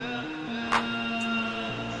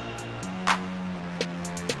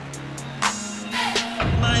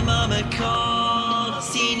My mama called,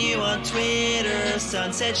 seen you on Twitter.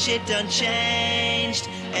 Son said shit done changed.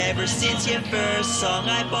 Ever since your first song,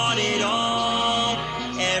 I bought it all.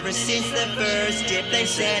 Ever since the first dip, they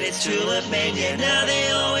said it's Tulip Mania. Now they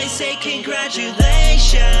always say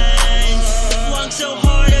congratulations. Long so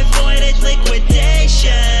hard, avoided liquidation.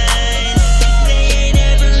 They ain't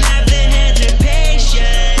ever have the hands or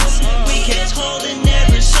patience. We kept holding,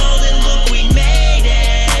 never sold, and look, we made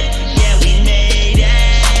it. Yeah, we made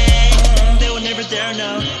it. They were never there,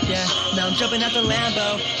 no. Yeah, now I'm jumping out the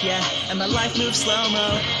Lambo. Yeah, and my life moves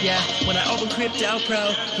slow-mo. Yeah, when I open Crypto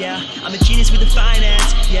Pro. Yeah, I'm a genius with the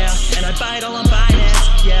finance. Yeah, and I buy it all on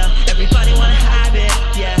Binance. Yeah, everybody wanna have it.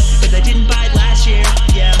 Yeah, but they didn't buy it last year.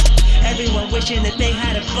 Yeah, everyone wishing that they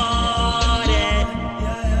had bought it.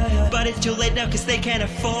 But it's too late now cause they can't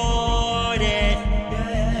afford it.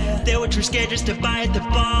 They were too scared just to buy at the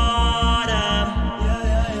bottom.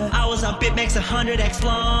 I was on BitMEX 100x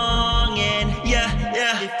long and yeah.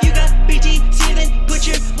 If you got BTC then put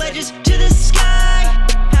your ledges to the sky.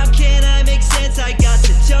 How can I make sense? I got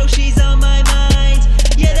Satoshis on my mind.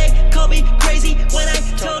 Yeah, they called me crazy when I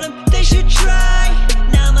told them they should try.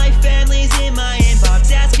 Now my family's in my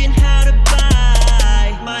inbox asking how to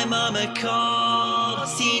buy. My mama called,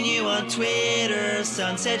 seen you on Twitter.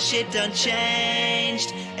 Son said shit done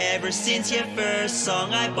changed. Ever since your first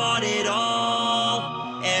song, I bought it all.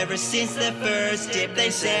 Ever since the first dip,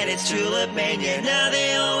 they said it's Tulip Mania. Now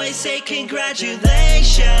they always say congratulations.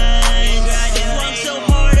 Long so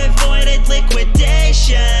hard, avoided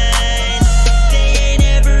liquidation. They ain't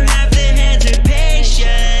ever have the hands or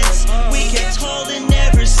patience. We kept holding,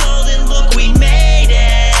 never sold, and look, we made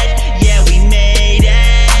it. Yeah, we made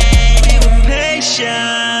it. We were patient.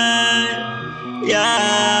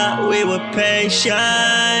 Yeah, we were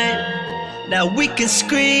patient. Now we can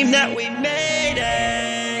scream that we made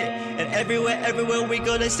it. And everywhere we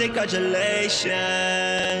go, they say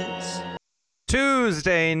congratulations.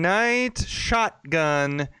 Tuesday night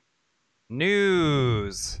shotgun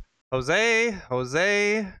news. Jose,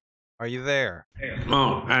 are you there?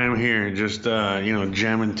 Oh, I am here, just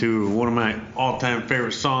jamming to one of my all-time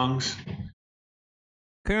favorite songs.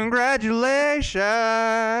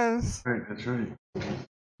 Congratulations. Right, that's right.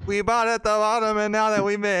 We bought at the bottom, and now that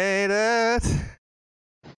we made it,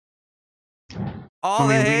 all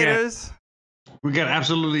the haters. We got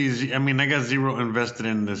absolutely. I got zero invested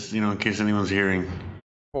in this. In case anyone's hearing.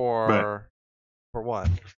 For what?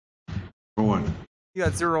 For what? You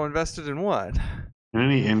got zero invested in what?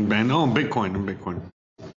 In Bitcoin.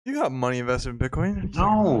 You got money invested in Bitcoin?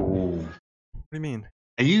 No. What do you mean?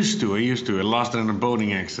 I used to. I lost it in a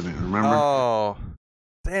boating accident. Remember? Oh,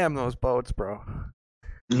 damn those boats, bro.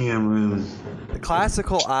 Yeah, man. The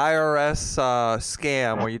classical IRS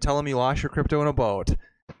scam where you tell them you lost your crypto in a boat.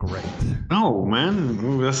 Great. No,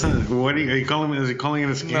 man. That's not, what are you calling it? Is he calling it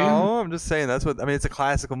a scam? No, I'm just saying it's a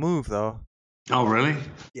classical move, though. Oh, really?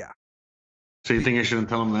 Yeah. So you think I shouldn't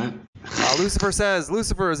tell him that? Lucifer says,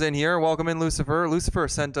 Lucifer is in here. Welcome in, Lucifer. Lucifer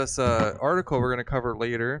sent us an article we're going to cover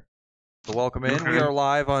later. So welcome in. Okay. We are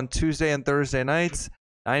live on Tuesday and Thursday nights,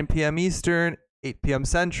 9 p.m. Eastern, 8 p.m.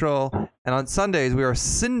 Central. And on Sundays, we are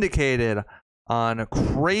syndicated on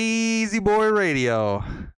Crazy Boy Radio.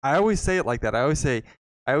 I always say it like that. I always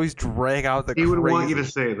drag out the He would want you to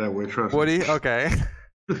say it that way, trust me. Would he? Okay.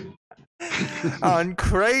 On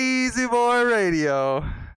Crazy Boy Radio.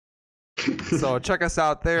 So check us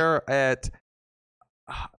out there at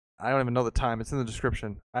I don't even know the time. It's in the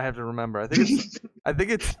description. I have to remember. I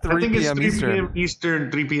think it's 3 p.m.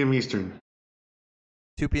 Eastern. 3 p.m. Eastern.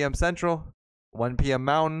 2 p.m. Central, 1 p.m.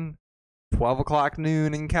 Mountain, 12 o'clock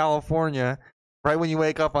noon in California. Right when you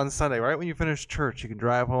wake up on Sunday, right when you finish church, you can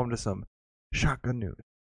drive home to some shotgun news.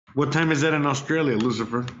 What time is that in Australia,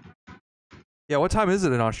 Lucifer? Yeah, what time is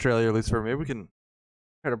it in Australia, Lucifer? Maybe we can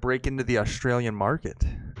try to break into the Australian market.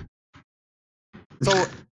 So,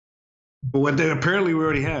 apparently we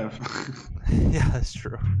already have. Yeah, that's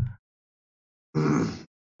true. So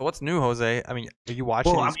what's new, Jose? I mean, are you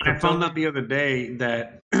watching? Well, I found out the other day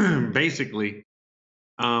that basically,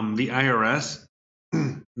 the IRS,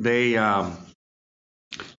 they have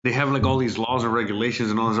like all these laws and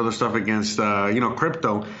regulations and all this other stuff against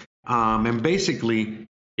crypto, and basically,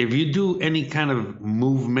 if you do any kind of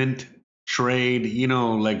movement, trade,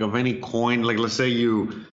 like of any coin, like let's say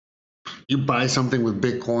you buy something with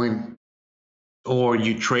Bitcoin, or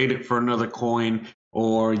you trade it for another coin,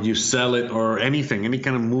 or you sell it, or anything, any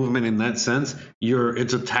kind of movement in that sense,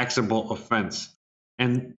 it's a taxable offense.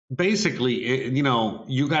 And basically,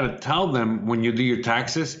 you got to tell them when you do your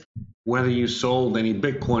taxes whether you sold any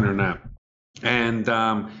Bitcoin or not. And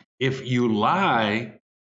if you lie,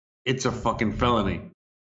 it's a fucking felony.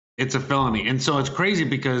 it's a felony. And so it's crazy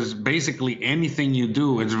because basically anything you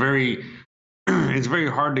do, it's very it's very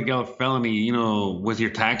hard to get a felony, you know, with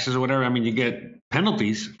your taxes or whatever. I mean, you get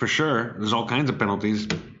penalties for sure. There's all kinds of penalties.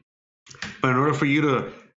 But in order for you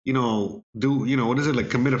to, you know, do, you know, what is it, like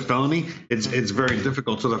commit a felony, it's very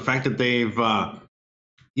difficult. So the fact that they've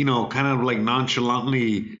you know, kind of like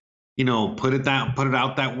nonchalantly, you know, put it out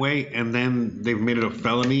that way, and then they've made it a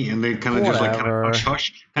felony, and they kind of just like kind of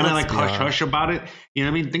hush hush about it. You know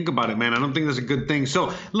what I mean? Think about it, man. I don't think that's a good thing.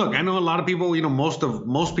 So look, I know a lot of people, you know,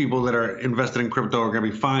 most people that are invested in crypto are gonna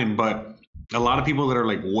be fine, but a lot of people that are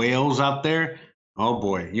like whales out there, oh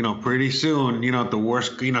boy, you know, pretty soon, you know, the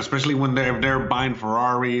worst, you know, especially when they're buying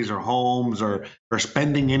Ferraris or homes or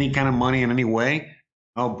spending any kind of money in any way,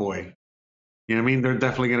 oh boy. You know what I mean? They're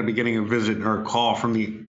definitely going to be getting a visit or a call from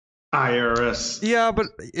the IRS. Yeah, but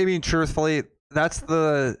I mean, truthfully, that's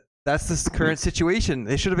the current situation.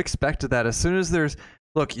 They should have expected that. As soon as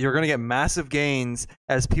look, you're going to get massive gains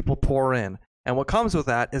as people pour in. And what comes with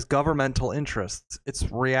that is governmental interests. It's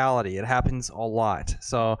reality. It happens a lot.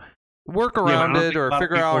 So work around it or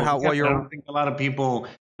figure out what you're... I don't think a lot of people...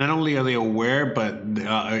 Not only are they aware, but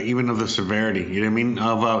even of the severity, you know what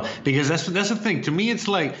I mean? Because that's the thing. To me, it's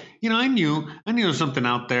like, you know, I knew something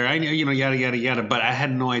out there. I knew, you know, yada yada yada, but I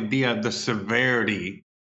had no idea the severity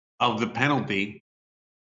of the penalty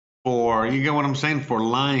for, you get what I'm saying, for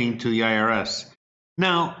lying to the IRS.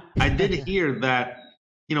 Now, I did hear that,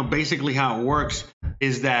 you know, basically how it works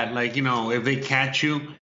is that, like, you know, if they catch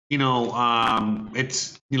you, you know,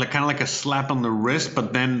 it's, you know, kind of like a slap on the wrist.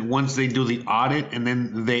 But then once they do the audit and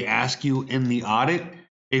then they ask you in the audit,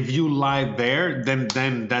 if you lie there,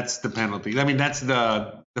 then that's the penalty. I mean, that's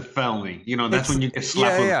the felony. You know, that's when you get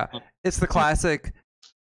slapped. Yeah. It's the classic.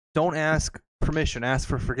 Don't ask permission, ask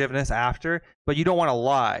for forgiveness after, but you don't want to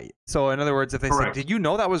lie. So in other words, if they say, "Did you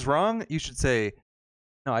know that was wrong?" you should say,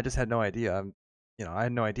 "No, I just had no idea. You know, I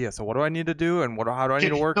had no idea. So what do I need to do, and how do I need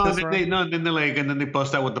to work this?" Then they're like, and then they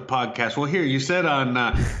bust out with the podcast. Well, here you said on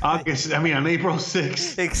on April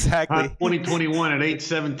 6th, exactly, 2021 at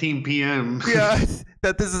 8:17 p.m. Yeah,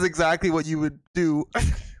 that this is exactly what you would do.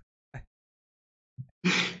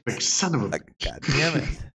 Like, son of a... Like, God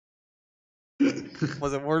damn it.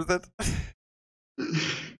 Was it worth it?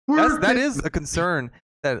 That is a concern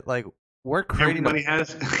that, like, we're creating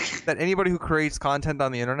that anybody who creates content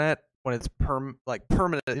on the internet, when it's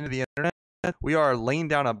permanent into the internet, we are laying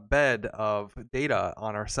down a bed of data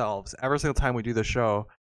on ourselves every single time we do the show.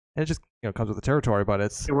 And it just, you know, comes with the territory, but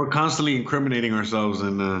we're constantly incriminating ourselves,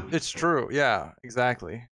 and it's true. Yeah,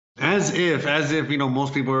 exactly. As if, you know,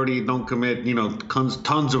 most people already don't commit, you know,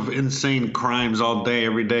 tons of insane crimes all day,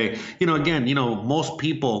 every day. You know, again, you know, most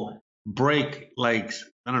people break, like,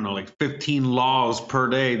 I don't know, like 15 laws per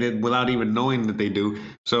day without even knowing that they do.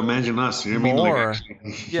 So imagine us. You know what I mean?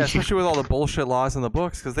 Like, yeah, especially with all the bullshit laws in the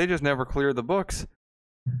books, because they just never cleared the books.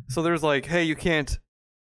 So there's like, hey, you can't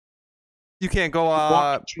go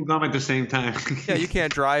walk and chew gum at the same time. Yeah, you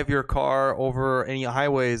can't drive your car over any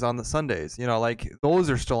highways on the Sundays. You know, like, those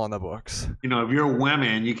are still on the books. You know, if you're a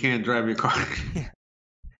whammon, you can't drive your car.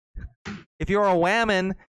 If you're a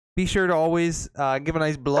whammon, be sure to always give a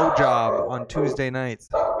nice blowjob on Tuesday nights.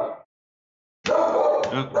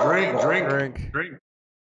 Drink.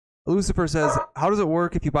 Lucifer says, how does it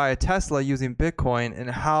work if you buy a Tesla using Bitcoin, and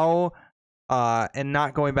and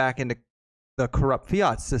not going back into the corrupt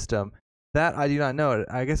fiat system? That I do not know.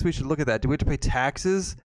 I guess we should look at that. Do we have to pay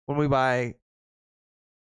taxes when we buy?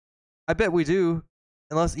 I bet we do,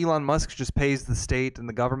 unless Elon Musk just pays the state and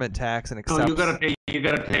the government tax and accepts. No, you gotta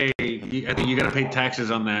pay. I think you gotta pay taxes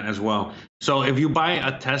on that as well. So if you buy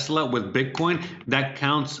a Tesla with Bitcoin, that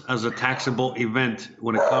counts as a taxable event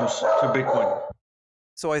when it comes to Bitcoin.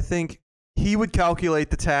 So I think he would calculate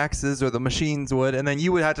the taxes, or the machines would, and then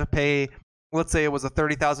you would have to pay. Let's say it was a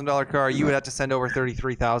 $30,000 car, you would have to send over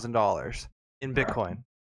 $33,000 in Bitcoin.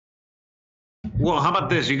 Well, how about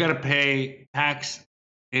this? You got to pay tax.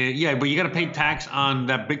 Yeah, but you got to pay tax on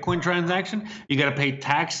that Bitcoin transaction. You got to pay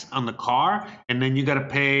tax on the car, and then you got to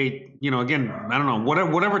pay, you know, again, I don't know,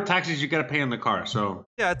 whatever taxes you got to pay on the car. So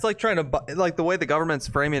yeah, it's like trying to buy, like, the way the government's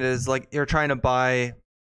framing it is like you're trying to buy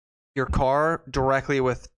your car directly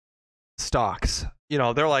with stocks. You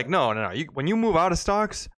know, they're like, no. When you move out of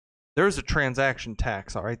stocks, there's a transaction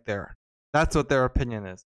tax right there. That's what their opinion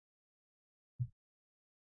is.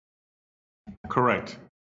 Correct.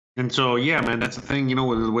 And so, yeah, man, that's the thing, you know,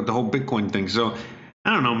 with the whole Bitcoin thing. So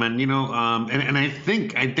I don't know, man, you know, and I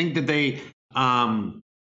think that they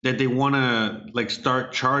want to, like,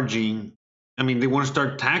 start charging. I mean, they want to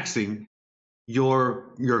start taxing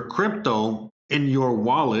your crypto in your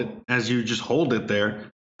wallet as you just hold it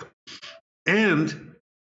there. And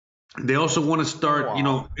they also want to start,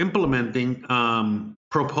 Wow. implementing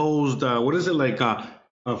proposed what is it like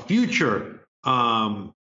a future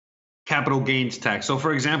capital gains tax. So,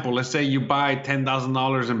 for example, let's say you buy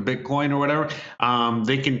 $10,000 in Bitcoin or whatever,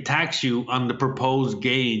 they can tax you on the proposed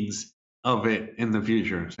gains of it in the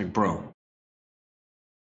future. It's like, bro.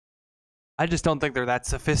 I just don't think they're that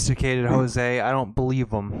sophisticated, Jose. I don't believe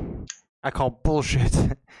them. I call bullshit.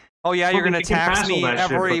 Oh yeah, you're Well, gonna they can tax pass all me that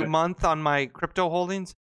shit, every but- month on my crypto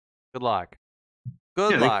holdings? Good luck.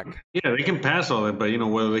 Good Yeah, luck. They can pass all that, but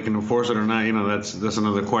whether they can enforce it or not, that's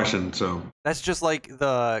another question. So That's just like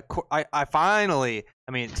I finally.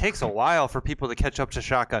 I mean, it takes a while for people to catch up to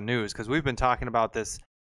Shotgun News because we've been talking about this,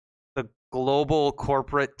 the global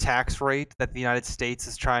corporate tax rate that the United States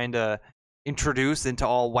is trying to introduce into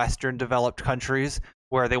all Western developed countries,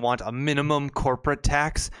 where they want a minimum corporate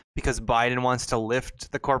tax because Biden wants to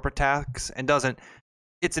lift the corporate tax and doesn't.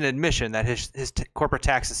 It's an admission that his corporate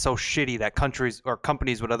tax is so shitty that countries or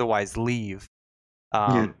companies would otherwise leave.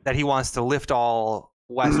 That he wants to lift all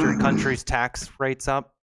Western countries' tax rates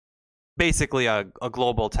up. Basically, a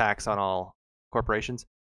global tax on all corporations.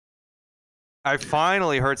 I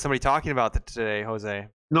finally heard somebody talking about that today, Jose.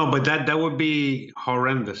 no, but that would be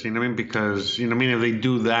horrendous. You know what I mean? Because if they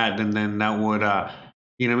do that, then that would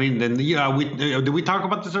Then did we talk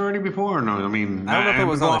about this already before or no? I mean, I don't know if it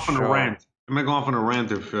was I'm on gonna go off the on a show. rant. I'm gonna go off on a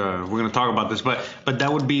rant if we're gonna talk about this, but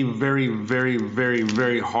that would be very, very, very,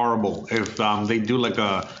 very horrible if they do like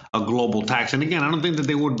a global tax. And again, I don't think that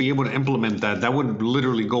they would be able to implement that. That would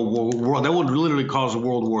literally that would literally cause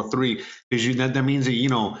World War III, because that means that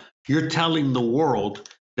you're telling the world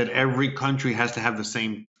that every country has to have the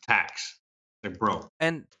same tax. Like, bro.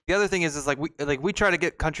 And the other thing is like we try to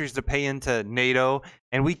get countries to pay into NATO,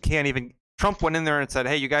 and we can't even. Trump went in there and said,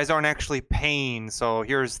 "Hey, you guys aren't actually paying, so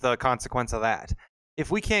here's the consequence of that." If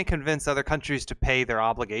we can't convince other countries to pay their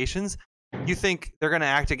obligations, you think they're going to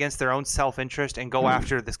act against their own self-interest and go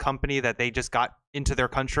after this company that they just got into their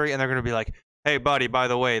country, and they're going to be like, "Hey, buddy, by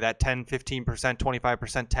the way, that 10, 15%,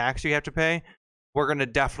 25% tax you have to pay, we're going to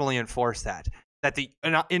definitely enforce that." That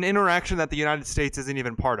an interaction that the United States isn't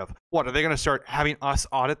even part of. What, are they going to start having us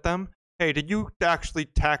audit them? Hey, did you actually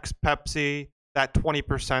tax Pepsi that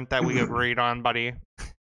 20% that we agreed on, buddy?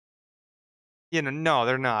 No,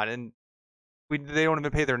 they're not, and they don't even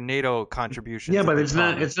pay their NATO contributions. Yeah, that but they it's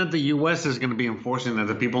not. promised. It's not the U.S. is going to be enforcing that.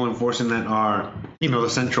 The people enforcing that are, the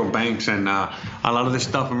central banks and a lot of this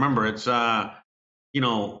stuff. Remember, it's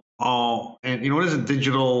all, and what is it?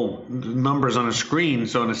 Digital numbers on a screen.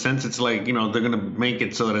 So in a sense, it's like they're going to make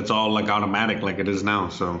it so that it's all like automatic, like it is now.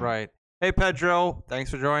 So Right. Hey, Pedro,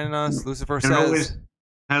 thanks for joining us. Lucifer And says. always,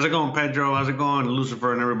 how's it going, Pedro? How's it going,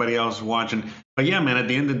 Lucifer, and everybody else watching? But yeah, man, at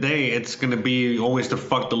the end of the day, it's gonna be always to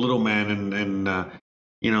fuck the little man, and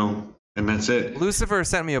and that's it. Lucifer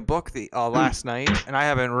sent me a book last night, and I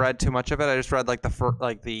haven't read too much of it. I just read like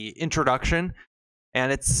the introduction,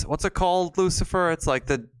 and it's, what's it called, Lucifer? It's like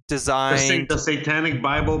the design. The Satanic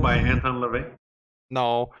Bible by Anton LaVey.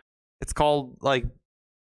 No, it's called like,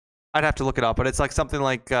 I'd have to look it up, but it's like something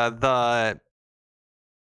like the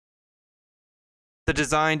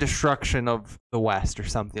design destruction of the West or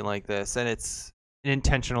something like this, and it's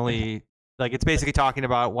intentionally like, it's basically talking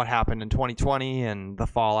about what happened in 2020 and the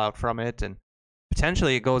fallout from it, and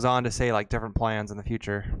potentially it goes on to say like different plans in the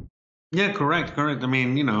future. Yeah, correct. I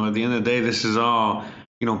mean, at the end of the day, this is all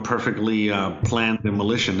perfectly planned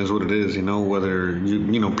demolition is what it is. Whether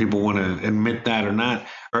people want to admit that or not,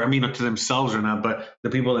 or to themselves or not, but the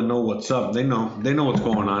people that know what's up, they know what's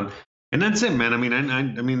going on. And that's it, man. I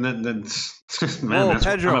mean, that's man. Oh, That's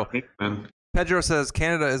Pedro. what I'm man. Pedro says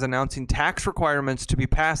Canada is announcing tax requirements to be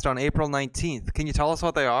passed on April 19th. Can you tell us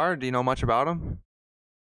what they are? Do you know much about them?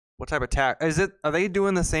 What type of tax? Are they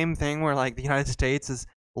doing the same thing where like the United States is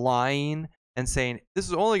lying and saying this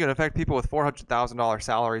is only going to affect people with $400,000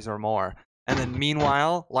 salaries or more? And then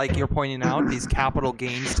meanwhile, like you're pointing out, these capital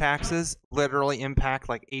gains taxes literally impact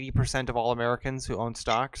like 80% of all Americans who own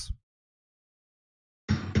stocks.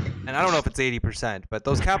 And I don't know if it's 80%, but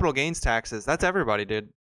those capital gains taxes, that's everybody, dude.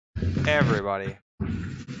 Everybody.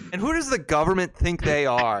 And who does the government think they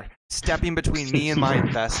are, stepping between me and my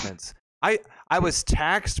investments? I was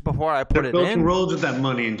taxed before I put They're it building in. roads with that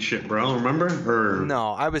money and shit, bro. Remember? Or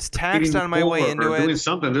No, I was taxed on my way into doing it.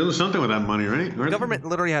 something with that money, right? The government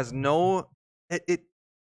literally has it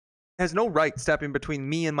has no right stepping between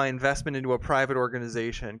me and my investment into a private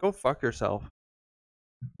organization. Go fuck yourself.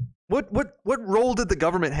 What role did the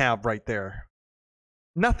government have right there?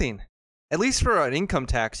 Nothing. At least for an income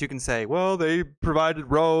tax, you can say, well, they provided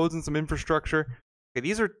roads and some infrastructure. Okay,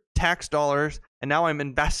 these are tax dollars, and now I'm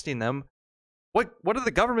investing them. What did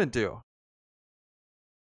the government do?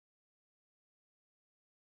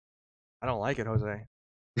 I don't like it, Jose.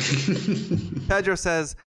 Pedro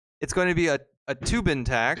says it's going to be a Tubin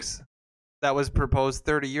tax that was proposed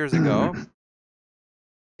 30 years ago.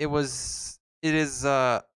 It was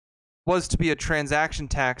to be a transaction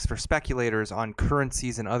tax for speculators on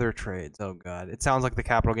currencies and other trades. Oh God, it sounds like the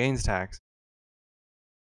capital gains tax.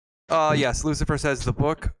 Yes, Lucifer says the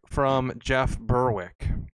book from Jeff Berwick.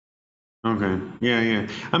 Okay. Yeah.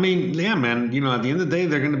 I mean, yeah, man. You know, at the end of the day,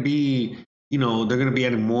 they're going to be, you know, they're going to be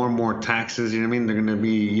adding more and more taxes. You know what I mean? They're going to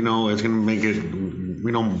be, you know, it's going to make it,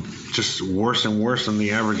 you know, just worse and worse on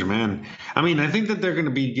the average man. I mean, I think that they're going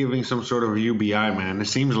to be giving some sort of UBI, man. It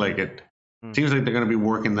seems like it. Seems like they're going to be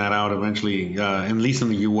working that out eventually, at least in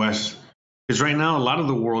the U.S. Because right now, a lot of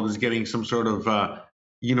the world is getting some sort of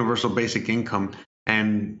universal basic income.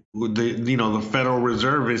 And the Federal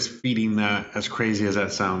Reserve is feeding that, as crazy as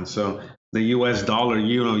that sounds. So the U.S. dollar,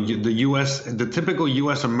 the typical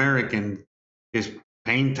U.S. American is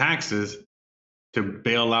paying taxes to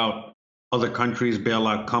bail out other countries, bail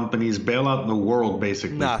out companies, bail out the world,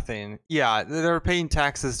 basically. Nothing. Yeah, they're paying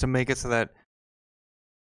taxes to make it so that.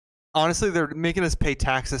 Honestly, they're making us pay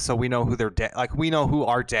taxes so we know who we know who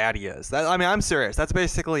our daddy is. I'm serious. That's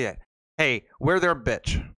basically it. Hey, we're their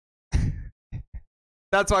bitch.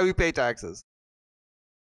 That's why we pay taxes.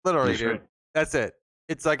 Literally, dude. Right. That's it.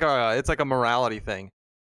 It's like a morality thing.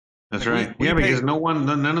 That's right. Because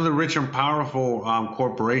none of the rich and powerful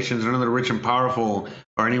corporations, none of the rich and powerful,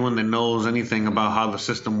 or anyone that knows anything about how the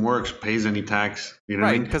system works pays any tax. You know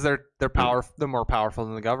what I mean? Because they're more powerful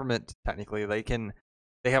than the government. Technically,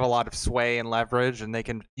 they have a lot of sway and leverage, and they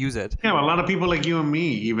can use it. Yeah, but a lot of people like you and me,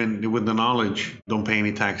 even with the knowledge, don't pay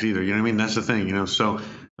any tax either. You know what I mean? That's the thing. You know, so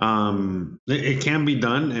it can be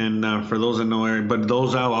done, and for those that know, but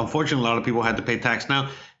those out, unfortunately, a lot of people had to pay tax.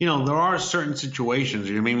 Now, you know, there are certain situations.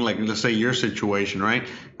 You know what I mean? Like, let's say your situation, right?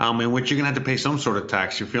 In which you're gonna have to pay some sort of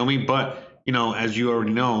tax. You feel me? But you know, as you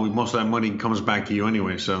already know, most of that money comes back to you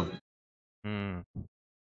anyway. So.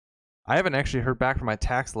 I haven't actually heard back from my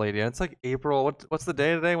tax lady. And it's like April. What's the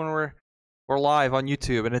day today when we're live on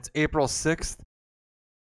YouTube? And it's April 6th.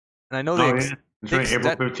 And I know That's right,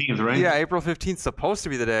 April 15th, right? Yeah, April 15th is supposed to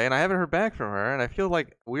be the day, and I haven't heard back from her. And I feel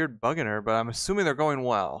like weird bugging her, but I'm assuming they're going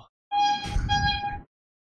well.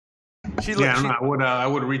 I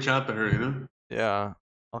would reach out to her. You know. Yeah,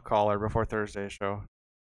 I'll call her before Thursday's show.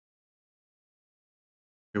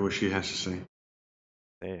 Hear what she has to say.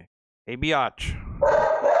 Hey, biatch.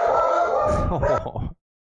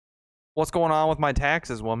 What's going on with my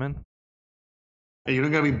taxes, woman? Hey, you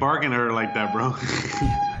don't gotta be barking at her like that, bro.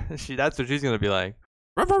 That's what she's gonna be like.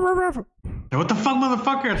 What the fuck,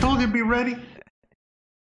 motherfucker? I told you to be ready.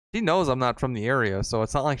 She knows I'm not from the area, so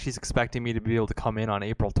it's not like she's expecting me to be able to come in on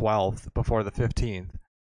April 12th before the 15th.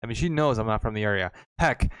 I mean, she knows I'm not from the area.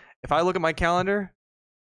 Heck, if I look at my calendar,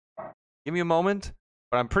 give me a moment,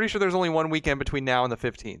 but I'm pretty sure there's only one weekend between now and the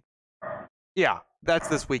 15th. Yeah, that's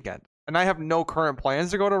this weekend. And I have no current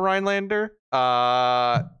plans to go to Rhinelander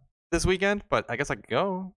this weekend, but I guess I could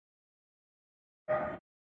go.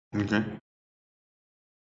 Okay.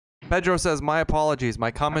 Pedro says, my apologies.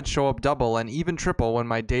 My comments show up double and even triple when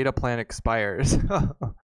my data plan expires.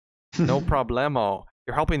 No problemo.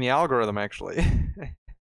 You're helping the algorithm, actually.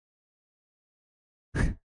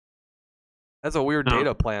 That's a weird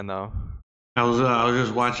data plan, though. I was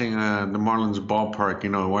just watching the Marlins ballpark,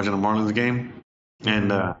 watching a Marlins game,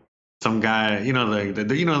 and some guy,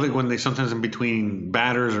 when they sometimes in between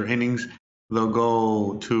batters or innings, they'll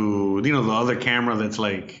go to the other camera that's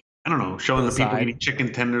like, I don't know, showing the people eating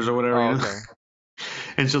chicken tenders or whatever. Oh, okay.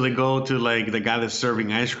 And so they go to like the guy that's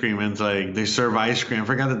serving ice cream, and it's like they serve ice cream. I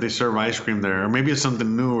forgot that they serve ice cream there, or maybe it's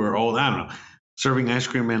something new or old. I don't know. Serving ice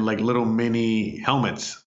cream in like little mini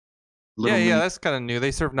helmets. Yeah, that's kind of new.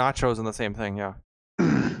 They serve nachos in the same thing, yeah.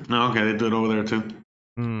 Oh, okay, they do it over there too.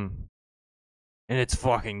 And it's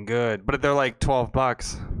fucking good, but they're like $12.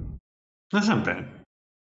 That's not bad.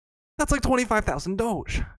 That's like 25,000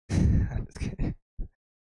 Doge.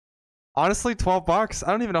 Honestly, $12.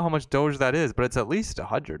 I don't even know how much Doge that is, but it's at least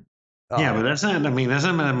 100. Yeah, but that's not. I mean, that's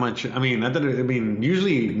not that much. I mean,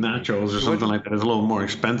 usually nachos or something like that is a little more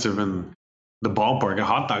expensive in the ballpark. A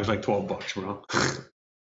hot dog's like $12, bro.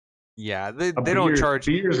 Yeah, they don't charge.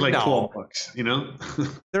 Beer's like $12,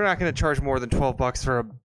 They're not going to charge more than $12 for a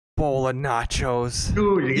bowl of nachos.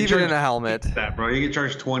 Dude, you even in a helmet. That, bro, you can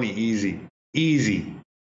charge $20 easy.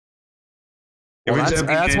 Well,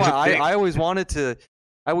 that's why I always wanted to.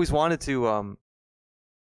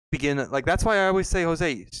 Begin, like, that's why I always say,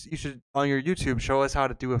 Jose, you should on your YouTube show us how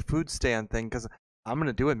to do a food stand thing, because I'm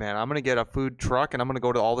gonna do it, man. I'm gonna get a food truck and I'm gonna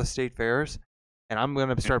go to all the state fairs, and I'm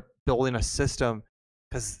gonna start building a system.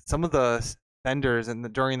 Because some of the vendors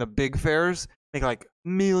during the big fairs make like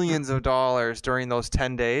millions of dollars during those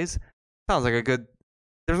 10 days. Sounds like a good.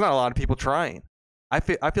 There's not a lot of people trying. I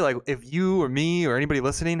feel like if you or me or anybody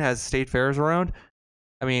listening has state fairs around,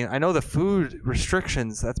 I mean, I know the food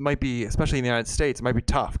restrictions that might be, especially in the United States, it might be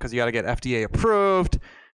tough because you got to get FDA approved.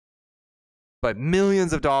 But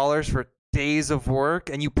millions of dollars for days of work,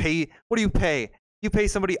 and you pay. What do you pay? You pay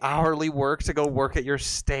somebody hourly work to go work at your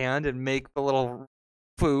stand and make the little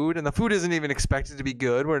food, and the food isn't even expected to be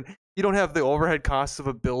good. Where you don't have the overhead costs of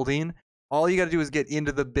a building. All you got to do is get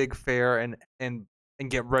into the big fair and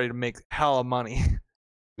get ready to make hella money.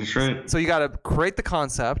 That's right. So you got to create the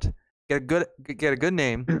concept, get a good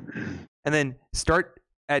name, and then start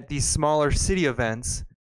at these smaller city events,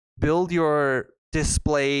 build your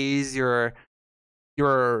displays, your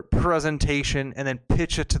presentation, and then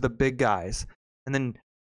pitch it to the big guys, and then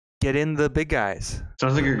get in the big guys.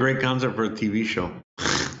 Sounds like a great concept for a TV show.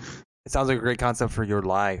 It sounds like a great concept for your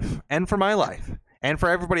life and for my life and for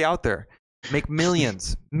everybody out there. Make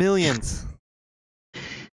millions. And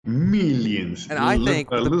I think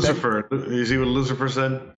Lucifer. You see what Lucifer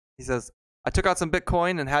said? He says, I took out some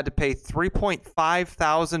Bitcoin and had to pay $3.5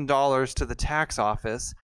 thousand to the tax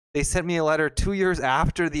office. They sent me a letter 2 years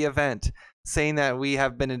after the event saying that we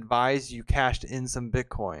have been advised you cashed in some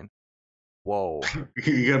Bitcoin. Whoa.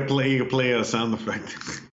 You gotta play a sound effect.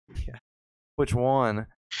 Yeah. Which one?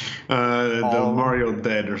 The Mario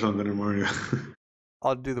Dead or something in Mario.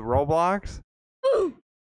 I'll do the Roblox. And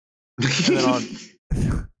then I'll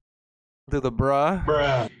do the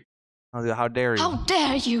bruh. I'll do how dare you. How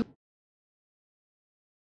dare you?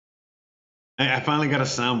 I finally got a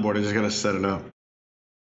soundboard. I just gotta set it up.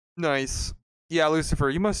 Nice. Yeah, Lucifer,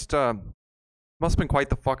 you must have been quite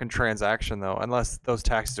the fucking transaction though, unless those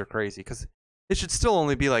taxes are crazy, because it should still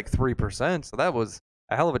only be like 3%. So that was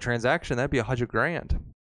a hell of a transaction. That'd be $100,000.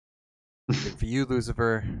 Good for you,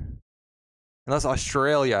 Lucifer. Unless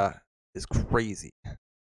Australia is crazy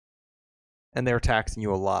and they're taxing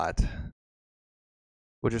you a lot,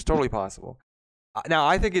 which is totally possible. Now,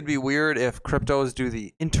 I think it'd be weird if cryptos do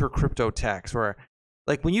the inter-crypto tax, where,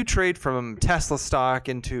 like, when you trade from Tesla stock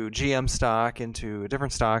into GM stock into a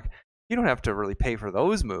different stock, you don't have to really pay for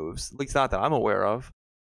those moves, at least not that I'm aware of.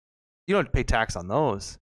 You don't have to pay tax on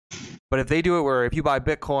those. But if they do it where if you buy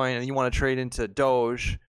Bitcoin and you want to trade into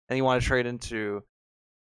Doge and you want to trade into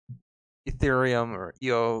Ethereum or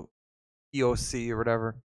EOC or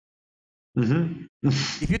whatever,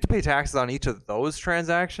 if you have to pay taxes on each of those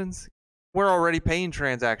transactions, we're already paying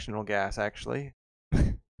transactional gas, actually.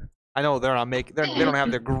 I know they're not making. They don't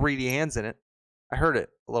have their greedy hands in it. I heard it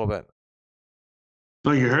a little bit.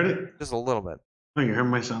 Oh, you heard it? Just a little bit. Oh, you heard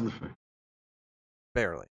my sound effect?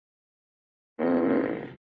 Barely. Oh,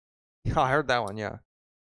 I heard that one. Yeah.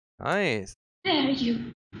 Nice. Dare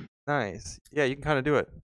you? Nice. Yeah, you can kind of do it.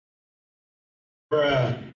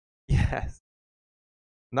 Bruh. Yes.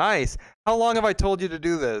 Nice. How long have I told you to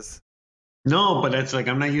do this? No, but that's like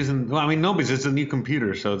I'm not using. Well, I mean, no, because it's a new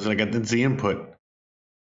computer, so it's like it's the input.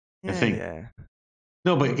 Yeah, I think. Yeah.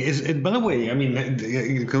 No, but by the way, I mean,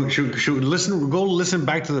 should listen. Go listen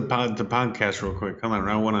back to the podcast real quick. Come on,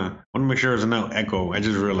 I want to make sure there's no echo. I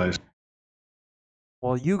just realized.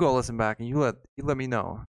 Well, you go listen back and you let me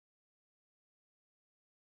know.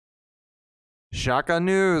 Shotgun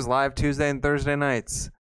News live Tuesday and Thursday nights.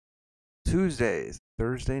 Tuesdays,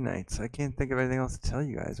 Thursday nights. I can't think of anything else to tell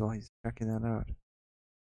you guys while he's checking that out.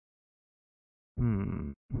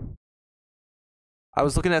 I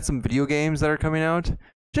was looking at some video games that are coming out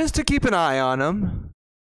just to keep an eye on them.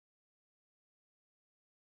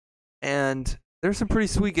 And there's some pretty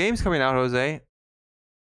sweet games coming out, Jose.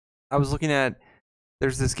 I was looking at,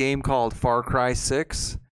 there's this game called Far Cry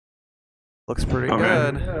 6. Looks pretty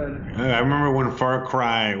good. I remember when Far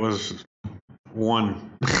Cry was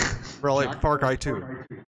 1. Really, Far Cry 2.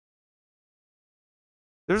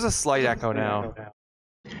 There's a slight echo now.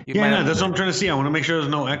 Yeah, that's what I'm trying to see. I want to make sure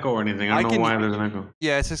there's no echo or anything. I don't know why there's an echo.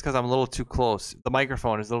 Yeah, it's just because I'm a little too close. The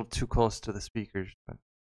microphone is a little too close to the speakers. But...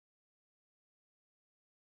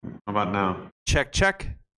 How about now? Check, check.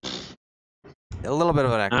 A little bit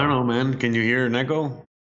of an echo. I don't know, man. Can you hear an echo?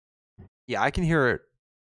 Yeah, I can hear it.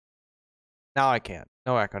 Now I can't.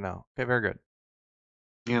 No echo now. Okay, very good.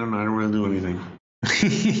 Yeah, I don't know. I don't really do anything.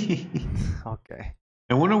 Okay.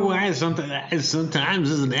 I wonder why sometimes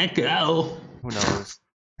there's an echo. Who knows?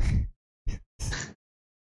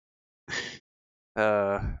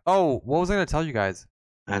 Oh, what was I gonna tell you guys?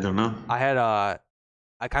 I don't know. I had I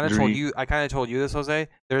kind of told you this, Jose.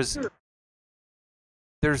 There's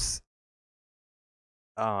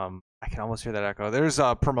I can almost hear that echo. There's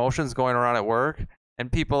promotions going around at work,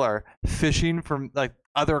 and people are fishing from, like,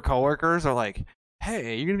 other coworkers are like,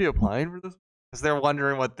 "Hey, you gonna be applying for this?" Because they're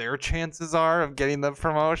wondering what their chances are of getting the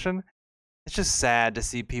promotion. It's just sad to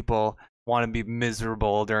see people want to be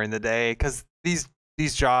miserable during the day because these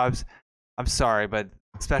jobs. I'm sorry, but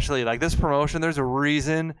especially like this promotion, there's a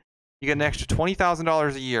reason you get an extra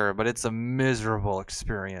 $20,000 a year, but it's a miserable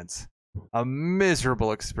experience. A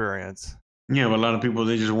miserable experience. Yeah, but a lot of people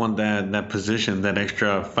they just want that position, that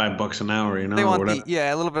extra $5 an hour, you know. They or want whatever.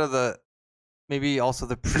 a little bit of the, maybe also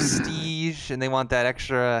the prestige, and they want that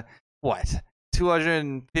extra what,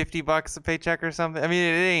 $250 a paycheck or something. I mean,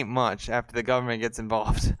 it ain't much after the government gets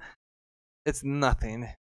involved. It's nothing.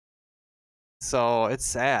 So it's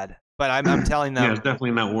sad, but I'm telling them. Yeah, it's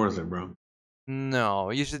definitely not worth it, bro. No,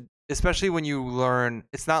 you should, especially when you learn.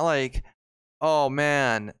 It's not like, oh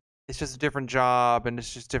man, it's just a different job and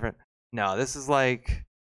it's just different. No, this is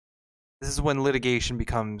when litigation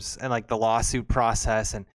becomes, and like the lawsuit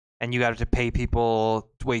process, and you have to pay people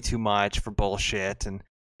way too much for bullshit, and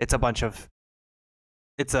it's a bunch of,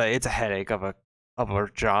 it's a headache of a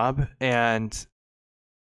job, and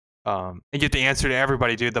you have to answer to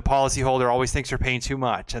everybody, dude. The policyholder always thinks you're paying too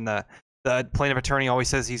much, and the plaintiff attorney always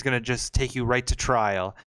says he's gonna just take you right to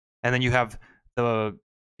trial, and then you have the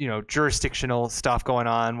jurisdictional stuff going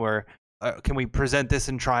on where can we present this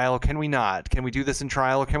in trial? Can we not? Can we do this in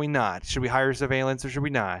trial or can we not? Should we hire surveillance or should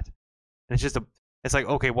we not? And it's like,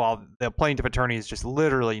 okay, well, the plaintiff attorney is just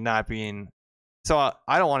literally not being. So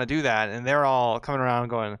I don't want to do that, and they're all coming around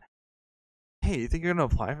going, "Hey, you think you're gonna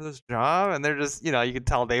apply for this job?" And they're just, you can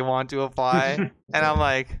tell they want to apply, and I'm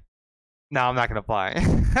like, "No, I'm not gonna apply."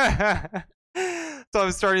 So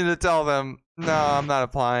I'm starting to tell them, "No, I'm not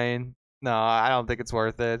applying. No, I don't think it's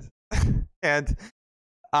worth it." And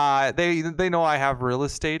they know I have real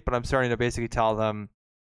estate, but I'm starting to basically tell them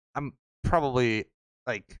I'm probably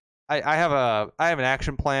like I have an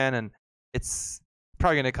action plan, and it's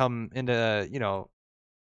probably going to come into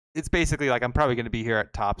it's basically like I'm probably going to be here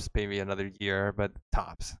at tops maybe another year, but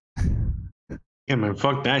tops. Yeah, man,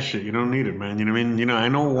 fuck that shit. You don't need it, man. You know what I mean? I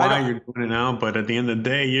know why you're doing it now, but at the end of the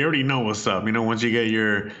day, you already know what's up. Once you get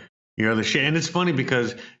your other shit. And it's funny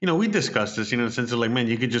because, we discussed this, in the sense of like, man,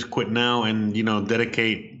 you could just quit now and,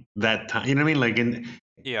 dedicate that time. You know what I mean? Like,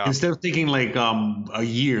 instead of thinking like a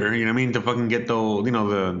year, you know what I mean, to fucking get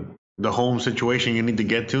the home situation you need to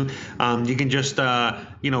get to, you can just,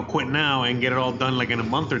 quit now and get it all done like in a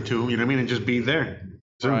month or two, you know what I mean? And just be there.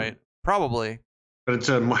 So, right. Probably. But it's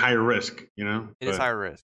a higher risk, It is higher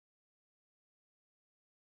risk.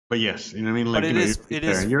 But yes, you know what I mean? Like, but it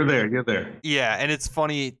is. You're there. Yeah, and it's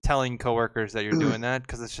funny telling coworkers that you're doing that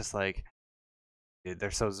because it's just like, dude,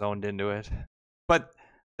 they're so zoned into it. But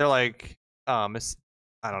they're like, I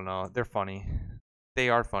don't know, they're funny. They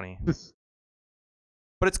are funny.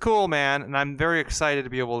 But it's cool, man, and I'm very excited to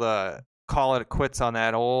be able to call it quits on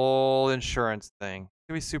that old insurance thing. It's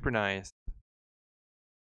gonna be super nice.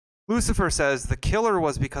 Lucifer says, the killer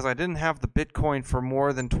was because I didn't have the Bitcoin for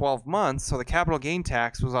more than 12 months, so the capital gain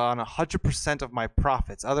tax was on 100% of my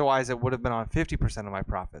profits. Otherwise, it would have been on 50% of my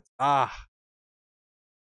profits.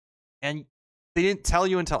 And they didn't tell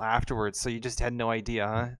you until afterwards, so you just had no idea,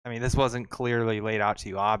 huh? I mean, this wasn't clearly laid out to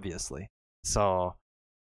you, obviously. So,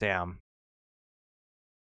 damn.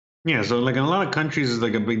 Yeah, so like in a lot of countries, it's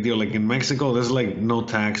like a big deal. Like in Mexico, there's like no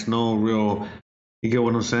tax, no real. You get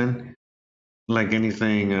what I'm saying? Like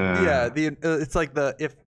anything. It's like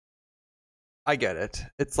if I get it.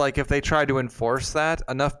 It's like if they try to enforce that,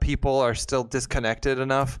 enough people are still disconnected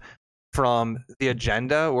enough from the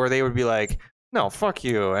agenda where they would be like, no, fuck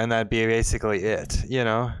you, and that'd be basically it,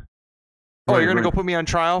 Oh, you're gonna go put me on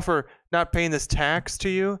trial for not paying this tax to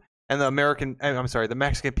you? And the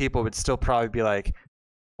Mexican people would still probably be like,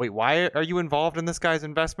 wait, why are you involved in this guy's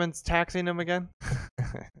investments, taxing him again?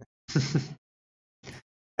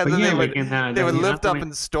 And then they would lift up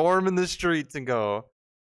and storm in the streets and go.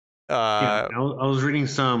 I was reading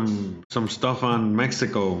some stuff on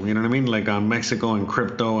Mexico. You know what I mean? Like on Mexico and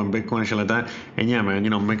crypto and Bitcoin and shit like that. And yeah,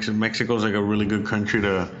 man, Mexico's like a really good country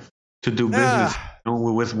to do business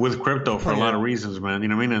with crypto for a lot of reasons, man. You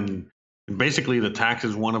know what I mean? And basically, the tax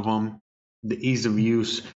is one of them. The ease of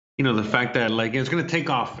use. The fact that like it's going to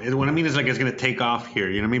take off. What I mean is like it's going to take off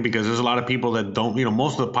here. You know what I mean? Because there's a lot of people that don't,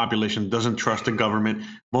 most of the population doesn't trust the government.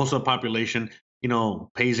 Most of the population,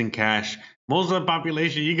 pays in cash. Most of the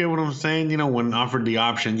population, you get what I'm saying? When offered the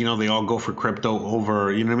option, they all go for crypto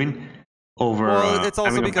over, you know what I mean? Over it's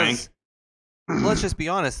also because, let's just be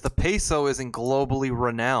honest, the peso isn't globally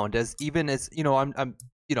renowned as I'm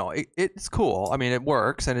it's cool. I mean, it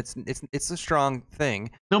works, and it's a strong thing.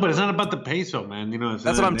 No, but it's not about the peso, man. That's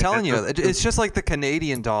what I'm telling you. It's just like the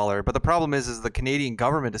Canadian dollar. But the problem is the Canadian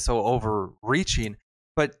government is so overreaching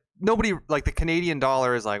but nobody like the Canadian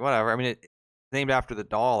dollar is like whatever. I mean, it's named after the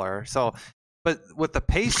dollar. So, but with the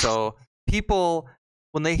peso, people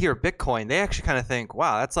when they hear Bitcoin, they actually kind of think,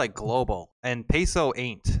 wow, that's like global, and peso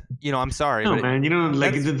ain't. I'm sorry. No, but man.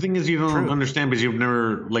 Like the thing is, you don't understand because you've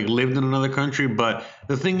never like lived in another country. But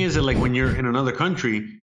the thing is that like when you're in another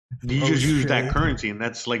country, you just use that currency, and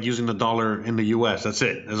that's like using the dollar in the U.S. That's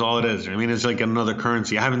it. That's all it is. I mean, it's like another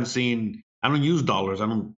currency. I don't use dollars. I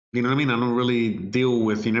don't. You know what I mean? I don't really deal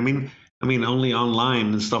with. You know what I mean? I mean, only online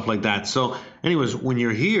and stuff like that. So, anyways, when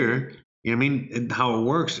you're here. You know what I mean? How it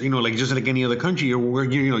works, like just like any other country,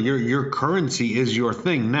 your currency is your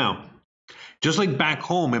thing. Now, just like back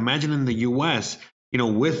home, imagine in the U.S.,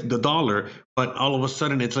 with the dollar, but all of a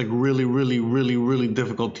sudden it's like really, really, really, really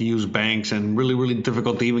difficult to use banks and really, really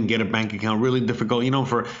difficult to even get a bank account. Really difficult,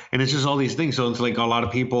 and it's just all these things. So it's like a lot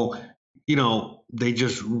of people, they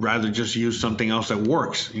just rather just use something else that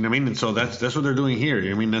works. You know what I mean? And so that's what they're doing here.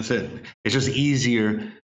 I mean, that's it. It's just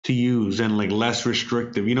easier to use and like less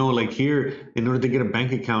restrictive, like here in order to get a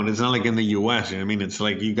bank account, it's not like in the US. I mean, it's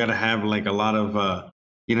like you got to have like a lot of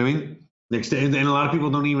you know what I mean, and a lot of people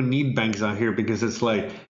don't even need banks out here because it's like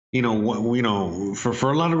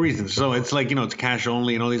for a lot of reasons. So it's like it's cash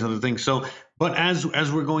only and all these other things. So but as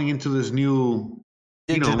we're going into this new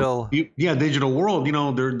digital digital world,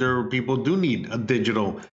 there people do need a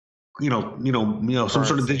digital some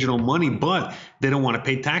sort of digital money, but they don't want to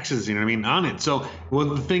pay taxes, on it. So, well,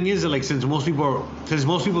 the thing is that like, since most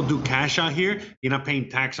people do cash out here, you're not paying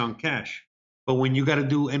tax on cash. But when you got to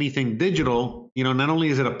do anything digital, not only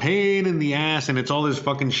is it a pain in the ass and it's all this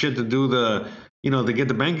fucking shit to do to get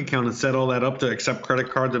the bank account and set all that up to accept credit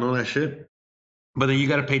cards and all that shit, but then you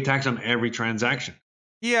got to pay tax on every transaction.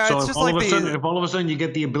 Yeah, so it's just like if all of a sudden you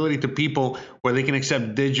get the ability to people where they can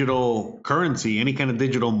accept digital currency, any kind of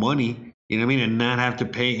digital money, and not have to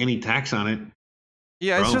pay any tax on it.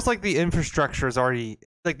 Yeah, it's just like the infrastructure is already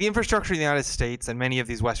like the infrastructure in the United States and many of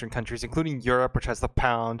these Western countries, including Europe, which has the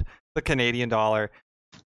pound, the Canadian dollar,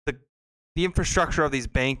 the infrastructure of these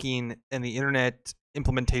banking and the internet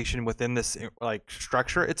implementation within this like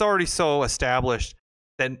structure, it's already so established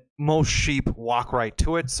that most sheep walk right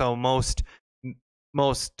to it. So most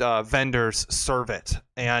vendors serve it.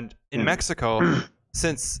 And in Mexico,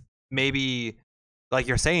 since maybe like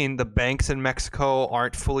you're saying, the banks in Mexico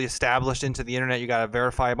aren't fully established into the internet, you got to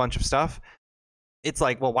verify a bunch of stuff. It's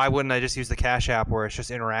like, well, why wouldn't I just use the Cash App where it's just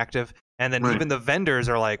interactive? And then even the vendors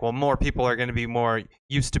are like, well, more people are going to be more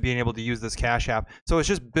used to being able to use this Cash App. So it's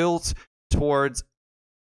just built towards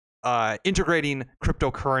integrating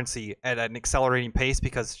cryptocurrency at an accelerating pace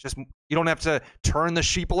because just you don't have to turn the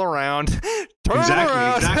sheeple around.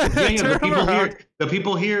 Exactly. Yeah, the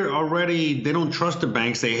people here already, they don't trust the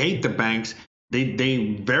banks. They hate the banks.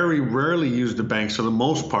 They very rarely use the banks for the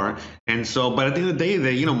most part. And so, but at the end of the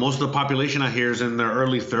day, most of the population out here is in their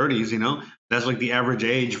early 30s, that's like the average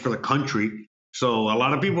age for the country. So a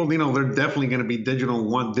lot of people, they're definitely going to be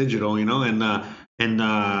want digital, and yeah, you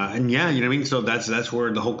know what I mean? So that's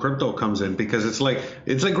where the whole crypto comes in, because it's like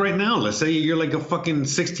right now, let's say you're like a fucking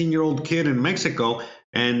 16-year-old kid in Mexico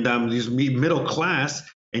and you middle class,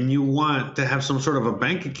 and you want to have some sort of a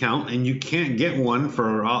bank account and you can't get one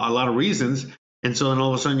for a lot of reasons. And so then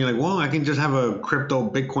all of a sudden you're like, well, I can just have a crypto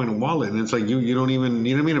Bitcoin wallet. And it's like, you don't even,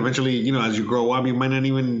 you know what I mean? Eventually, as you grow up, you might not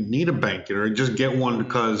even need a bank, or just get one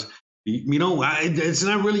because, it's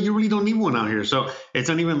not really, you really don't need one out here. So it's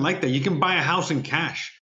not even like that. You can buy a house in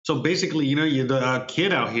cash. So basically, the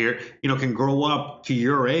kid out here, can grow up to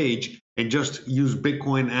your age and just use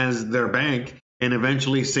Bitcoin as their bank and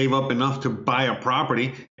eventually save up enough to buy a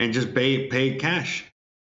property and just pay cash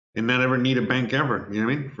and not ever need a bank ever. You know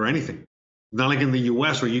what I mean? For anything. Not like in the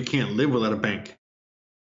US where you can't live without a bank.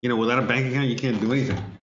 Without a bank account, you can't do anything.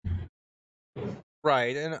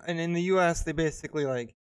 Right. And in the US, they basically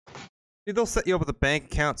they'll set you up with a bank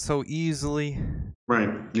account so easily. Right.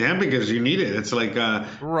 Yeah, because you need it. It's like,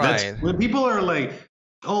 right. When people are like,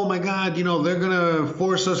 oh my God, they're going to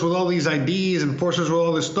force us with all these IDs and force us with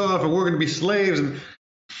all this stuff and we're going to be slaves. And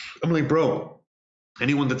I'm like, bro,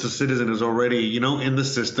 anyone that's a citizen is already, in the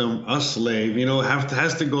system, a slave,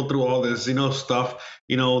 has to go through all this, stuff,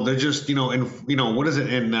 they're just, what is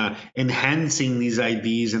it? And enhancing these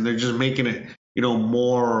IDs, and they're just making it,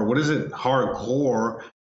 more, what is it? Hardcore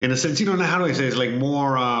in a sense, how do I say it? It's like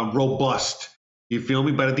more robust. You feel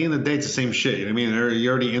me? But at the end of the day, it's the same shit. I mean,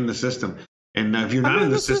 you're already in the system. And if you're not in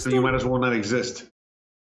the system, you might as well not exist.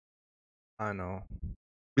 I know.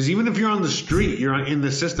 Because even if you're on the street, you're in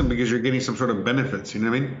the system because you're getting some sort of benefits. You know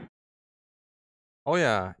what I mean? Oh,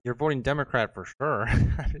 yeah. You're voting Democrat for sure.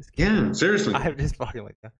 Yeah, seriously. I'm just fucking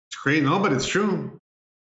like that. It's crazy. No, but it's true.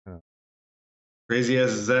 Crazy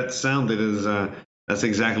as that sounded, is that's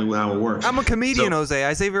exactly how it works. I'm a comedian, So- Jose.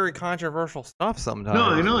 I say very controversial stuff sometimes. No,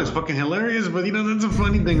 I know it's fucking hilarious, but that's a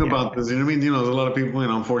funny thing about this. You know what I mean? There's a lot of people.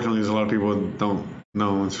 Unfortunately, there's a lot of people who don't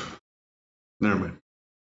know. Never mind.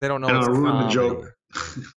 They don't know. And It's I'll ruin the comedy. joke.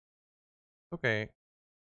 Okay.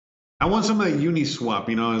 I want some like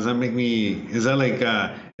Uniswap. Does that make me? Is that like?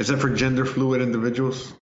 Is that for gender fluid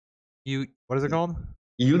individuals? What is it called?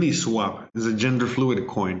 Uniswap is a gender fluid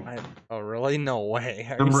coin. Oh, really? No way.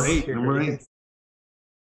 Are you Number 8. Number 8. serious?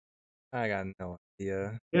 I got no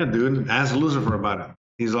idea. Yeah, dude. Ask Lucifer about it.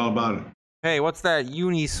 He's all about it. Hey, what's that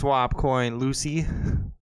Uniswap coin, Lucy?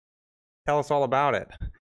 Tell us all about it.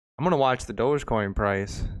 I'm gonna watch the Dogecoin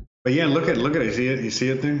price. But yeah, look at it. You see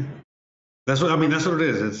it there? That's what it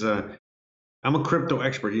is. It's I'm a crypto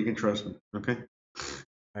expert. You can trust me. Okay.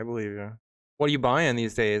 I believe you. What are you buying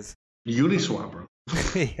these days? Uniswap, bro.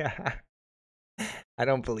 Yeah. I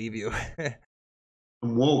don't believe you.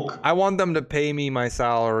 I'm woke. I want them to pay me my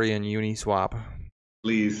salary in Uniswap.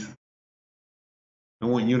 Please. I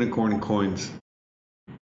want unicorn coins.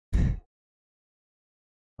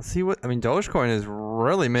 Let's see what Dogecoin is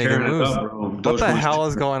really making Tearing it moves. up, bro. What the Dogecoin's hell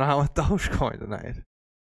is going on with Dogecoin tonight?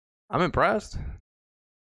 I'm impressed.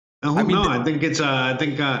 I think it's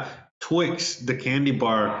Twix, the candy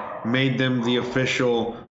bar, made them the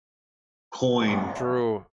official coin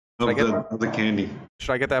True. of the candy.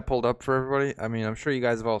 Should I get that pulled up for everybody? I'm sure you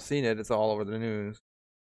guys have all seen it. It's all over the news.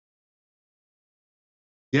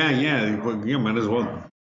 Yeah, might as well.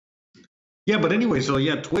 Yeah, but anyway, so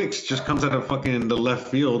yeah, Twix just comes out of fucking the left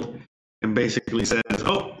field and basically says,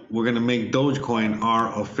 "Oh, we're gonna make Dogecoin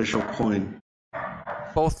our official coin."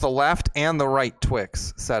 Both the left and the right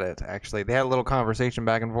Twix said it, actually. They had a little conversation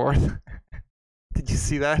back and forth. Did you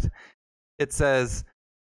see that? It says,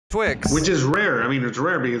 Twix. Which is rare. It's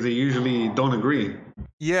rare because they usually don't agree.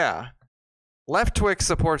 Yeah. Left Twix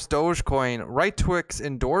supports Dogecoin. Right Twix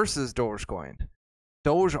endorses Dogecoin.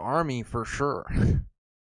 Doge Army for sure.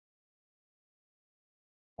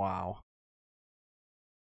 Wow.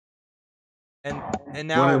 And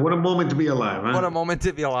now What a moment to be alive, huh? what a moment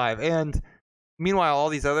to be alive. And meanwhile, all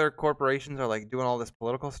these other corporations are like doing all this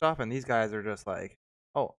political stuff, and these guys are just like,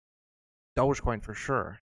 oh, Dogecoin for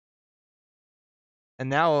sure. And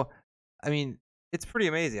now, it's pretty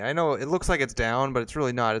amazing. I know it looks like it's down, but it's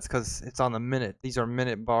really not. It's because it's on the minute. These are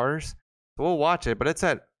minute bars. So we'll watch it, but it's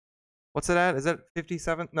at, what's it at? Is it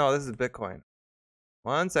 57? No, this is Bitcoin.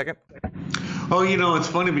 1 second. Oh, it's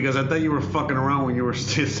funny because I thought you were fucking around when you were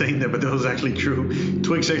saying that, but that was actually true.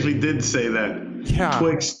 Twix actually did say that. Yeah.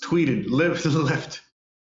 Twix tweeted, left,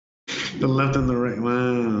 the left and the right.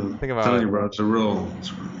 Wow. Think about I'm telling it. you, bro,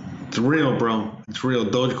 it's real, bro. It's real.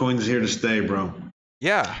 Dogecoin is here to stay, bro.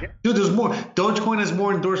 Yeah. Dude, there's more. Dogecoin has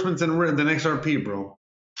more endorsements than XRP, bro.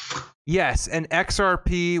 Yes, and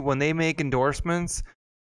XRP, when they make endorsements,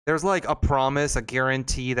 there's like a promise, a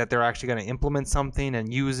guarantee that they're actually going to implement something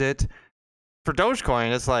and use it. For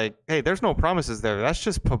Dogecoin, it's like, hey, there's no promises there. That's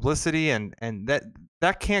just publicity, and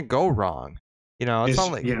that can't go wrong. It's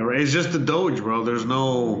not like It's just the Doge, bro. There's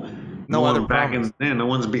no other one back promise. no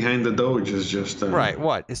one's behind the Doge. It's just right.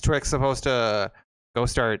 What is Twix supposed to go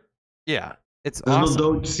start? Yeah, it's There's awesome.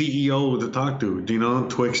 no Doge CEO to talk to. Do you know?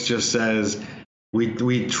 Twix just says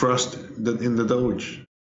we trust in the Doge.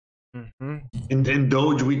 Mm-hmm. In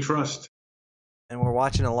Doge we trust. And we're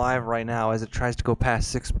watching it live right now as it tries to go past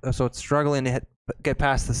 6. So it's struggling to get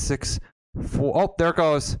past the 6. 4. Oh, there it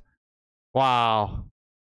goes. Wow.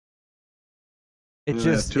 It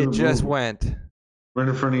just went. Right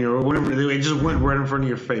in front of your. It just went right in front of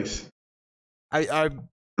your face. I'm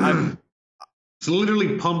It's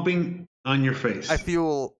literally pumping on your face. I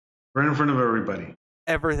feel right in front of everybody.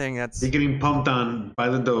 everything that's. You're getting pumped on by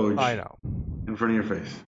the Doge. I know. In front of your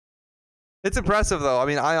face. It's impressive, though.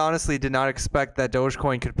 I honestly did not expect that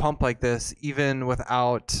Dogecoin could pump like this, even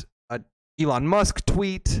without a Elon Musk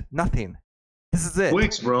tweet. Nothing. This is it.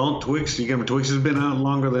 Twix, bro. Twix. Twix has been out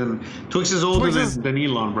longer than. Twix is older than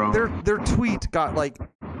Elon, bro. Their tweet got like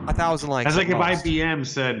 1,000 likes. That's like if most. IBM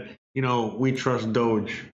said, we trust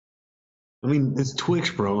Doge. It's Twix,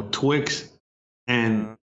 bro. Twix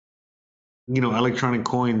and electronic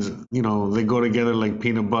coins, they go together like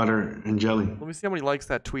peanut butter and jelly. Let me see how many likes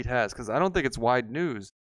that tweet has, because I don't think it's wide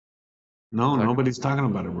news. No, nobody's talking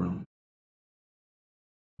about it, bro.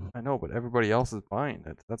 I know, but everybody else is buying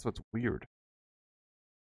it. That's what's weird.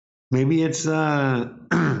 Maybe it's all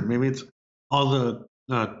the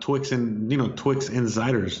Twix and Twix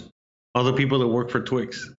insiders, all the people that work for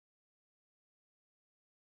Twix.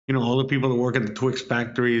 All the people that work at the Twix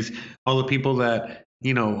factories, all the people that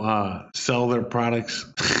sell their products.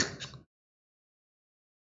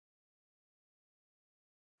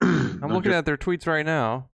 I'm looking at their tweets right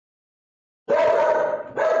now. I'm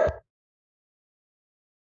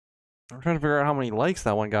trying to figure out how many likes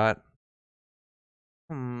that one got.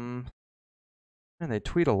 Man, they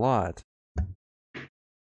tweet a lot.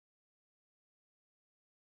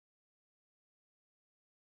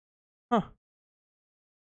 Huh.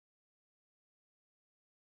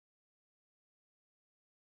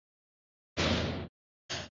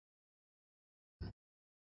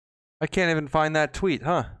 I can't even find that tweet,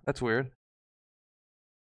 huh? That's weird.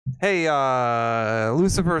 Hey,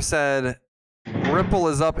 Lucifer said Ripple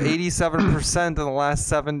is up 87% in the last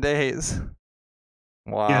 7 days.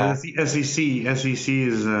 Wow. Yeah, the SEC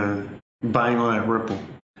is buying all that Ripple.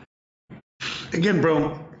 Again,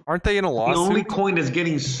 bro. Aren't they in a lawsuit? The only coin that's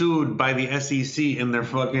getting sued by the SEC and they're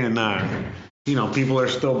fucking, people are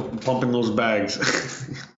still pumping those bags.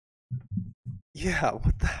 Yeah,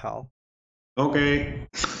 what the hell? Okay.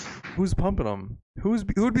 Who's pumping them? Who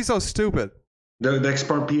would be so stupid? The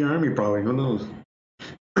XRP army, probably. Who knows?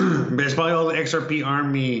 But it's probably all the XRP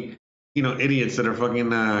army, idiots that are fucking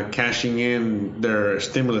cashing in their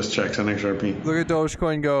stimulus checks on XRP. Look at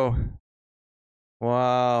Dogecoin go.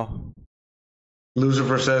 Wow.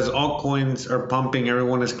 Lucifer says all coins are pumping.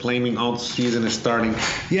 Everyone is claiming alt season is starting.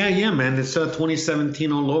 Yeah, man. It's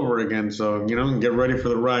 2017 all over again. So, get ready for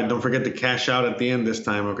the ride. Don't forget to cash out at the end this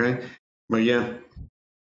time, okay? But yeah.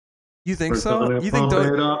 You think so? You think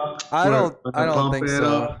I don't think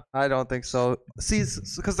so. I don't think so. See,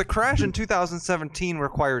 because the crash in 2017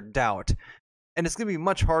 required doubt, and it's going to be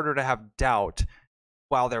much harder to have doubt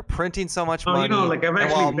while they're printing so much money,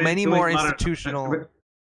 and while many more institutional.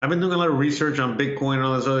 I've been doing a lot of research on Bitcoin and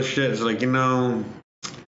all this other shit. It's like, I don't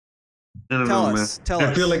know, man.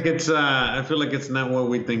 I feel like it's not what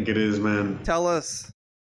we think it is, man. Tell us.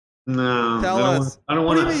 No, I don't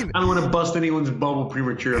want to bust anyone's bubble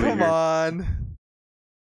prematurely. Come on,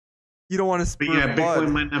 you don't want to speak. Yeah,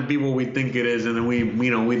 Bitcoin might not be what we think it is, and then we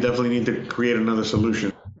definitely need to create another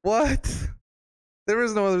solution. What? There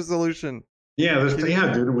is no other solution. Yeah,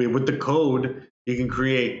 dude. With the code, you can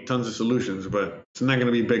create tons of solutions, but it's not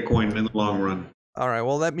going to be Bitcoin in the long run. All right.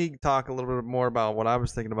 Well, let me talk a little bit more about what I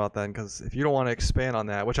was thinking about then, because if you don't want to expand on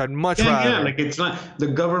that, which I'd much rather. Yeah, like it's not the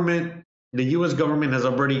government. The U.S. government has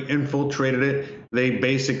already infiltrated it. They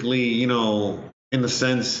basically, in a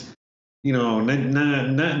sense, they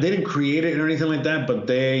didn't create it or anything like that, but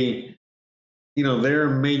they, their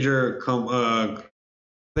major.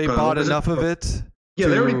 They bought enough of it. Yeah,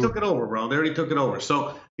 they already took it over, bro. They already took it over.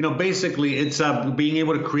 So, basically, it's being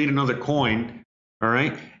able to create another coin, all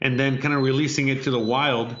right, and then kind of releasing it to the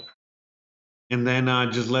wild. And then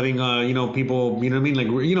just letting, people,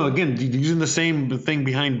 again, using the same thing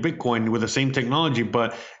behind Bitcoin with the same technology,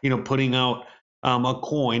 but, putting out a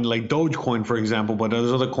coin like Dogecoin, for example, but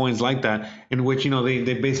there's other coins like that in which,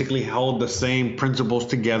 they basically held the same principles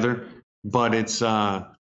together, but it's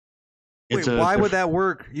Wait, why would that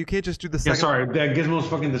work? You can't just do the second. Yeah, sorry, that Gizmo's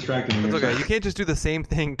fucking distracting me. It's okay. You can't just do the same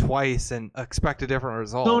thing twice and expect a different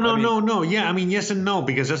result. No. Yeah, yes and no,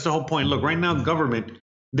 because that's the whole point. Look, right now, government,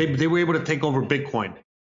 they were able to take over Bitcoin.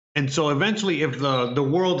 And so eventually, if the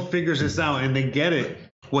world figures this out and they get it,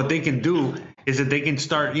 what they can do is that they can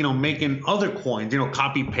start, making other coins,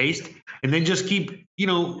 copy paste, and then just keep,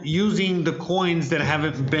 using the coins that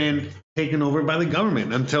haven't been taken over by the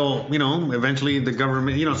government until, eventually the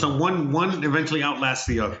government, so one eventually outlasts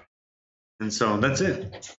the other. And so that's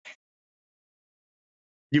it.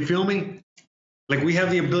 You feel me? Like we have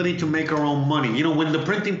the ability to make our own money. When the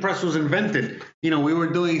printing press was invented, we were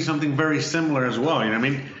doing something very similar as well. You know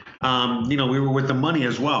what I mean? We were with the money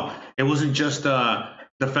as well. It wasn't just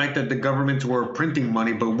the fact that the governments were printing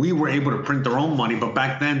money, but we were able to print our own money. But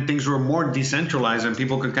back then, things were more decentralized, and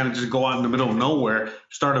people could kind of just go out in the middle of nowhere,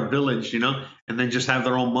 start a village, and then just have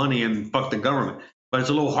their own money and fuck the government. But it's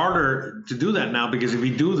a little harder to do that now, because if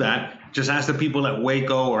you do that, just ask the people at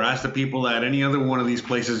Waco or ask the people at any other one of these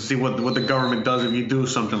places to see what the government does if you do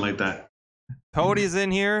something like that. Cody's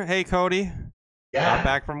in here. Hey, Cody. Yeah. Got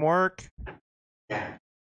back from work. Yeah.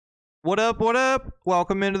 What up? What up?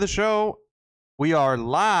 Welcome into the show. We are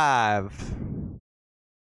live.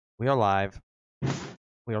 We are live.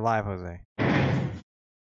 We are live, Jose.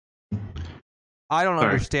 I don't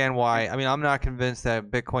understand why. I mean, I'm not convinced that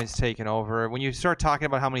Bitcoin's taken over. When you start talking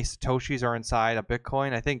about how many Satoshis are inside a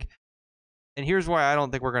Bitcoin, I think, and here's why I don't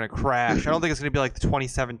think we're going to crash. I don't think it's going to be like the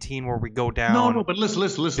 2017 where we go down. No, but listen.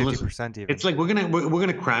 50% even. It's like we're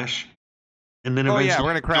gonna crash, and then eventually, we're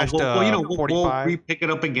gonna crash to 45. We'll pick it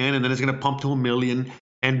up again, and then it's gonna pump to 1 million.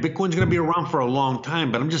 And Bitcoin's going to be around for a long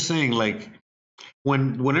time. But I'm just saying, like,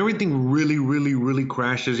 when everything really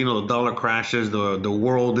crashes, the dollar crashes, the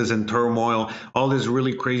world is in turmoil, all this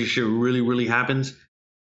really crazy shit really happens,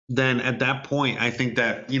 then at that point, I think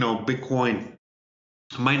that, Bitcoin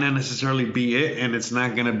might not necessarily be it, and it's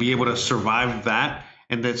not going to be able to survive that,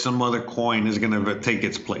 and that some other coin is going to take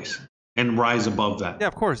its place and rise above that. Yeah,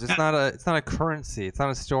 of course. It's not a currency. It's not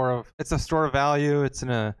a store of. It's a store of value. It's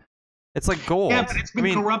like gold. Yeah, but it's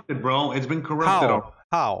been corrupted, bro. It's been corrupted.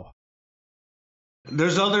 How?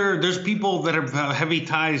 There's people that have heavy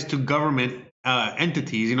ties to government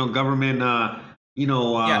entities. Government.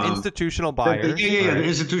 Institutional buyers. Yeah, the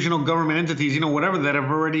institutional government entities. Whatever that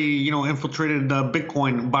have already infiltrated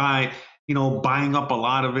Bitcoin by buying up a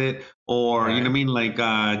lot of it, or Right. you know what I mean, like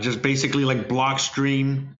just basically like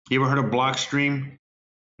Blockstream. You ever heard of Blockstream?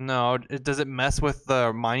 No, does it mess with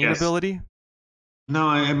the mining Yes. ability?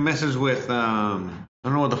 No, it messes with I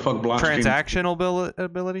don't know what the fuck Blockstream. Transactional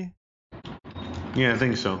ability? Yeah, I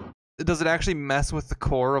think so. Does it actually mess with the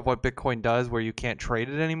core of what Bitcoin does, where you can't trade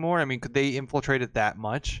it anymore? I mean, could they infiltrate it that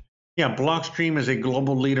much? Yeah, Blockstream is a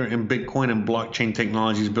global leader in Bitcoin and blockchain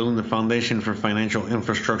technologies, building the foundation for financial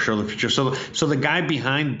infrastructure of the future. So the guy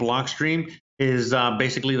behind Blockstream is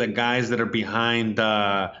basically the guys that are behind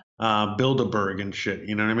Bilderberg and shit.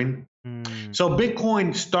 You know what I mean? So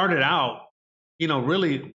Bitcoin started out,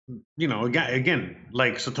 really, again,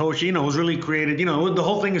 like Satoshi, was really created. The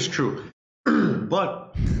whole thing is true.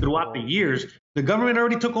 But throughout the years, the government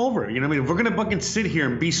already took over. You know what I mean? If we're gonna fucking sit here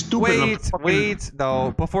and be stupid Wait,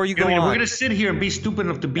 though, before you go on. If we're gonna sit here and be stupid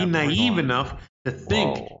enough to be naive enough to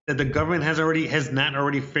think that the government has not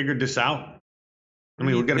already figured this out. I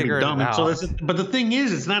mean, we're gonna be dumb. So but the thing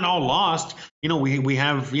is, it's not all lost. We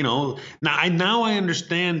have now I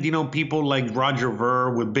understand. People like Roger Ver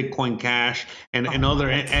with Bitcoin Cash and other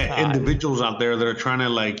individuals out there that are trying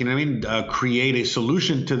to create a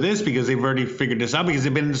solution to this because they've already figured this out because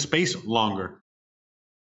they've been in the space longer.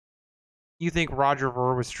 You think Roger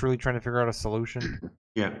Ver was truly trying to figure out a solution?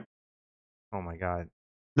 Yeah. Oh my god.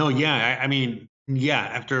 No, yeah. I mean, yeah.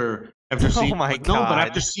 After seeing, my god. No, but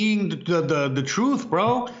after seeing the truth,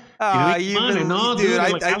 bro. Dude, I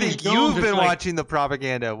think you've been watching the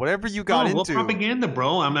propaganda. Whatever you got into. What propaganda,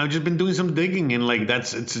 bro? I've just been doing some digging, and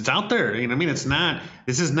it's out there. You know what I mean? It's not.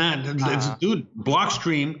 This is not. Dude,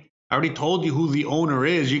 Blockstream. I already told you who the owner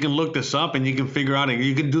is. You can look this up and you can figure out.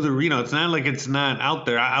 You can do the. It's not like it's not out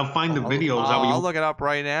there. I'll find the videos. I'll look it up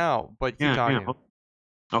right now. But keep talking. Yeah.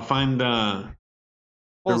 I'll find.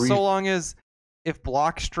 Well, so long as if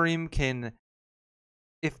Blockstream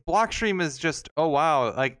is just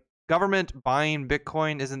like government buying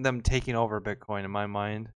Bitcoin isn't them taking over Bitcoin in my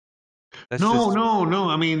mind. No.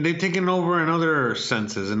 I mean, they've taken over in other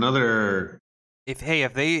senses, If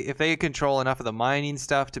they control enough of the mining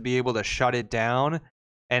stuff to be able to shut it down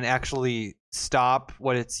and actually stop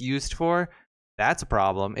what it's used for, that's a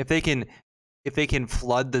problem. If they can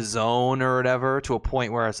flood the zone or whatever to a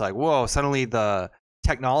point where it's like, whoa, suddenly the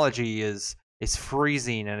technology is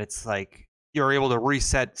freezing and it's like you're able to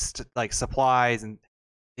reset supplies, and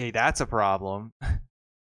hey, that's a problem.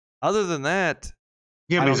 Other than that,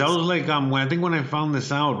 yeah, because I was like, I think when I found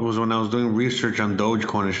this out was when I was doing research on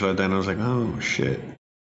Dogecoin and shit like that, and I was like, oh shit.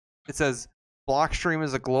 It says Blockstream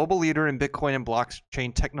is a global leader in Bitcoin and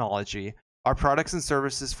blockchain technology. Our products and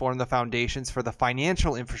services form the foundations for the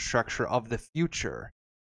financial infrastructure of the future.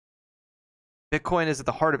 Bitcoin is at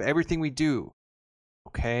the heart of everything we do.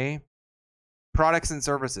 Okay? Products and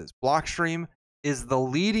services. Blockstream is the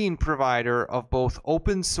leading provider of both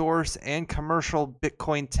open source and commercial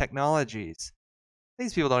Bitcoin technologies.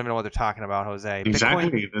 These people don't even know what they're talking about, Jose. Exactly.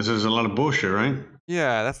 Bitcoin, this is a lot of bullshit, right?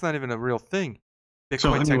 Yeah, that's not even a real thing. Bitcoin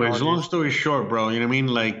so anyways, technologies. Long story short, bro, you know what I mean?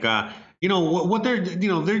 Like, what they're,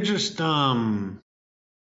 they're just, how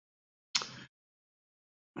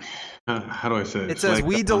do I say it? It says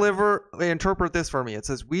interpret this for me. It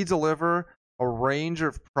says we deliver a range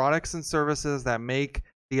of products and services that make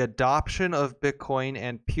the adoption of Bitcoin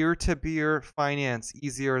and peer-to-peer finance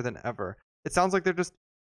easier than ever. It sounds like they're just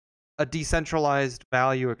a decentralized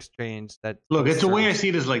value exchange that. Look, it's the way I see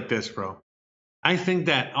it is like this, bro. I think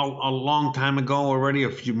that a long time ago already,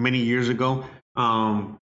 many years ago,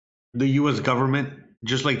 the U.S. government,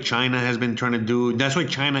 just like China has been trying to do, that's why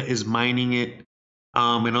China is mining it,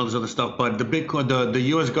 and all this other stuff. But the Bitcoin, the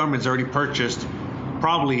U.S. government's already purchased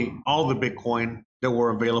probably all the Bitcoin that were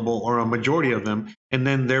available, or a majority of them, and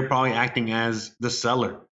then they're probably acting as the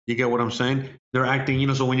seller. You get what I'm saying? They're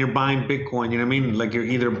acting, so when you're buying Bitcoin, you know what I mean? Like you're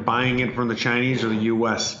either buying it from the Chinese or the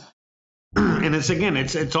U.S. And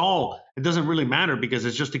it's all, it doesn't really matter because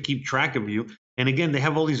it's just to keep track of you. And again, they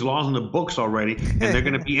have all these laws in the books already, and they're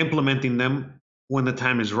going to be implementing them when the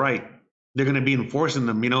time is right. they're going to be enforcing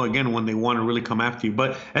them, again, when they want to really come after you.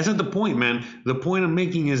 But that's not the point, man. The point I'm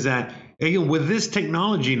making is that, again, with this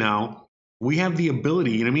technology now, we have the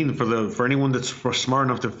ability, for anyone that's smart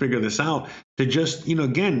enough to figure this out, to just,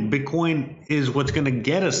 again, Bitcoin is what's going to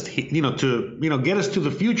get us, get us to the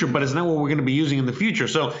future, but it's not what we're going to be using in the future.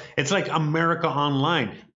 So it's like America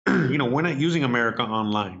Online. We're not using America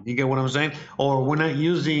Online. You get what I'm saying? Or we're not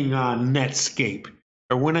using Netscape,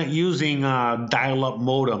 or we're not using dial-up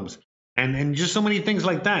modems, and just so many things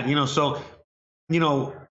like that. So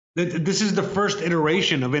this is the first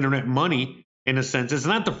iteration of internet money. In a sense, it's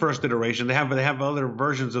not the first iteration. They have other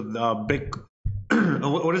versions of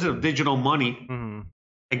what is it? Digital money. Mm-hmm.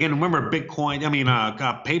 Again, remember Bitcoin?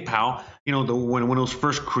 PayPal. When it was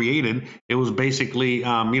first created, it was basically the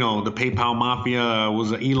PayPal mafia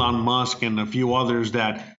was Elon Musk and a few others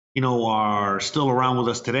that are still around with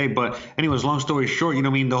us today. But anyways, long story short,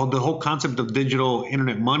 the whole concept of digital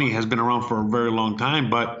internet money has been around for a very long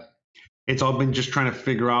time, but it's all been just trying to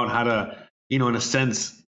figure out how to, in a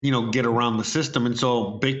sense, get around the system. And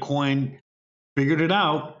so Bitcoin figured it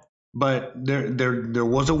out, but there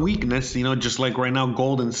was a weakness, just like right now,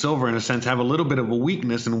 gold and silver, in a sense, have a little bit of a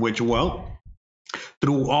weakness in which,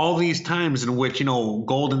 through all these times in which,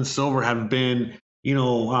 gold and silver have been,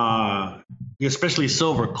 especially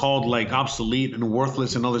silver, called like obsolete and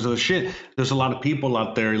worthless and all this other shit. There's a lot of people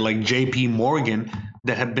out there like JP Morgan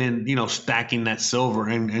that have been, stacking that silver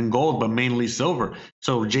and gold, but mainly silver.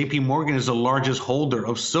 So JP Morgan is the largest holder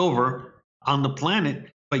of silver on the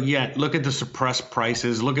planet, but yet look at the suppressed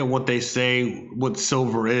prices. Look at what they say, what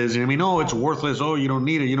silver is. Oh, it's worthless. Oh, you don't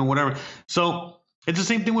need it, whatever. So it's the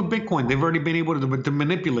same thing with Bitcoin. They've already been able to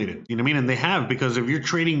manipulate it, And they have, because if you're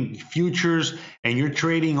trading futures and you're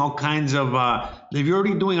trading all kinds of, if you're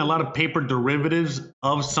already doing a lot of paper derivatives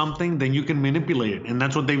of something, then you can manipulate it. And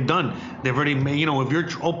that's what they've done. They've already made, if you're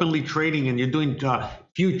openly trading and you're doing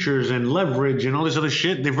futures and leverage and all this other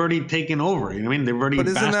shit, they've already taken over. They've already. But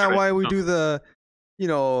isn't that why we do the,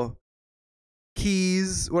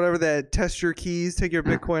 keys, whatever that, test your keys, take your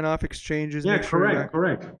Bitcoin off exchanges? Yeah,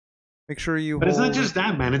 correct. Make sure you. But it's not just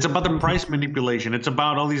that, man. It's about the price manipulation. It's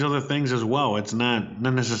about all these other things as well. It's not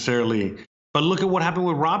necessarily. But look at what happened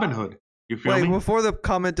with Robinhood. You feel me? Before the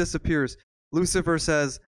comment disappears, Lucifer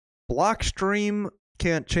says Blockstream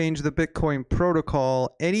can't change the Bitcoin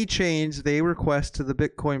protocol. Any change they request to the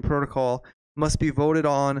Bitcoin protocol must be voted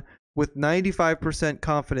on with 95%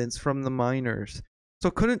 confidence from the miners.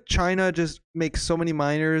 So couldn't China just make so many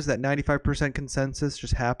miners that 95% consensus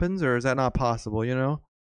just happens, or is that not possible? No.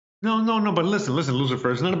 But listen,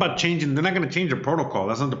 Lucifer. It's not about changing. They're not going to change the protocol.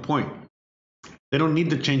 That's not the point. They don't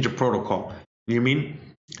need to change the protocol. You know what I mean?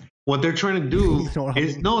 What they're trying to do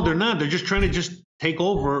is no, they're not. They're just trying to just take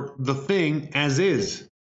over the thing as is.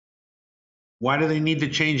 Why do they need to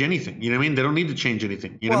change anything? You know what I mean? They don't need to change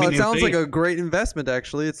anything. You know what I mean? It sounds like a great investment,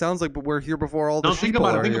 actually. It sounds like we're here before all the sheeple think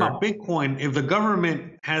about are it. Think here. about Bitcoin. If the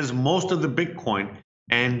government has most of the Bitcoin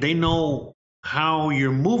and they know how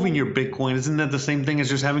you're moving your Bitcoin, isn't that the same thing as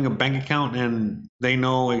just having a bank account and they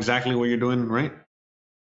know exactly what you're doing, right?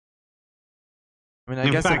 I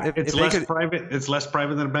In guess fact, it's less private. It's less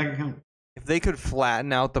private than a bank account. If they could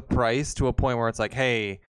flatten out the price to a point where it's like,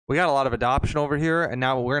 hey, we got a lot of adoption over here, and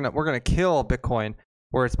now we're gonna kill Bitcoin,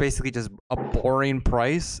 where it's basically just a boring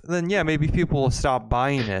price, then yeah, maybe people will stop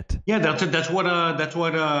buying it. Yeah, that's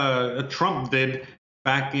what Trump did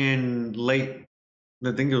back in late.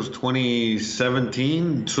 I think it was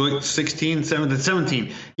 2017, 16,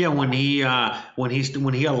 17. Yeah, when he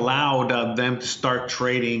allowed them to start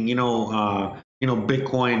trading,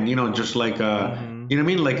 Bitcoin, just like you know what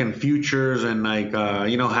I mean, like in futures and like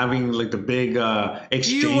having like the big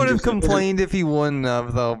exchanges. You would have complained if he wouldn't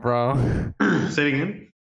have, though, bro. Say it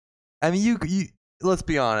again. I mean, you let's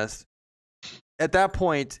be honest. At that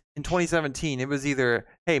point in 2017, it was either,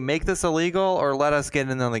 hey, make this illegal or let us get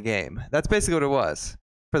in on the game. That's basically what it was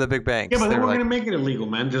for the big banks. Yeah, but they weren't going to make it illegal,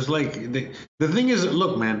 man. Just like the thing is,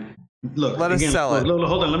 look, man, let us sell it.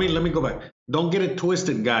 Hold on, let me go back. Don't get it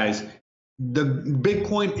twisted, guys. The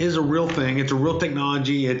Bitcoin is a real thing. It's a real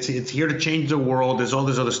technology. It's here to change the world. There's all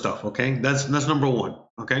this other stuff. Okay, that's number one.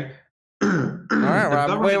 Okay. All right,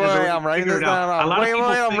 Rob. Wait, I'm writing this down. I'm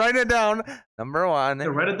writing it down. Number one. Yeah,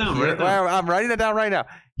 write it down. I'm writing it down right now.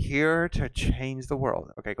 Here to change the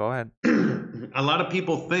world. Okay, go ahead. A lot of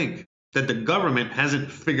people think that the government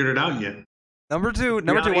hasn't figured it out yet. Number two.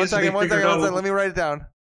 One second. Let me write it down.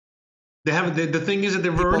 They haven't. The thing is that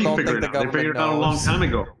they've already figured it out. They figured it out a long time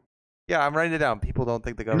ago. Yeah, I'm writing it down. People don't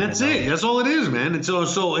think the And government. that's it. That's all it is, man. And so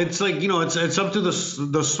it's like, it's up to the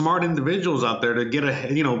smart individuals out there to get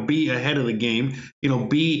ahead, be ahead of the game,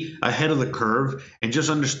 be ahead of the curve, and just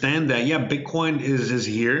understand that Bitcoin is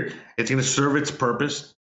here. It's going to serve its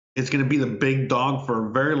purpose. It's going to be the big dog for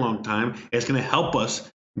a very long time. It's going to help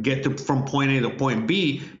us get from point A to point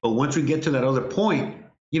B. But once we get to that other point,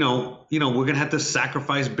 we're going to have to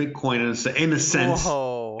sacrifice Bitcoin in a sense.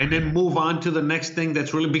 Whoa. And then move on to the next thing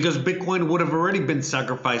that's really, because Bitcoin would have already been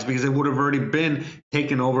sacrificed because it would have already been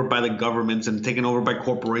taken over by the governments and taken over by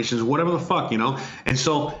corporations, whatever the fuck, And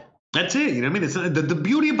so that's it. You know what I mean? It's the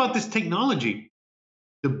beauty about this technology.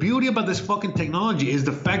 The beauty about this fucking technology is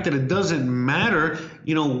the fact that it doesn't matter,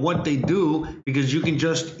 what they do, because you can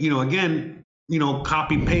just, again,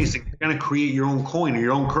 copy paste and kind of create your own coin or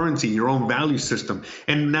your own currency, your own value system.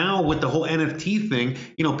 And now with the whole NFT thing,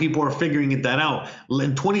 people are figuring that out.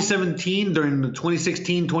 In 2017, during the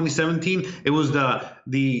 2016, 2017, it was the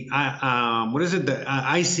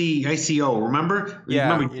ICO. Remember?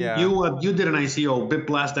 Yeah. Remember, yeah. You did an ICO, bit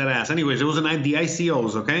blast that ass. Anyways, it was the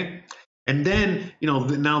ICOs, okay? And then,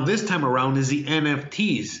 now this time around is the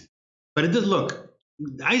NFTs. But it does look.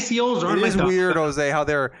 ICOs aren't It like is weird, Jose, how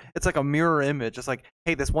it's like a mirror image. It's like,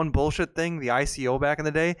 hey, this one bullshit thing, the ICO back in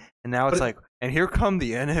the day, and now it's like, and here come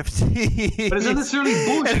the NFT. But it's not necessarily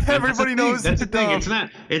bullshit. And everybody knows that's the thing. It's not.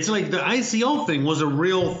 It's like the ICO thing was a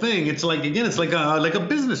real thing. It's like, again, it's like a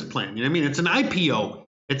business plan. You know what I mean? It's an IPO.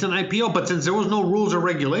 It's an IPO, but since there was no rules or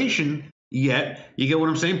regulation yet, you get what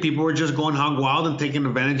I'm saying? People were just going hog wild and taking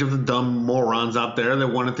advantage of the dumb morons out there that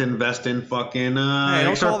wanted to invest in fucking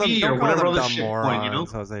XRP or whatever other shit coin,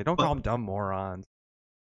 Jose, don't call them dumb morons.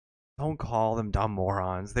 Don't call them dumb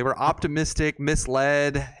morons. They were optimistic,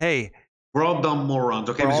 misled. Hey, we're all dumb morons,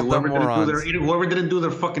 okay? We're all whoever didn't do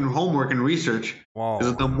their fucking homework and research is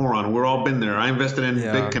a dumb moron. We're all been there. I invested in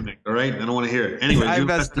BitConnect, all right? I don't want to hear it. Anyways, you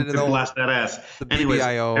invested in blast that ass. Anyways,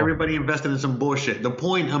 BBIO. Everybody invested in some bullshit. The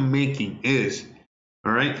point I'm making is,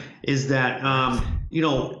 all right, is that,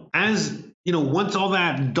 as once all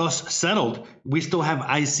that dust settled, we still have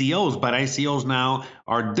ICOs, but ICOs now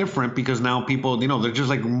are different because now people, they're just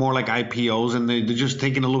like more like IPOs, and they're just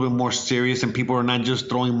taking a little bit more serious, and people are not just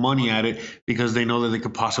throwing money at it because they know that they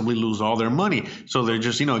could possibly lose all their money. So they're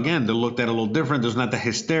just, again, they're looked at a little different. There's not the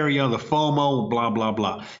hysteria, the FOMO, blah, blah,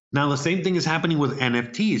 blah. Now, the same thing is happening with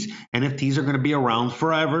NFTs. NFTs are going to be around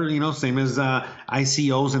forever, same as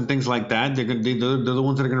ICOs and things like that. They're the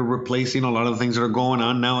ones that are going to replace, a lot of the things that are going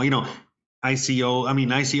on now,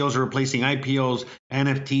 ICOs are replacing IPOs.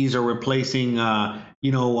 NFTs are replacing,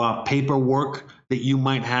 paperwork that you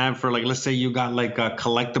might have for, like, let's say you got like a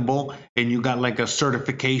collectible and you got like a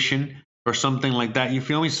certification or something like that. You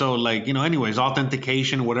feel me? So like, anyways,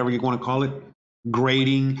 authentication, whatever you want to call it,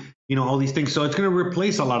 grading, all these things. So it's going to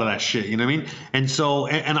replace a lot of that shit. You know what I mean? And so,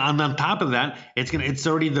 and on top of that, it's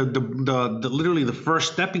already the literally the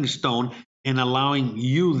first stepping stone in allowing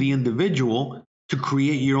you, the individual, to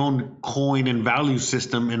create your own coin and value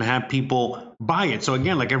system and have people buy it. So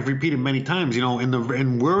again, like I've repeated many times,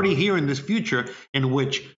 and we're already here in this future in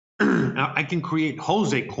which I can create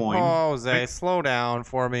Jose coin. Jose, right? Slow down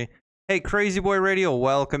for me. Hey, Crazy Boy Radio,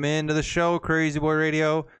 welcome into the show, Crazy Boy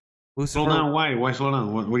Radio. Lucifer, slow down. Why slow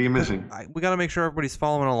down? What are you missing? We got to make sure everybody's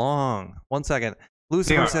following along. 1 second.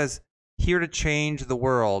 Lucifer says, here to change the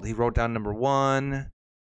world. He wrote down number 1.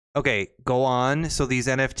 Okay, go on. So these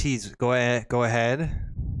NFTs, go ahead.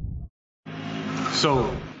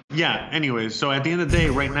 So yeah. Anyways, so at the end of the day,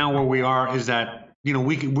 right now where we are is that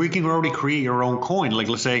we can already create your own coin. Like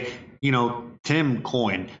let's say Tim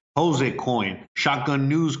coin, Jose coin, Shotgun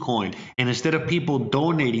News coin, and instead of people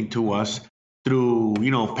donating to us through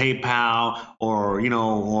PayPal or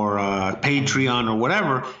Patreon or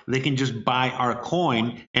whatever, they can just buy our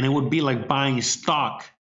coin, and it would be like buying stock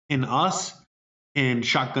in us, in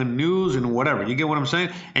Shotgun News and whatever. You get what I'm saying?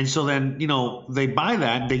 And so then, they buy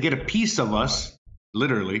that, they get a piece of us,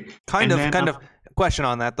 literally. Kind of question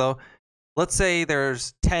on that though. Let's say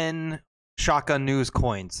there's 10 Shotgun News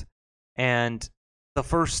coins and the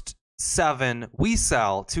first 7 we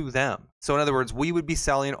sell to them. So in other words, we would be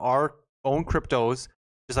selling our own cryptos,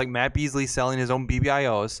 just like Matt Beasley selling his own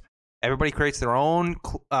BBIOs. Everybody creates their own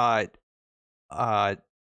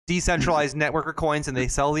decentralized network of coins, and they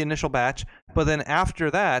sell the initial batch. But then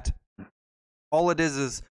after that, all it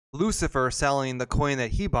is Lucifer selling the coin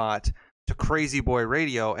that he bought to Crazy Boy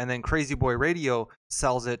Radio, and then Crazy Boy Radio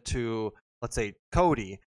sells it to, let's say,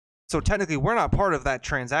 Cody. So technically, we're not part of that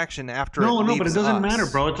transaction after. No, but it doesn't matter,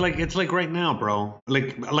 bro. It's like right now, bro.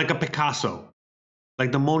 Like a Picasso.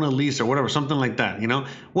 like the Mona Lisa or whatever, something like that. You know,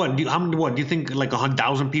 what do you think like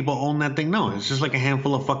 100,000 people own that thing? No, it's just like a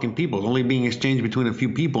handful of fucking people. It's only being exchanged between a few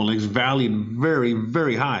people, and it's valued very,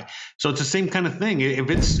 very high. So it's the same kind of thing. If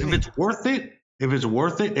it's worth it, if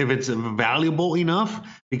it's valuable enough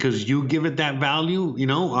because you give it that value, you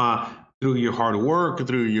know, through your hard work,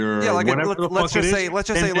 through your Yeah, like whatever the let's fuck just it say, is, let's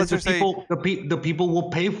just then say, the people will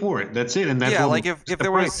pay for it. That's it, and that's yeah, what like if the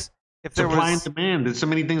there price. was, if there Supply and was, demand. There's so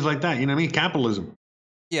many things like that. You know what I mean? Capitalism.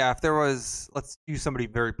 yeah, if there was, let's use somebody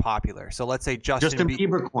very popular. So let's say Justin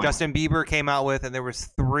Bieber coin. Justin Bieber came out with, and there was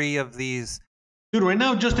 3 of these. Dude, right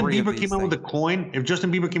now Justin Three of Bieber these came out with a coin. If Justin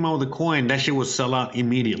Bieber came out with a coin, that shit will sell out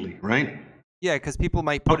immediately, right? Yeah, because people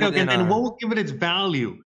might put it in. And what will give it its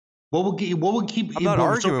value? What would keep? I'm not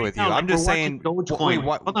arguing with you. I'm just saying. Dogecoin.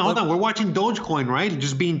 Hold on. We're watching Dogecoin, right?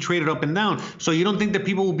 Just being traded up and down. So you don't think that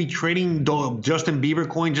people will be trading Justin Bieber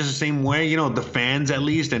coin just the same way? You know, the fans at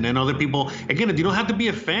least, and then other people. Again, you don't have to be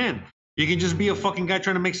a fan. You can just be a fucking guy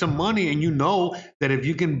trying to make some money, and you know that if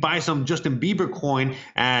you can buy some Justin Bieber coin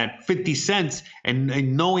at 50 cents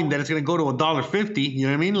and knowing that it's going to go to $1.50, you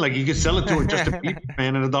know what I mean? Like you can sell it to a Justin Bieber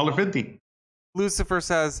fan at $1.50. Lucifer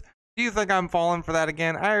says, "Do you think I'm falling for that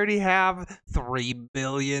again? I already have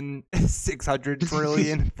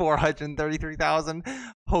 3,600,433,000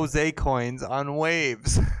 Jose coins on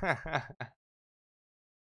Waves."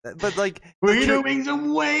 But like, we're doing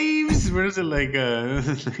some waves. Where is it like?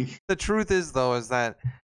 The truth is, though, is that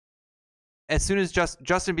as soon as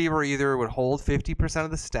Justin Bieber either would hold 50% of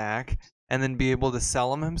the stack and then be able to sell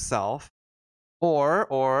them himself, or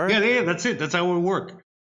yeah, that's it. That's how it would work.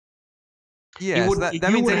 Yeah, so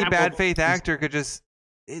that means any bad faith actor could just.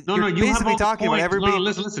 No, you basically have talking about everybody. No,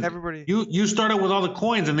 listen. Everybody. You start out with all the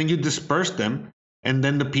coins and then you disperse them, and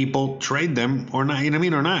then the people trade them or not. You know what I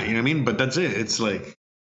mean? Or not. You know what I mean? But that's it. It's like.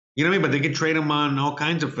 You know what I mean? But they could trade them on all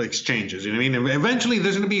kinds of exchanges. You know what I mean? Eventually,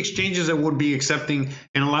 there's going to be exchanges that would be accepting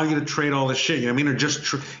and allow you to trade all this shit. You know what I mean? Or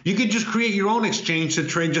just you could just create your own exchange to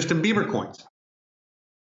trade Justin Bieber coins.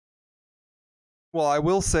 Well, I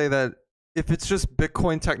will say that if it's just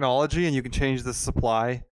Bitcoin technology and you can change the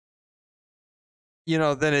supply, you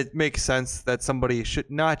know, then it makes sense that somebody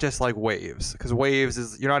should not just like Waves, because Waves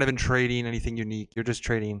is you're not even trading anything unique. You're just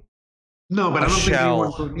trading. No, but I don't think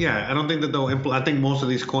anyone. Yeah, I don't think that they'll. I think most of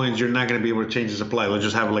these coins you're not going to be able to change the supply. They'll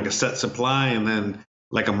just have like a set supply and then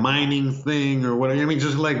like a mining thing or whatever. I mean,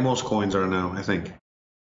 just like most coins are now. I think.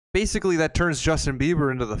 Basically, that turns Justin Bieber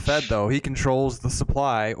into the Fed, though. He controls the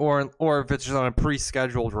supply, or if it's just on a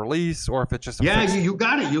pre-scheduled release, or if it's just you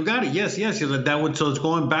got it. You got it. Yes. That would. So it's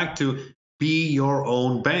going back to be your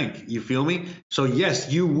own bank. You feel me? So yes,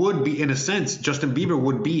 you would be in a sense. Justin Bieber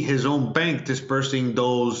would be his own bank dispersing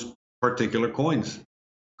those particular coins.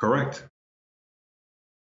 Correct.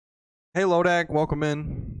 Hey Lodak, welcome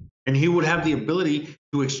in. And he would have the ability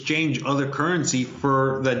to exchange other currency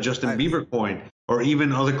for that Justin Bieber coin, or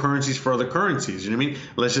even other currencies for other currencies. You know what I mean?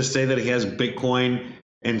 Let's just say that he has Bitcoin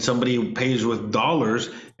and somebody pays with dollars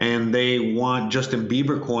and they want Justin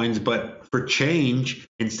Bieber coins, but for change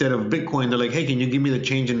instead of Bitcoin, they're like, hey, can you give me the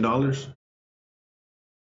change in dollars?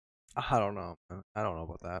 I don't know. I don't know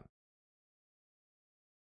about that.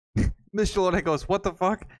 Mr. Lodak goes, what the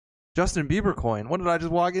fuck? Justin Bieber coin. What did I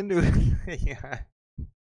just walk into? Yeah.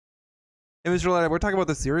 Hey, Mr. Lodak, we're talking about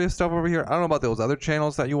the serious stuff over here. I don't know about those other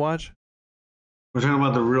channels that you watch. We're talking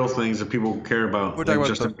about the real things that people care about. We're talking like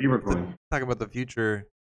about Justin Bieber coin. Talking about the future.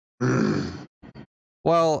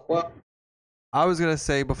 Well, I was going to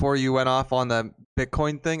say before you went off on the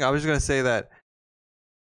Bitcoin thing, I was going to say that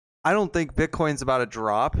I don't think Bitcoin's about to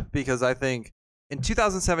drop, because I think in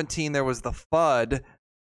 2017 there was the FUD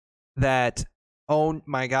that, oh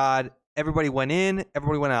my God, everybody went in,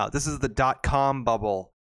 everybody went out. This is the .com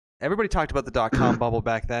bubble. Everybody talked about the .com bubble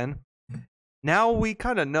back then. Now we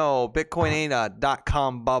kind of know Bitcoin ain't a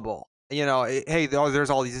 .com bubble. You know, hey, there's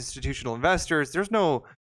all these institutional investors. There's no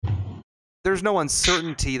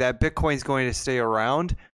uncertainty that Bitcoin's going to stay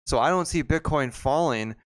around. So I don't see Bitcoin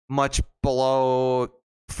falling much below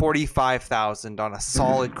 45,000 on a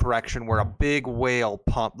solid correction where a big whale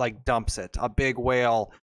dumps it. A big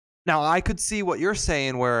whale. Now I could see what you're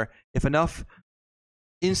saying, where if enough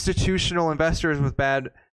institutional investors with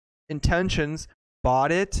bad intentions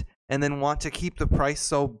bought it and then want to keep the price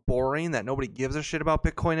so boring that nobody gives a shit about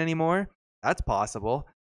Bitcoin anymore, that's possible.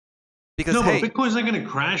 Because but Bitcoin's not going to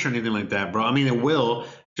crash or anything like that, bro. I mean, it will,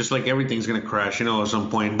 just like everything's going to crash, you know, at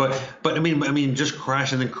some point. But I mean, just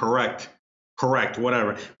crash and then correct,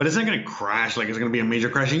 whatever. But it's not going to crash like it's going to be a major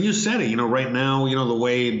crash. And you said it, you know, right now, you know, the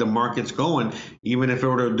way the market's going, even if it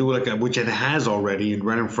were to do which it has already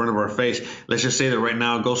right in front of our face, let's just say that right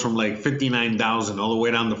now it goes from like 59,000 all the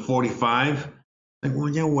way down to 45. Like, well,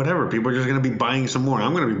 yeah, whatever. People are just gonna be buying some more.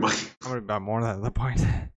 I'm gonna be buying. I'm gonna buy more than the point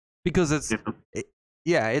because it's You know?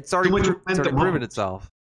 it's already much it's already momentum proven up. itself.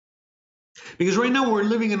 Because right now we're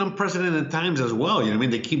living in unprecedented times as well. You know what I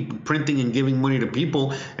mean? They keep printing and giving money to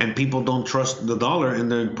people, and people don't trust the dollar, and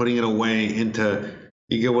they're putting it away into.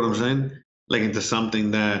 You get what I'm saying? Like into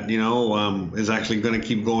something that is actually going to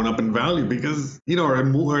keep going up in value because or at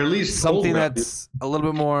least hold Something value. that's a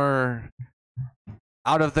little bit more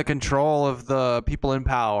out of the control of the people in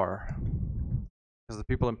power, because the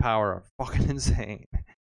people in power are fucking insane.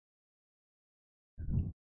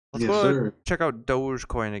 Let's Yes, go sir. check out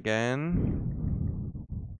Dogecoin again.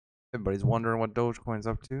 Everybody's wondering what Dogecoin's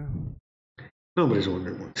up to. Nobody's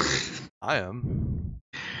wondering what. I am.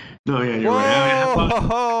 No, yeah, you're right.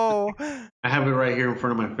 Whoa! I have it right here in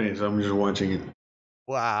front of my face. I'm just watching it.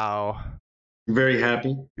 Wow. Very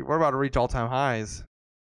happy. We're about to reach all-time highs.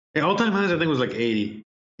 Hey, all-time highs, I think, was like 8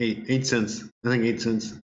 cents. I think 8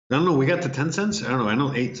 cents. I don't know. We got to 10 cents? I don't know. I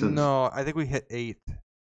know 8 cents. No, I think we hit 8.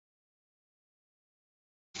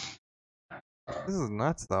 This is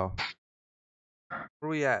nuts, though. Where are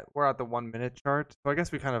we at? We're at the 1 minute chart. So I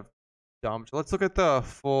guess we kind of dumped. Let's look at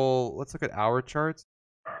let's look at our charts.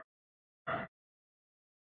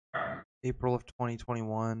 April of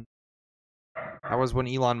 2021. That was when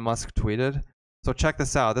Elon Musk tweeted. So check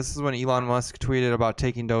this out. This is when Elon Musk tweeted about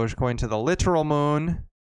taking Dogecoin to the literal moon.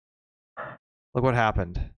 Look what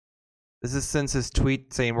happened. This is since his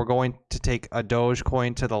tweet saying we're going to take a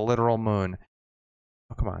Dogecoin to the literal moon.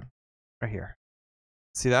 Oh, come on. Right here.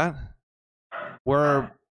 See that?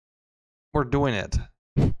 We're doing it.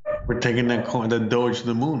 We're taking that coin, the Doge to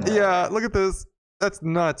the moon. Yeah, look at this. That's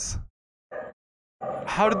nuts.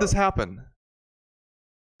 How did this happen?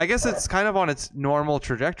 I guess it's kind of on its normal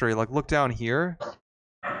trajectory. Like, look down here.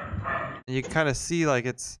 And you can kind of see, like,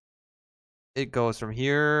 it goes from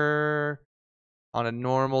here on a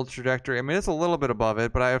normal trajectory. I mean, it's a little bit above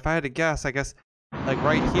it, but if I had to guess, I guess, like,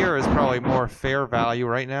 right here is probably more fair value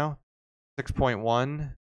right now.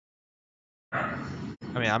 6.1. I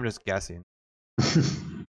mean, I'm just guessing.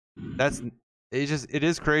 It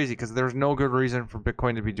is crazy because there's no good reason for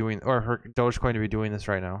Bitcoin to be doing, or for Dogecoin to be doing this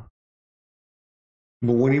right now.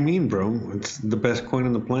 But what do you mean, bro? It's the best coin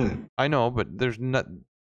on the planet. I know, but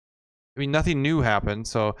nothing new happened.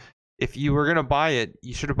 So if you were gonna buy it,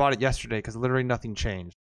 you should have bought it yesterday because literally nothing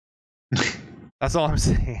changed. That's all I'm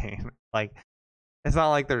saying. Like, it's not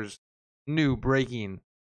like there's new breaking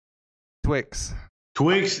Twix.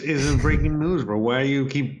 Twix isn't breaking news, bro. Why do you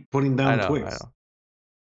keep putting down Twix?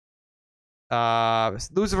 I know.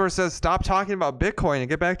 Lucifer says, stop talking about Bitcoin and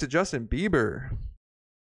get back to Justin Bieber.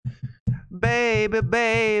 Baby,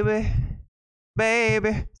 baby,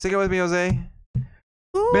 baby. Sing it with me, Jose.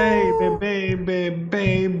 Ooh. Baby, baby,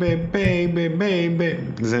 baby, baby, baby.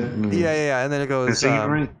 Is that? Yeah. And then it goes. Am I singing it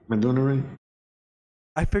right? Am I doing it right?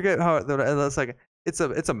 I forget how it's like. It's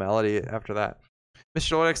a melody after that.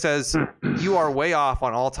 Mr. Lodick says, you are way off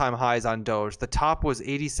on all-time highs on Doge. The top was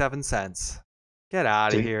 87 cents. Get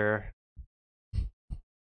out of here.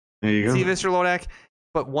 There you go. See, Mr. Lodick?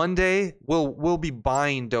 But one day, we'll be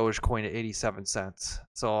buying Dogecoin at 87 cents.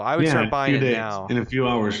 So I would start buying it now. In a few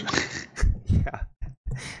hours. Yeah.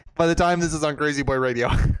 By the time this is on Crazy Boy Radio.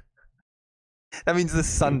 That means this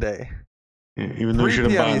Sunday. Yeah, even though you 3 should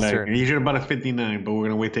have p.m. bought Eastern. you should have bought a 59, but we're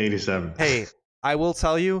gonna wait to 87. Hey, I will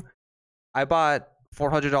tell you, I bought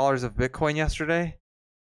 $400 of Bitcoin yesterday,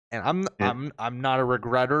 and I'm not a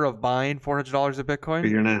regretter of buying $400 of But Bitcoin.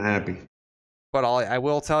 you're not happy. But I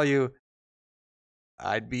will tell you,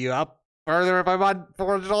 I'd be up further if I bought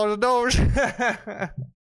 $400 of Doge.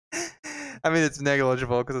 I mean, it's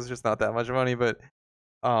negligible because it's just not that much money. But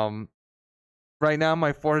right now,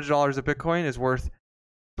 my $400 of Bitcoin is worth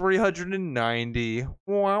 $390.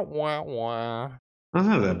 Wah, wah, wah. That's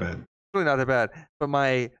not that bad. Really not that bad. But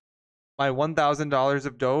my $1,000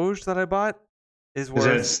 of Doge that I bought is worth.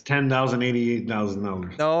 It's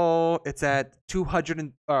 $10,088,000. No, it's at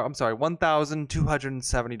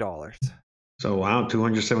 $1,270. So wow,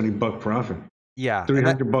 $270 profit. Yeah,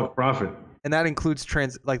 $300 profit. and that includes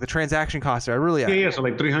the transaction costs. I really Yeah, so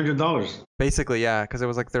like $300. basically, yeah, because it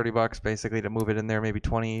was like $30 basically to move it in there, maybe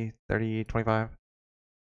 20, 30, 25.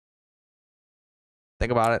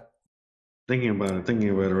 Think about it. Thinking about it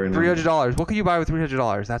right now. $300. What could you buy with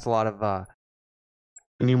 $300? That's a lot of. A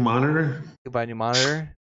new monitor? You could buy a new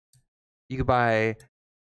monitor. You could buy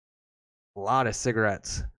a lot of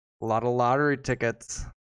cigarettes, a lot of lottery tickets.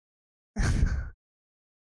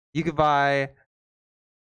 You could buy.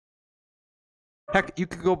 Heck, you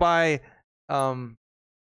could go buy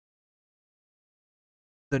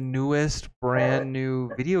the newest brand new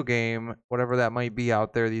video game, whatever that might be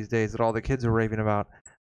out there these days that all the kids are raving about.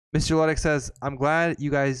 Mr. Luddick says, I'm glad you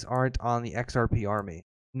guys aren't on the XRP army.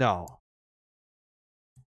 No.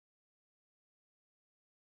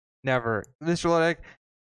 Never. Mr. Luddick,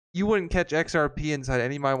 you wouldn't catch XRP inside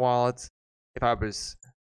any of my wallets if I was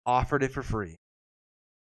offered it for free.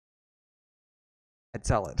 I'd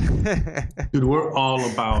sell it. Dude, we're all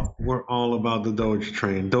about the Doge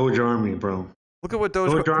train. Doge army, bro. Look at what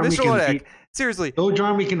Doge Army Mr. can Luddick, seriously, Doge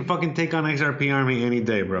army can fucking take on XRP army any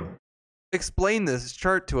day, bro. explain this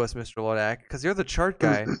chart to us, Mr. Luddick, because you're the chart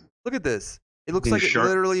guy. Look at this. It looks like it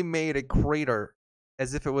literally made a crater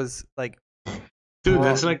as if it was like. Dude,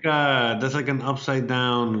 that's like an upside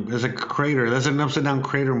down. There's a crater. That's an upside down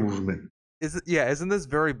crater movement. Isn't this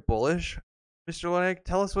very bullish, Mr. Luddick?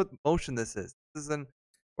 Tell us what motion this is. This is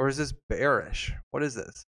or is this bearish? What is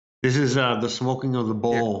this? This is the smoking of the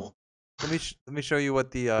bowl. Let me show you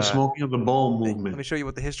what the smoking of the bowl movement. Let me show you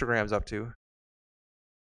what the histogram's up to.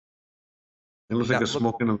 It looks like a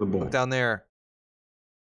smoking of the bowl. Look down there.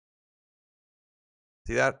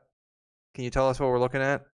 See that? Can you tell us what we're looking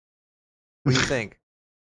at? What do you think?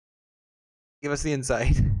 Give us the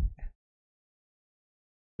insight.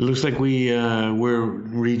 It looks like we're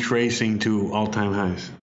retracing to all-time highs.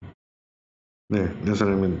 There, that's what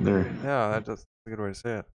I meant. There. Yeah, that's a good way to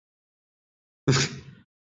say it.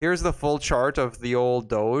 Here's the full chart of the old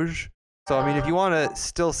Doge. So I mean, if you want to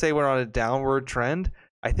still say we're on a downward trend,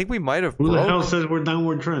 I think we might have. Who the hell says we're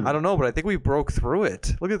downward trend? I don't know, but I think we broke through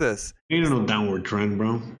it. Look at this. Ain't no downward trend,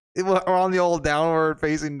 bro. We're on the old downward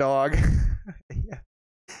facing dog.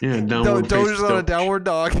 Yeah, downward. Doge is on a downward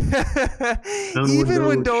dog. Even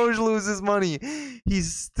when Doge. Doge loses money,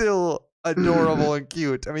 he's still adorable and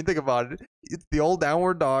cute. I mean, think about it. It's the old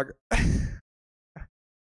downward dog.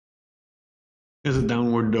 It's a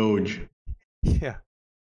downward Doge. Yeah.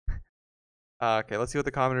 Okay, let's see what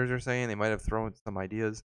the commenters are saying. They might have thrown some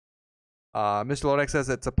ideas. Mr. Luddick says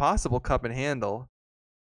it's a possible cup and handle.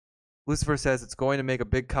 Lucifer says it's going to make a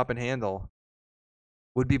big cup and handle.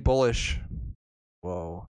 Would be bullish.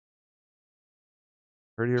 Whoa.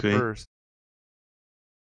 Heard it here first.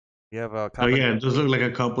 We have a cup. Oh yeah, it does look like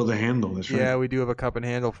a cup with a handle. That's right. Yeah, we do have a cup and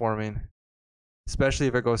handle forming. Especially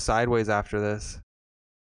if it goes sideways after this.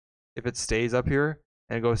 If it stays up here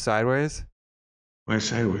and it goes sideways. Why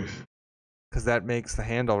sideways? Because that makes the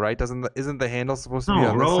handle, right? Isn't the handle supposed to be No,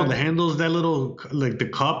 on bro. this The side? handle's that little, like the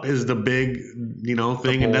cup is the big,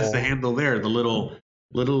 thing, and that's the handle there. The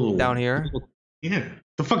little Down here? Yeah.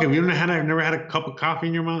 The fuck? Have you never had a cup of coffee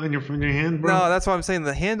in your mouth in your hand, bro? No, that's why I'm saying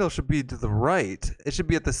the handle should be to the right. It should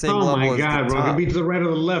be at the same level. Oh my as god, the bro! It top. could be to the right or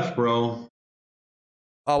the left, bro.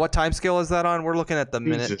 Oh, what time scale is that on? We're looking at the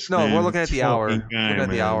minute. Jesus, No, man. we're looking at This the hour. fucking guy, Looking at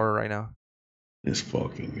the man. hour right now. This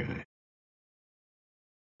fucking guy.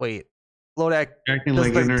 Wait, Lodak. Acting Does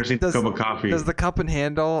like the- you've never seen a does- cup of coffee. Does the cup and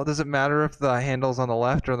handle? Does it matter if the handle's on the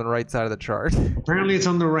left or on the right side of the chart? Apparently, it's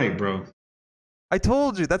on the right, bro. I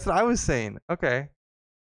told you. That's what I was saying. Okay.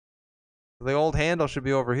 The old handle should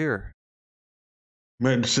be over here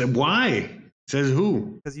But why? It says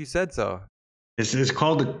who? because you said so. It's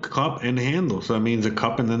called a cup and handle, so that means a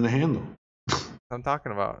cup and then the handle. I'm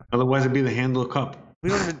talking about. Otherwise, it'd be the handle cup. We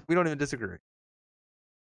don't even disagree.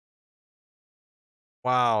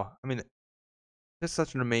 Wow. I mean, it's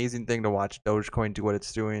such an amazing thing to watch Dogecoin do what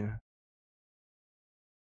it's doing.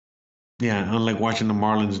 Yeah, unlike watching the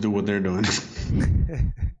Marlins do what they're doing.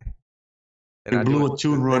 They're We not blew doing- a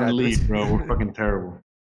they're 2-run not lead, doing- bro. We're fucking terrible.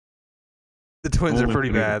 The Twins I are want pretty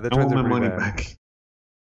my money- bad. The I want Twins my are pretty money bad. back.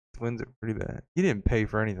 Twins are pretty bad. You didn't pay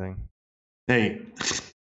for anything. Hey,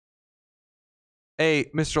 Hey,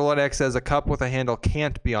 Mr. Luddick says a cup with a handle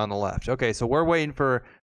can't be on the left. Okay, so we're waiting to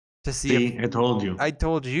see see, if I told you. I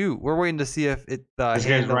told you. We're waiting to see if it This guy's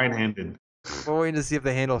handle, right-handed. We're waiting to see if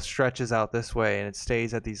the handle stretches out this way and it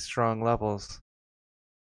stays at these strong levels.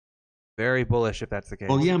 Very bullish if that's the case.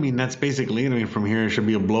 Well, yeah, I mean, that's basically it. I mean, from here, it should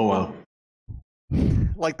be a blowout.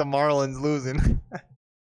 Like the Marlins losing.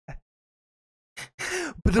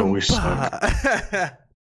 Oh, we suck.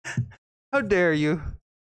 How dare you?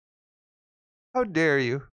 How dare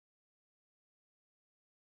you?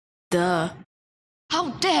 Duh.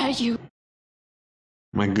 How dare you?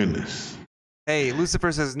 My goodness. Hey,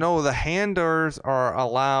 Lucifer says no. The handers are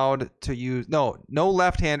allowed to use no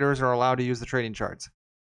left-handers are allowed to use the trading charts.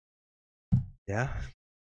 Yeah.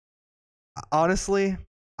 Honestly,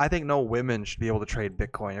 I think no women should be able to trade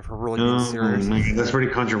Bitcoin if we're really being serious. Man, that's pretty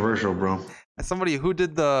controversial, bro. As somebody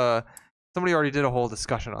already did a whole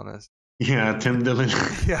discussion on this. Yeah, Tim Dillon.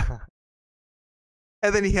 Yeah.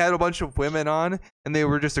 And then he had a bunch of women on, and they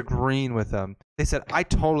were just agreeing with him. They said, I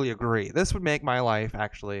totally agree. This would make my life,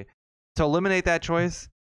 actually. To eliminate that choice,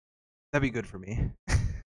 that'd be good for me.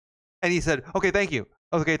 And he said, okay, thank you.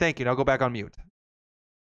 Okay, thank you. Now go back on mute.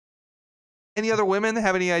 Any other women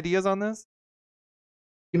have any ideas on this?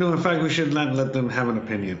 You know, in fact, we should not let them have an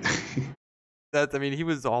opinion. I mean, he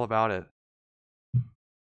was all about it.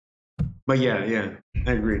 But yeah,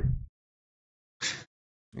 I agree.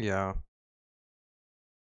 Yeah.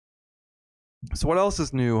 So what else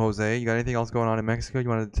is new, Jose? You got anything else going on in Mexico you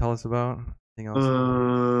wanted to tell us about? Anything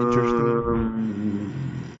else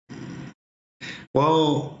interesting?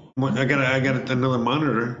 Well, I got another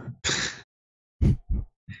monitor.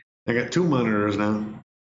 I got 2 monitors now.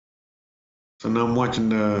 So now I'm watching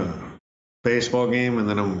the baseball game, and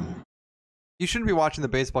then You shouldn't be watching the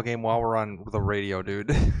baseball game while we're on the radio,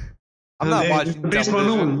 dude. I'm not watching the baseball.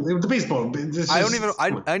 television. No, the baseball. I don't even.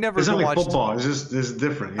 I never It's even not like watched football. It's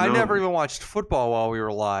different. You I know? never even watched football while we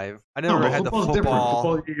were live. I never had the football's football.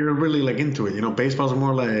 different. Football, you're really like into it. You know, baseball's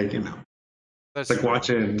more like That's it's like true.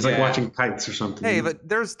 watching. It's like watching kites or something. Hey, but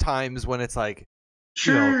there's times when it's like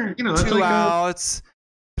sure, that's 2 like outs,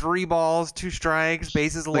 3 balls, 2 strikes,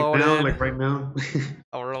 bases like loaded. now, like right now.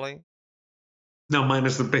 Oh, really? No,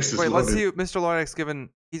 minus the bases Wait, loaded. let's see. Mr. Lordek's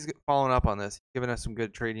he's following up on this, giving us some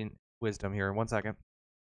good trading wisdom here. 1 second.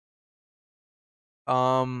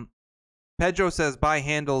 Pedro says buy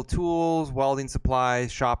handle tools, welding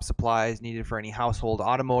supplies, shop supplies needed for any household,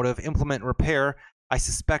 automotive, implement, repair. I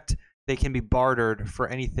suspect they can be bartered for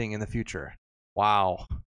anything in the future. Wow.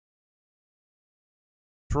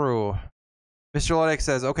 True. Mr. Lodek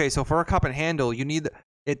says, okay, so for a cup and handle, you need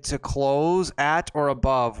it to close at or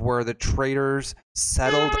above where the traders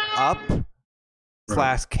settled up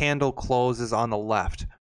 / candle closes on the left.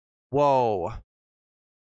 Whoa.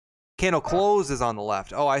 Candle closes on the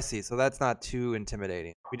left. Oh, I see. So that's not too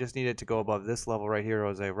intimidating. We just need it to go above this level right here,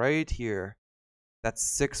 Jose. Right here.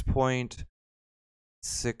 That's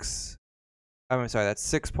 6.6. I'm sorry.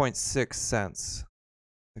 That's 6.6 cents.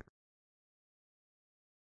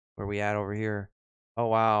 Where we at over here? Oh,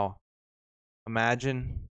 wow.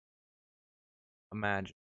 Imagine. I mean,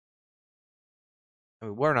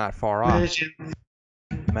 we're not far off.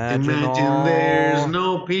 Imagine all, there's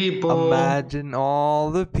no people. Imagine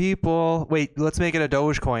all the people. Wait, let's make it a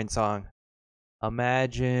Dogecoin song.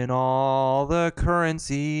 Imagine all the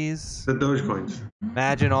currencies. The Dogecoins.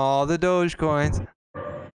 Imagine all the Dogecoins.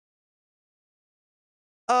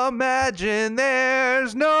 Imagine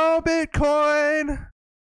there's no Bitcoin.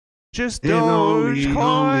 Just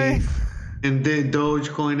Dogecoin. And the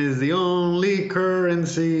Dogecoin is the only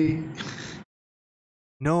currency.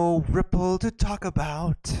 No Ripple to talk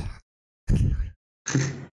about.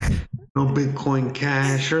 No Bitcoin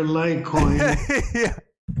Cash or Litecoin. Yeah.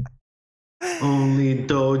 Only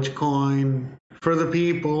Dogecoin for the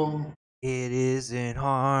people. It isn't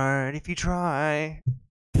hard if you try.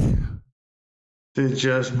 To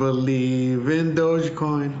just believe in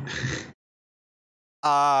Dogecoin.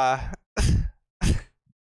 Yeah,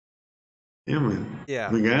 man.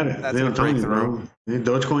 Yeah. We got it. That's They a don't tell you, breakthrough. bro. Yeah,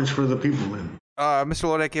 Dogecoin's for the people, man. Mr.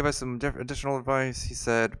 Lodek gave us some additional advice. He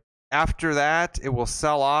said, after that, it will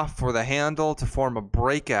sell off for the handle to form a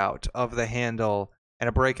breakout of the handle and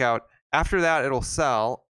a breakout. After that, it'll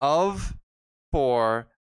sell for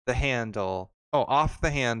the handle. Oh, off the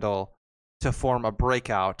handle to form a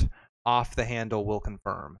breakout. Off the handle will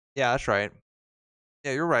confirm. Yeah, that's right.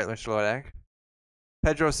 Yeah, you're right, Mr. Lodek.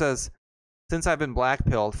 Pedro says, since I've been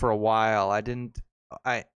blackpilled for a while, I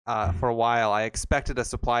expected a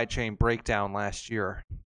supply chain breakdown last year.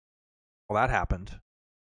 Well, that happened.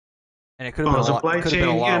 And it could have been a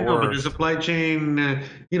lot But the worse. supply chain,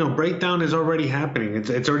 breakdown is already happening.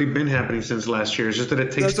 It's already been happening since last year. It's just that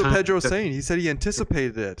it takes That's time. what Pedro's saying. He said he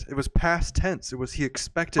anticipated it. It was past tense. It was he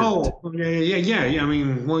expected. Oh, yeah. I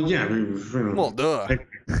mean, well, yeah. Well, duh.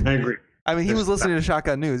 I agree. I mean, he was listening to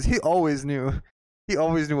Shotgun News. He always knew. He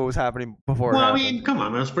always knew what was happening before. Well, it I happened. mean, come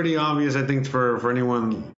on, that's pretty obvious. I think for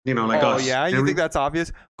anyone, like us. Oh yeah, you think that's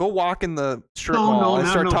obvious? Go walk in the strip No, mall and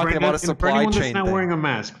start talking for about a for supply anyone chain that's not thing. wearing a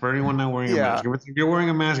mask. For anyone not wearing a Yeah. mask, if you're wearing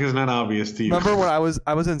a mask, it's not obvious to you. Remember when I was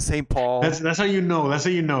in St. Paul? That's how you know. That's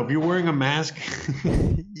how you know. If you're wearing a mask.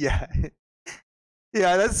 Yeah.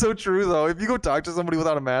 Yeah, that's so true though. If you go talk to somebody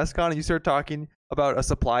without a mask on and you start talking about a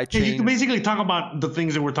supply chain, You can basically talk about the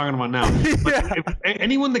things that we're talking about now. Yeah. If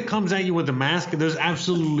anyone that comes at you with a mask, there's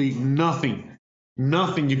absolutely nothing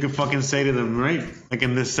you can fucking say to them, right? Like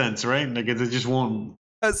in this sense, right? Like it just won't.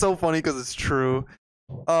 That's so funny because it's true.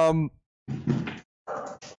 Remember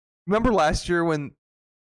last year when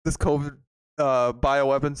this COVID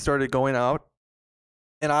bioweapon started going out?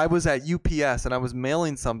 and I was at UPS and I was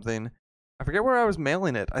mailing something. I forget where I was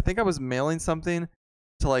mailing it. I think I was mailing something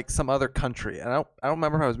to like some other country. And I don't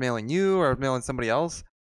remember if I was mailing you or I was mailing somebody else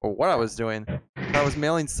or what I was doing. But I was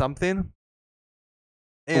mailing something.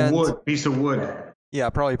 And Piece of wood. yeah,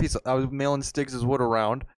 probably a piece of, I was mailing Stiggs' wood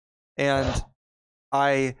around. And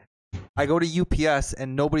I go to UPS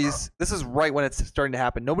and this is right when it's starting to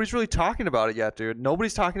happen. Nobody's really talking about it yet, dude.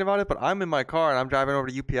 Nobody's talking about it, but I'm in my car and I'm driving over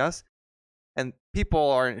to UPS and people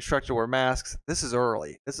are instructed to wear masks. This is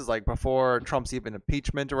early. This is like before Trump's even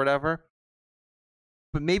impeachment or whatever.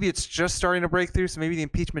 But maybe it's just starting to break through, so maybe the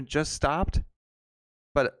impeachment just stopped.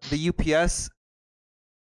 But the UPS,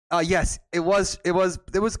 yes, it was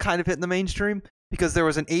kind of hitting the mainstream because there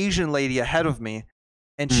was an Asian lady ahead of me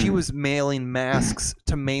and she was mailing masks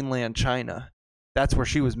to mainland China. That's where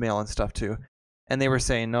she was mailing stuff to. And they were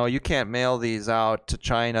saying, no, you can't mail these out to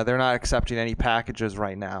China. They're not accepting any packages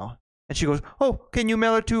right now. And she goes, oh, can you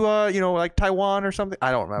mail it to, like Taiwan or something?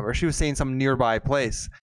 I don't remember. She was saying some nearby place.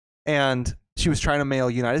 And she was trying to mail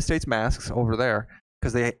United States masks over there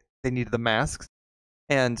because they needed the masks.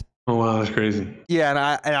 And oh, wow, that's crazy.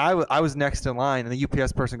 yeah, and I was next in line, and the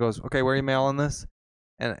UPS person goes, okay, where are you mailing this?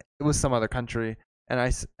 And it was some other country. And I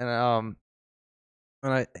said,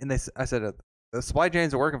 the supply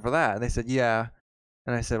chains are working for that. And they said, yeah.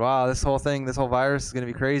 And I said, wow, this whole virus is going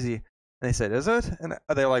to be crazy. And they said, is it? And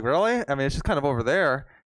they're like, really? I mean, it's just kind of over there.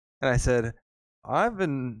 And I said, I've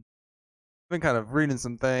been kind of reading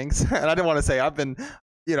some things. And I didn't want to say I've been,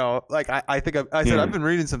 I think I said I've been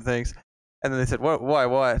reading some things. And then they said, what?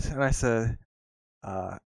 And I said,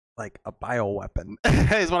 like a bioweapon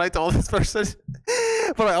is what I told this person.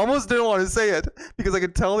 But I almost didn't want to say it because I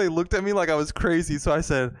could tell they looked at me like I was crazy. So I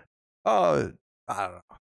said, oh, I don't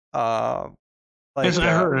know. Like a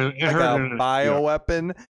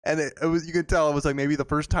bioweapon. And it was, you could tell it was like maybe the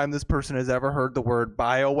first time this person has ever heard the word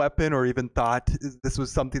bioweapon or even thought this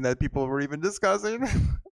was something that people were even discussing.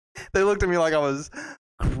 They looked at me like I was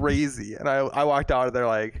crazy. And I walked out of there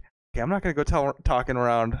like, okay, I'm not going to go talking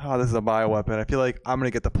around, oh, this is a bioweapon. I feel like I'm going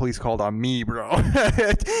to get the police called on me, bro.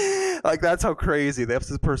 Like, that's how crazy.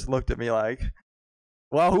 This person looked at me like,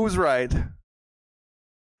 well, who's right?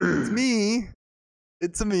 It's me.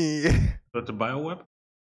 It's me. That's a bioweapon?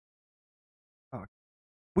 Oh.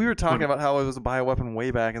 We were talking about how it was a bioweapon way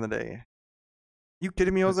back in the day. You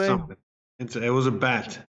kidding me, Jose? It was a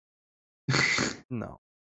bat. No.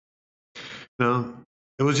 No.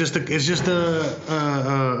 It's just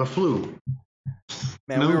a flu.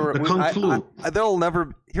 Man, no, the Kung flu. There'll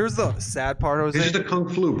never. Here's the sad part, Jose. It's just a Kung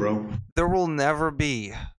flu, bro. There will never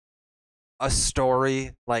be a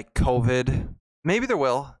story like COVID. Maybe there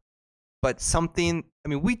will, but something. I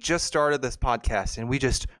mean, we just started this podcast and we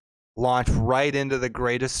just launched right into the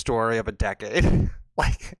greatest story of a decade.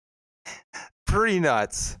 Like, pretty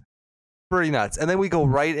nuts. And then we go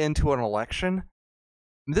right into an election.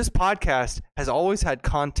 This podcast has always had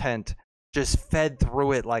content just fed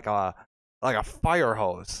through it like a fire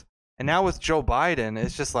hose. And now with Joe Biden,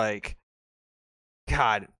 it's just like,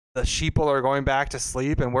 God, the sheeple are going back to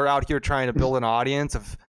sleep and we're out here trying to build an audience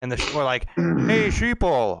and we're like, hey,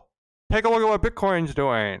 sheeple, take a look at what Bitcoin's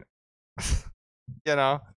doing. You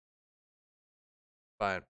know?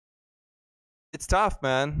 But it's tough,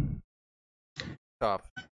 man. Tough.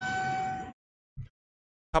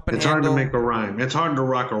 It's hard to make a rhyme. It's hard to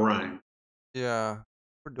rock a rhyme. Yeah,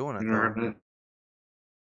 we're doing it. You know what I mean?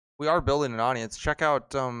 We are building an audience. Check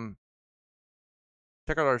out our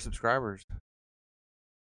subscribers.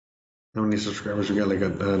 How many subscribers we got? Like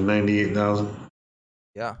 98,000.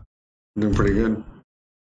 Yeah, doing pretty good.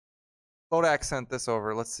 Kodak sent this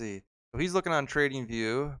over. Let's see. So he's looking on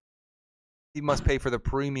TradingView. He must pay for the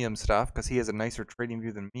premium stuff because he has a nicer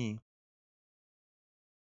TradingView than me.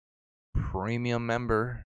 Premium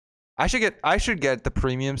member. I should get the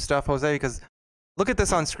premium stuff, Jose, because look at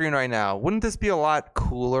this on screen right now. Wouldn't this be a lot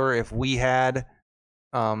cooler if we had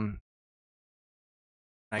wouldn't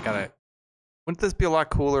this be a lot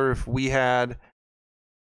cooler if we had,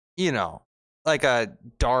 like a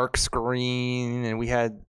dark screen and we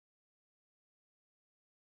had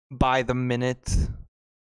by the minute?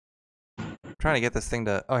 I'm trying to get this thing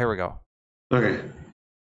to, oh, here we go. Okay.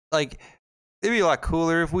 Like, it'd be a lot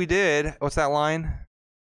cooler if we did. What's that line?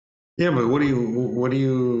 Yeah, but what do you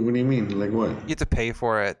mean? Like what? You have to pay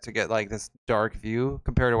for it to get like this dark view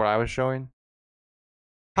compared to what I was showing.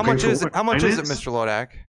 How much is it, Mr. Lodak?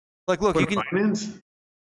 Like, look, you can finance?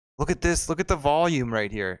 Look at this. Look at the volume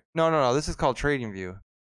right here. No. This is called TradingView.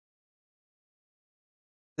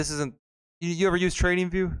 This isn't. You ever use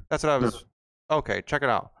TradingView? That's what I was. No. Okay, check it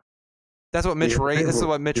out. That's what Mitch Ray. This is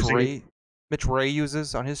what Mitch Ray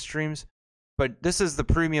uses on his streams. but this is the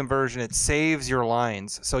premium version. It saves your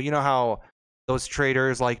lines. So you know how those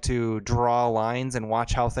traders like to draw lines and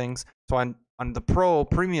watch how things. So on the Pro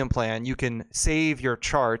premium plan, you can save your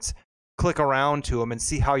charts, click around to them, and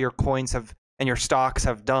see how your coins have and your stocks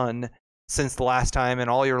have done since the last time, and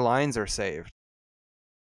all your lines are saved.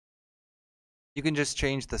 You can just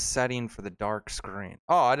change the setting for the dark screen.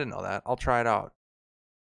 Oh, I didn't know that. I'll try it out.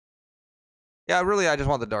 Yeah, really, I just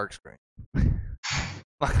want the dark screen.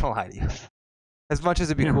 Not gonna lie to you. As much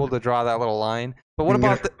as it'd be cool to draw that little line, but what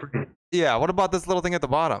about what about this little thing at the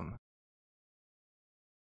bottom?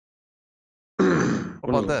 What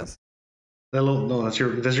about this? No, that's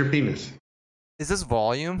your penis. Is this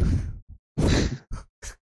volume?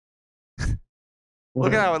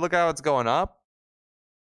 Look how it's going up.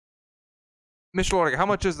 Mr. Lordic, how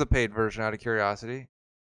much is the paid version out of curiosity?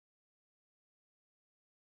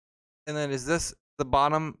 And then is this the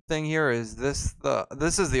bottom thing here? Is this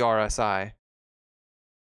is the RSI?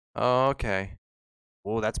 Oh, okay.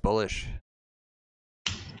 Oh, that's bullish.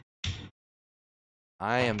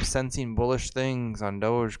 I am sensing bullish things on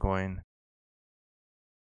Dogecoin.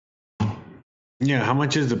 Yeah, how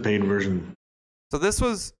much is the paid version? So this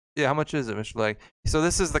was how much is it, Mr. Leg? So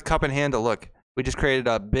this is the cup and handle. Look, we just created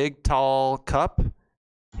a big tall cup.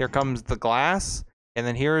 Here comes the glass, and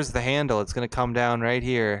then here's the handle. It's gonna come down right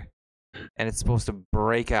here, and it's supposed to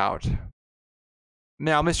break out.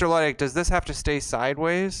 Now, Mr. Luddick, does this have to stay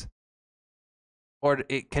sideways? Or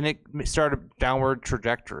can it start a downward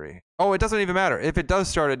trajectory? Oh, it doesn't even matter. If it does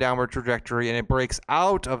start a downward trajectory and it breaks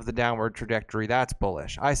out of the downward trajectory, that's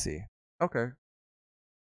bullish. I see. Okay.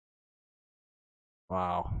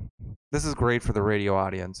 Wow. This is great for the radio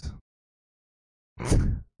audience.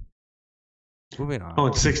 Moving on. Oh,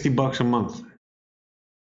 it's $60 a month.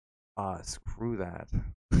 Screw that.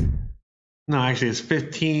 No, actually, it's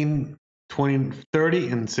 15, 20, 30,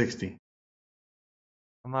 and 60.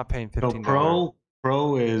 I'm not paying $15. So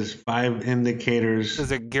Pro is 5 indicators.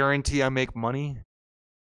 Does it guarantee I make money?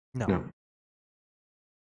 No.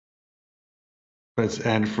 But it's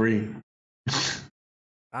ad free.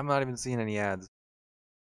 I'm not even seeing any ads.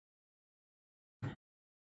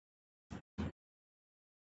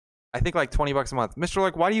 I think like $20 a month. Mr.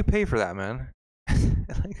 Like, why do you pay for that, man?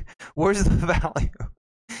 Like, where's the value?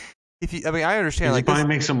 I understand. He's like, probably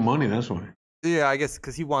make some money. That's why. Yeah, I guess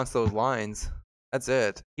because he wants those lines. That's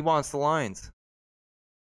it. He wants the lines.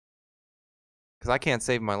 Because I can't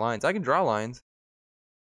save my lines. I can draw lines,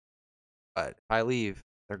 but if I leave,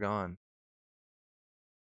 they're gone.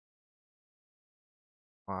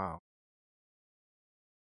 Wow.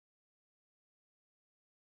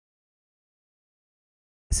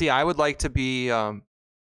 See, I would like to be.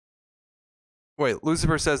 Wait,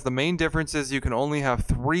 Lucifer says the main difference is you can only have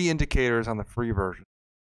 3 indicators on the free version.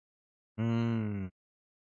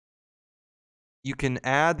 You can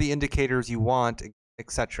add the indicators you want,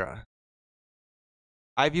 etc.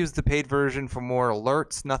 I've used the paid version for more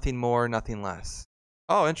alerts, nothing more, nothing less.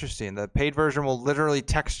 Oh, interesting. The paid version will literally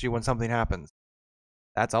text you when something happens.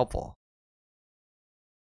 That's helpful.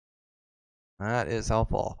 That is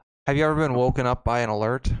helpful. Have you ever been woken up by an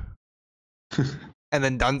alert and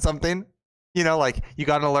then done something? You know, like you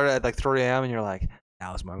got an alert at like 3 a.m. and you're like,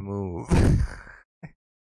 that was my move.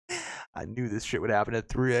 I knew this shit would happen at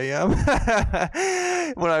 3 a.m.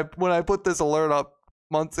 when I put this alert up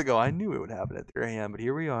months ago, I knew it would happen at 3 a.m. But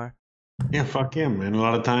here we are. Yeah, fuck yeah, man. A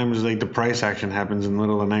lot of times, like the price action happens in the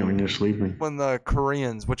middle of the night when you're sleeping. When the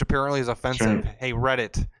Koreans, which apparently is offensive, Right. Hey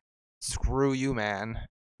Reddit, screw you, man.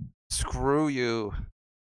 Screw you.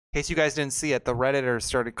 In case you guys didn't see it, the Redditors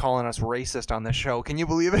started calling us racist on this show. Can you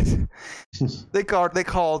believe it? They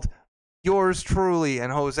called yours truly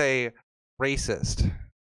and Jose racist.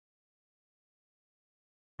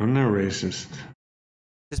 I'm not racist.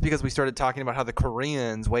 Just because we started talking about how the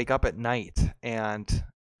Koreans wake up at night and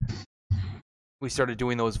we started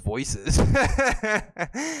doing those voices,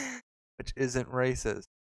 which isn't racist.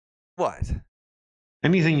 What?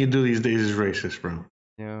 Anything you do these days is racist, bro.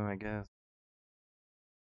 Yeah, I guess.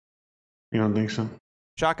 You don't think so?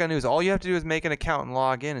 Shotgun News. All you have to do is make an account and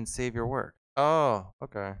log in and save your work. Oh,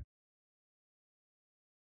 okay.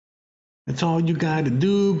 That's all you gotta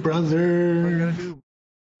do, brother. That's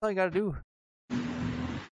all you gotta do.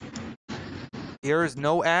 There is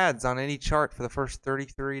no ads on any chart for the first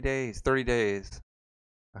 30 days.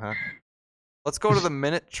 Let's go to the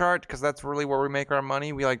minute chart because that's really where we make our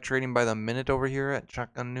money. We like trading by the minute over here at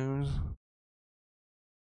Shotgun News.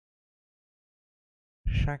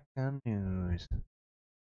 Shotgun News.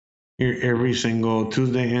 Here every single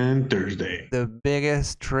Tuesday and Thursday. The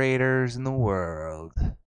biggest traders in the world.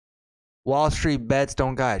 Wall Street bets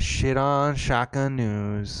don't got shit on Shotgun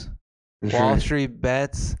News. Wall Street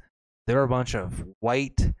bets, they're a bunch of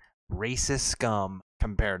white racist scum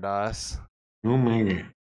compared to us. Oh my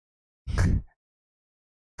god.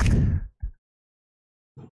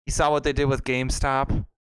 You saw what they did with GameStop?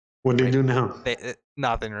 What do they do now?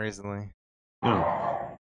 Nothing recently.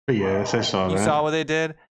 Oh. But yes, I saw You that. saw what they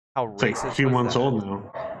did? How It's like racist a few was months that? old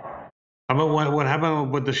now. How about what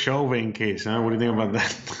happened with the Chauvin case? Huh? What do you think about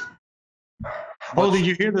that? Oh, did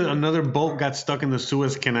you hear that another boat got stuck in the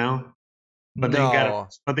Suez Canal? But No.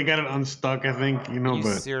 they got it unstuck, I think. You know, Are you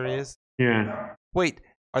but serious? yeah. Wait,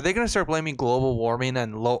 are they going to start blaming global warming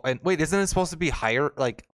and wait, isn't it supposed to be higher,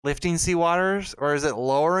 like lifting seawaters, or is it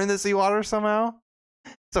lowering the seawater somehow?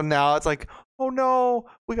 So now it's like, oh no,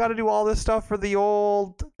 we got to do all this stuff for the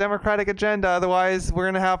old Democratic agenda, otherwise we're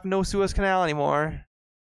going to have no Suez Canal anymore.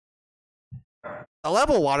 The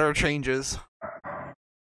level water changes.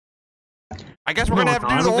 I guess we're going to have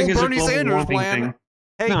to do the old Bernie Sanders plan. Thing.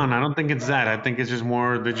 Hey. No, I don't think it's that. I think it's just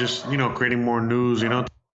more, they're just, creating more news,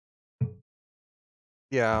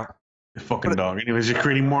 Yeah. Fucking dog. Anyways, you're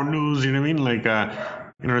creating more news, you know what I mean? Like,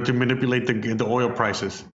 in order to manipulate the oil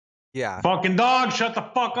prices. Yeah. Fucking dog, shut the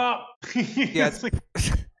fuck up. Yeah, it's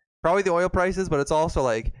probably the oil prices, but it's also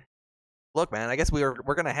like, look, man, I guess we're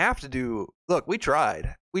gonna have to do. Look, we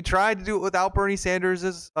tried to do it without Bernie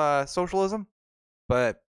Sanders' socialism,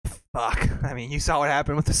 but fuck, I mean, you saw what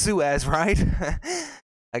happened with the Suez, right?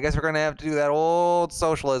 I guess we're gonna have to do that old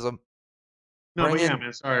socialism. No, Bring but yeah, in-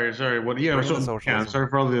 man, sorry. What? Yeah, bring in the so, yeah, socialism. sorry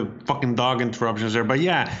for all the fucking dog interruptions there. But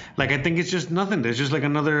yeah, like I think it's just nothing. There's just like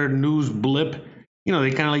another news blip.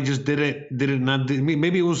 They kind of like just did it not.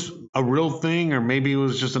 Maybe it was a real thing, or maybe it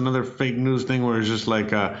was just another fake news thing where it's just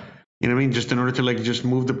like, you know what I mean? Just in order to like just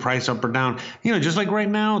move the price up or down. Just like right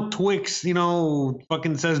now, Twix,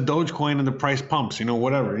 fucking says Dogecoin and the price pumps.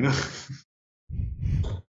 Whatever.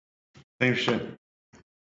 Same shit.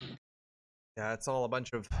 Yeah, it's all a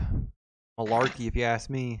bunch of malarkey, if you ask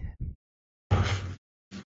me.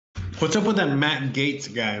 What's up with that Matt Gates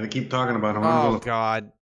guy? They keep talking about him. Oh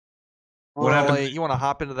God. What happened? Really? You want to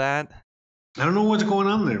hop into that? I don't know what's going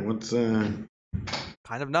on there. What's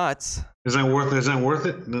Kind of nuts. Is that worth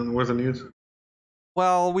it? Not worth the news?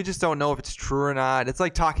 Well, we just don't know if it's true or not. It's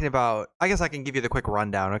like talking about. I guess I can give you the quick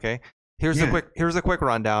rundown. Okay, here's the quick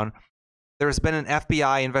rundown. There's been an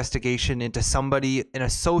FBI investigation into somebody, an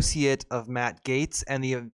associate of Matt Gaetz, and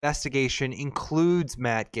the investigation includes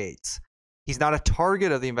Matt Gaetz. He's not a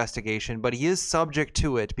target of the investigation, but he is subject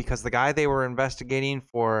to it because the guy they were investigating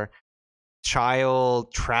for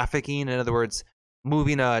child trafficking, in other words,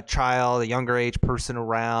 moving a child, a younger age person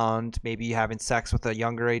around, maybe having sex with a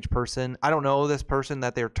younger age person. I don't know this person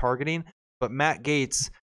that they're targeting, but Matt Gaetz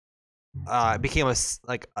became a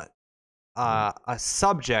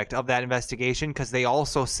subject of that investigation because they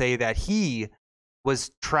also say that he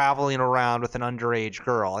was traveling around with an underage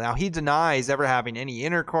girl. Now, he denies ever having any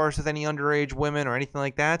intercourse with any underage women or anything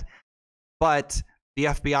like that, but the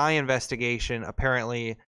FBI investigation,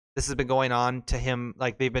 apparently this has been going on to him,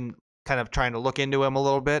 like they've been kind of trying to look into him a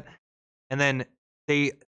little bit, and then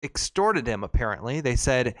they extorted him. Apparently they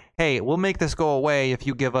said, hey, we'll make this go away if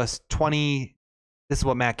you give us this is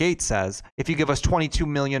what Matt Gaetz says, if you give us $22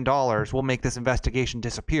 million, we'll make this investigation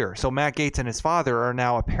disappear. So Matt Gaetz and his father are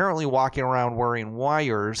now apparently walking around wearing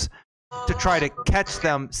wires to try to catch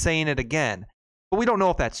them saying it again. But we don't know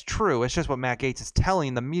if that's true. It's just what Matt Gaetz is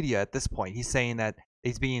telling the media at this point. He's saying that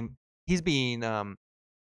he's being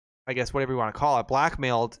I guess whatever you want to call it,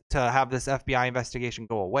 blackmailed to have this FBI investigation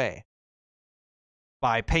go away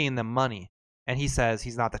by paying them money. And he says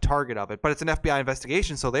he's not the target of it. But it's an FBI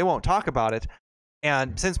investigation, so they won't talk about it.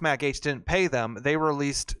 And since Matt Gaetz didn't pay them, they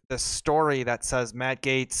released this story that says Matt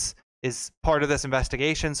Gaetz is part of this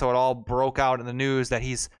investigation. So it all broke out in the news that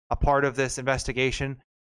he's a part of this investigation.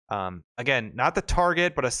 Again, not the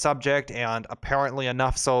target, but a subject, and apparently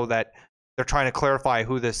enough so that they're trying to clarify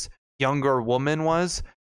who this younger woman was.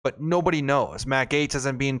 But nobody knows. Matt Gaetz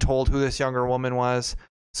isn't being told who this younger woman was.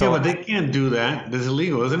 So yeah, but they can't do that. This is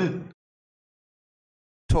illegal, isn't it?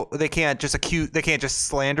 They can't just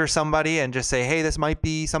slander somebody and just say, hey, this might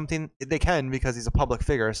be something. They can, because he's a public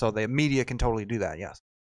figure, so the media can totally do that, yes.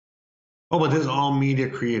 Oh, but this is all media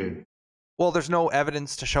created. Well, there's no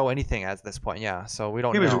evidence to show anything at this point, yeah, so we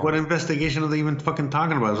don't Yeah, know. but what investigation are they even fucking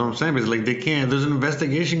talking about? That's what I'm saying. It's like they can't. There's an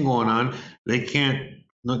investigation going on. They can't.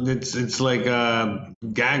 It's like a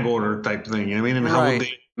gag order type thing. You know what I mean? And how would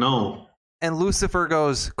they know? And Lucifer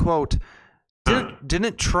goes, quote,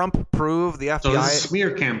 didn't Trump prove the FBI? So this is a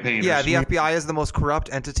smear campaign. Yeah, the FBI is the most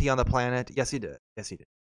corrupt entity on the planet. Yes, he did. Yes, he did.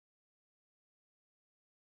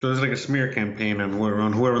 So it's like a smear campaign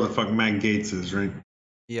on whoever the fuck Matt Gaetz is, right?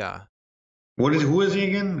 Yeah. Who is he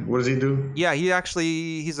again? What does he do? Yeah,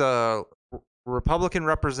 he's a Republican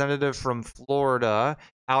representative from Florida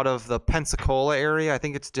out of the Pensacola area. I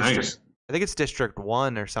think it's Nice. District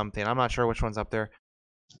 1 or something. I'm not sure which one's up there.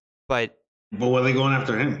 But But why are they going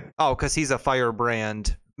after him? cuz he's a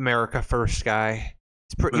firebrand America First guy.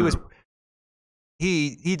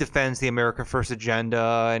 He defends the America First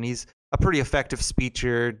agenda, and he's a pretty effective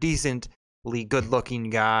speecher, decently good-looking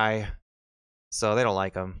guy. So they don't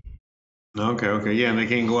like him. Okay. Yeah, and they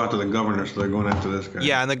can't go after the governor, so they're going after this guy.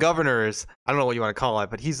 Yeah, and the governor is, I don't know what you want to call it,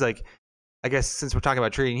 but he's like, I guess since we're talking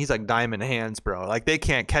about treating, he's like diamond hands, bro. Like they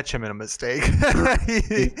can't catch him in a mistake.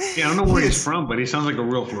 Yeah, I don't know where he's from, but he sounds like a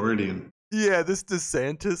real Floridian. Yeah, this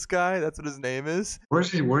DeSantis guy, that's what his name is. Where's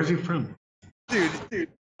he from? Dude,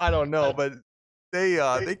 I don't know, but they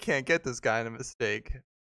can't get this guy in a mistake.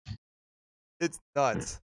 It's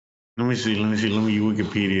nuts. Let me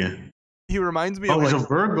Wikipedia. He reminds me Oh, of he's like, a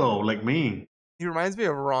Virgo, like me. he reminds me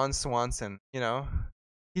of Ron Swanson, you know?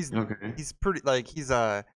 Okay. He's pretty like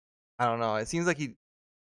I don't know. It seems like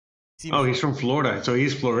Oh, he's from Florida, so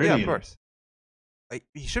he's Floridian. yeah, of course. Like,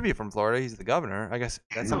 he should be from Florida. He's the governor. I guess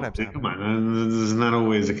that's sometimes Come on, this is not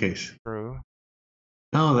always the case. true.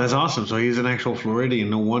 Oh, that's awesome. So he's an actual Floridian.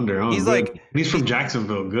 No wonder. Oh, He's good. like- he's from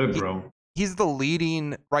Jacksonville. Good, bro. He's the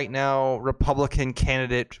leading right now Republican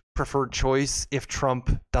candidate preferred choice if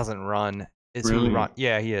Trump doesn't run. Really?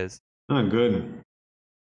 Yeah, he is. Oh, good.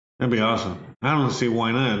 That'd be awesome. I don't see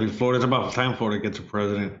why not. I mean, Florida's about time Florida gets a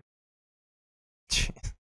president.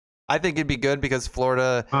 I think it'd be good because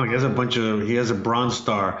Florida. Oh, he has a Bronze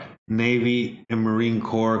Star, Navy and Marine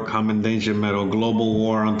Corps Commendation Medal, Global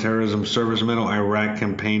War on Terrorism Service Medal, Iraq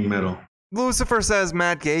Campaign Medal. Lucifer says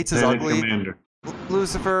Matt Gates is Lieutenant ugly. Commander.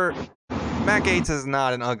 Lucifer, Matt Gates is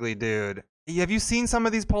not an ugly dude. Have you seen some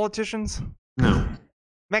of these politicians? No.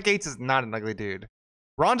 Matt Gates is not an ugly dude.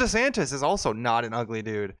 Ron DeSantis is also not an ugly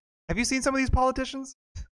dude. Have you seen some of these politicians?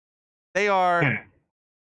 They are. Yeah.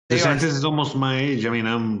 They are- DeSantis is almost my age. I mean,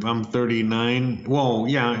 I'm 39. Well,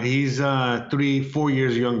 yeah, he's 4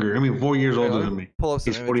 years younger. I mean, 4 years older than me. Pull up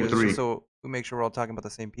some He's images 43. so we make sure we're all talking about the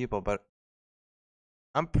same people. But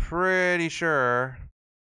I'm pretty sure.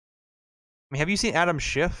 I mean, have you seen Adam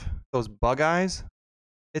Schiff? Those bug eyes?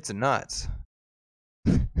 It's nuts.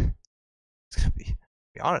 It's gonna be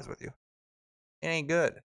honest with you. It ain't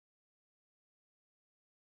good.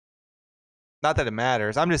 Not that it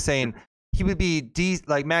matters. I'm just saying he would be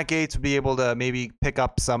like Matt Gates would be able to maybe pick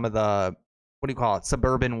up some of the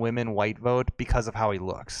suburban women white vote because of how he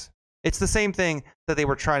looks. It's the same thing that they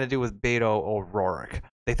were trying to do with Beto O'Rourke.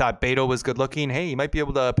 They thought Beto was good looking. Hey, he might be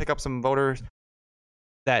able to pick up some voters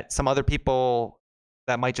that some other people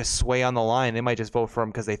that might just sway on the line. They might just vote for him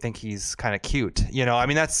because they think he's kind of cute. You know, I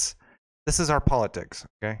mean, this is our politics.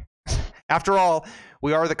 Okay. After all,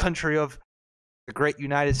 we are the country of the great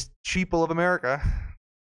United Sheeple of America.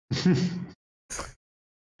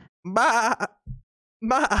 Bah!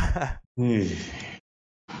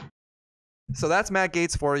 So that's Matt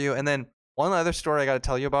Gates for you. And then one other story I got to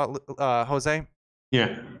tell you about, Jose,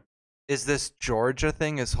 Yeah. is this Georgia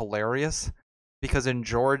thing is hilarious. Because in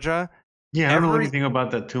Georgia, Yeah, I don't know anything about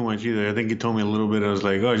that too much either. I think you told me a little bit. I was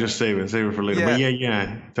like, oh, just save it for later. Yeah. But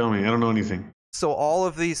yeah, tell me. I don't know anything. so all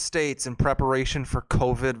of these states in preparation for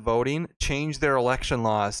COVID voting changed their election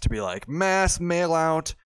laws to be like mass mail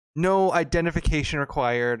out, no identification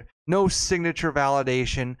required, no signature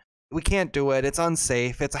validation. We can't do it. It's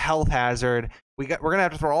unsafe. It's a health hazard. We're going to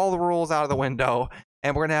have to throw all the rules out of the window,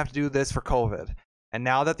 and we're going to have to do this for COVID. And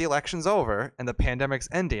now that the election's over and the pandemic's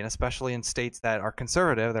ending, especially in states that are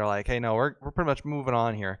conservative, they're like, hey, no, we're pretty much moving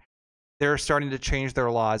on here. They're starting to change their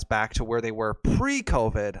laws back to where they were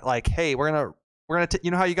pre-COVID. Like, hey, we're gonna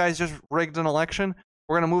you know how you guys just rigged an election?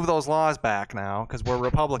 We're gonna move those laws back now because we're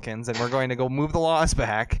Republicans, and we're going to go move the laws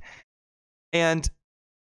back. And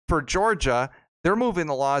for Georgia, they're moving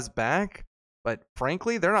the laws back, but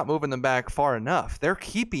frankly, they're not moving them back far enough. They're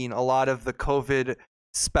keeping a lot of the COVID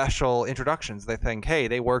special introductions. They think, hey,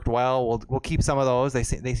 they worked well. We'll keep some of those. They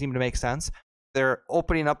seem to make sense. They're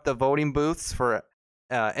opening up the voting booths for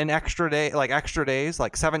an extra day, like extra days,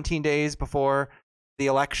 like 17 days before the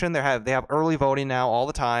election. They have early voting now all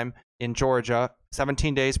the time in Georgia,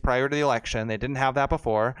 17 days prior to the election. They didn't have that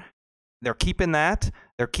before. They're keeping that.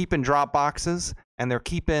 They're keeping drop boxes, and they're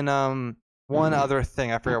keeping one other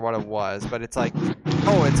thing. I forget what it was, but it's like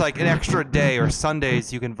an extra day, or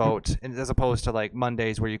Sundays you can vote as opposed to like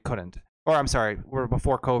Mondays where you couldn't. Or I'm sorry, where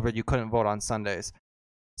before COVID you couldn't vote on Sundays.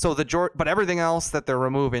 So but everything else that they're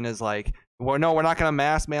removing is like, well, no, we're not going to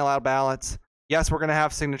mass mail out ballots. Yes, we're going to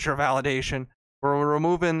have signature validation. We're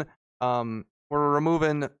removing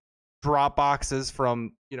drop boxes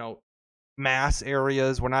from, mass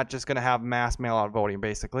areas. We're not just going to have mass mail-out voting,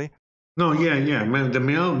 basically. No, yeah. The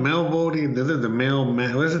mail voting, the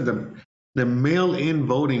what is it? The mail-in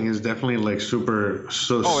voting is definitely like super.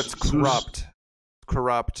 It's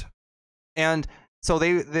corrupt. And so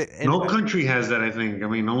no country has that, I think. I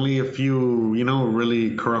mean, only a few,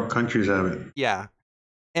 really corrupt countries have it. Yeah.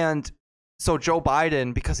 And so Joe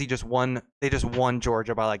Biden, because they just won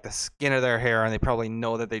Georgia by like the skin of their hair, and they probably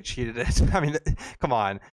know that they cheated it. I mean, come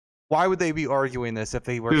on. Why would they be arguing this if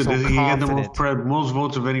they were so confident? He got the most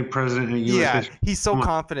votes of any president in U.S. history. He's so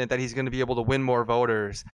confident that he's going to be able to win more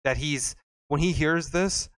voters that when he hears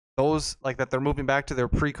this, those like that they're moving back to their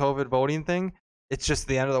pre-COVID voting thing, it's just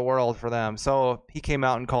the end of the world for them. So he came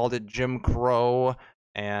out and called it Jim Crow,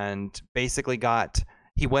 and basically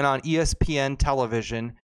he went on ESPN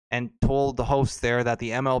television and told the host there that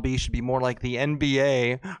the MLB should be more like the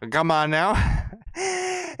NBA. Come on now.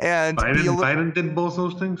 And Biden did both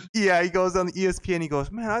those things? Yeah, he goes on the ESPN. He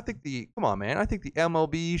goes, man, I think the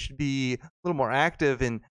MLB should be a little more active.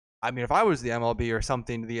 And I mean, if I was the MLB or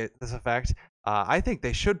something to this effect, I think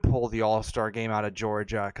they should pull the All-Star game out of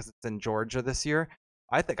Georgia because it's in Georgia this year.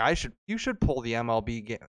 I think you should pull the MLB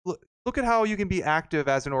game. Look at how you can be active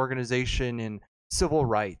as an organization in civil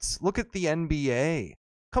rights. Look at the NBA.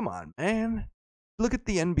 Come on, man. Look at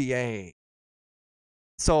the NBA.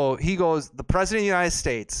 So the president of the United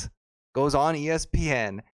States goes on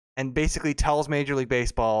ESPN and basically tells Major League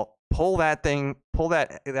Baseball, pull that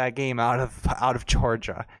game out of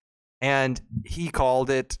Georgia. And he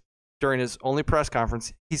called it during his only press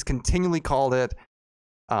conference. He's continually called it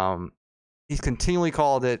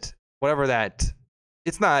whatever that.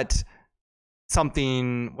 It's not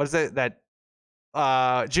something. What is it that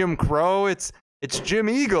Jim Crow? It's Jim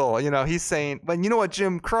Eagle. He's saying, but you know what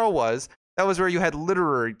Jim Crow was? That was where you had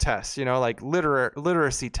literary tests, like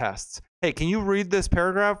literacy tests. Hey, can you read this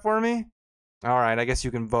paragraph for me? All right, I guess you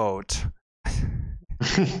can vote.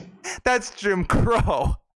 That's Jim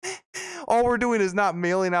Crow. All we're doing is not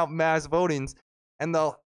mailing out mass votings. And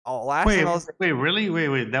the last Wait,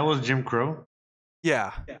 really? That was Jim Crow?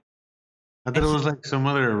 Yeah. I thought it was like some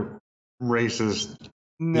other racist.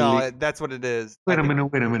 No, that's what it is. Wait a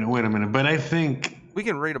minute. But I think we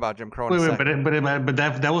can read about Jim Crow in a second. But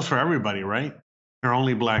that was for everybody, right? Or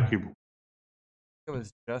only black people? It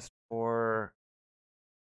was just for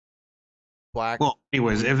black. Well,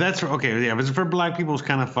 anyways, if that's if it's for black people, it's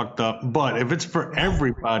kind of fucked up. But if it's for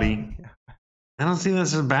everybody, I don't see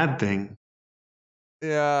this as a bad thing.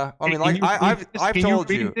 Yeah, I mean, I've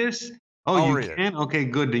told you this. Oh, you can? Okay,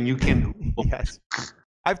 good. Then you can. Yes,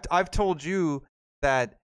 I've told you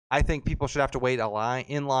that I think people should have to wait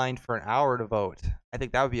in line for an hour to vote. I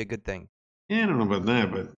think that would be a good thing. Yeah, I don't know about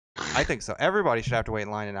that, but I think so. Everybody should have to wait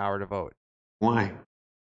in line an hour to vote. Why?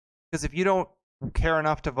 Because if you don't care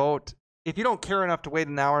enough to vote, if you don't care enough to wait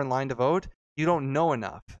an hour in line to vote, you don't know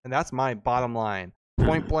enough. And that's my bottom line.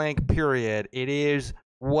 Point blank, period. It is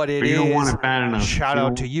what it is. You don't want it bad enough. Shout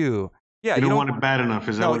out to you. Yeah, you don't want it bad enough.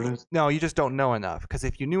 Is that what it is? No, you just don't know enough. Because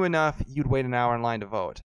if you knew enough, you'd wait an hour in line to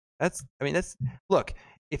vote. Look,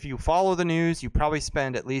 if you follow the news, you probably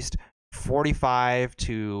spend at least 45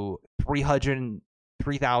 to 3,000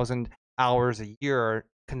 hours a year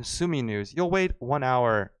consuming news. You'll wait 1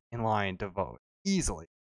 hour in line to vote easily.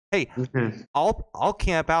 Hey, I'll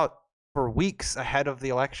camp out for weeks ahead of the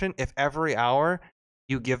election if every hour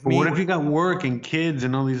you give me. What if you got work and kids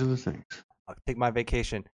and all these other things? I'll take my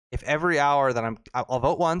vacation. If every hour that I'll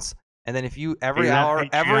vote once. And then if you every hour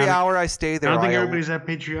I stay there. I don't think everybody's that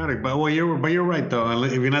patriotic, but you're right though.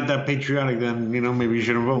 If you're not that patriotic, then maybe you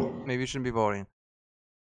shouldn't vote. Maybe you shouldn't be voting.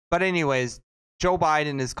 But anyways, Joe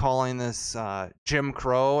Biden is calling this Jim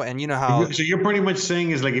Crow, and you know how. So you're pretty much saying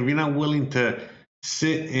is like if you're not willing to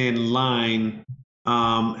sit in line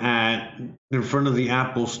in front of the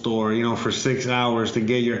Apple store, for 6 hours to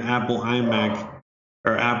get your Apple iMac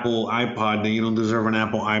or Apple iPod, then you don't deserve an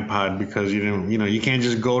Apple iPod because you can't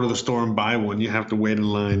just go to the store and buy one. You have to wait in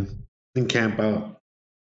line and camp out.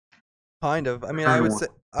 Kind of. I mean, I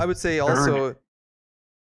would say also,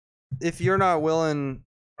 if you're not willing,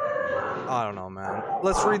 I don't know, man.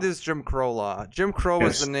 Let's read this Jim Crow law. Jim Crow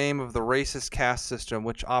was the name of the racist caste system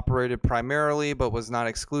which operated primarily but was not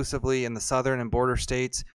exclusively in the southern and border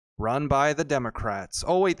states run by the Democrats.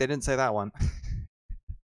 Oh wait, they didn't say that one.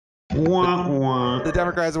 The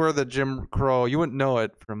Democrats were the Jim Crow. You wouldn't know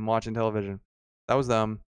it from watching television. That was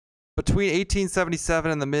them. Between 1877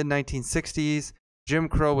 and the mid-1960s, Jim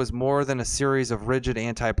Crow was more than a series of rigid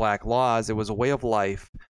anti-black laws. It was a way of life.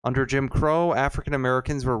 Under Jim Crow, African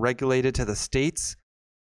Americans were regulated to the status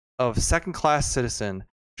of second-class citizen.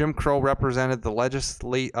 Jim Crow represented the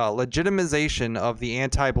legitimization of the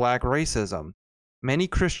anti-black racism. Many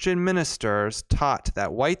Christian ministers taught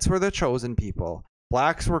that whites were the chosen people,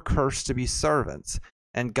 blacks were cursed to be servants,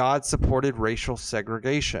 and God supported racial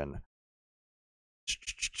segregation.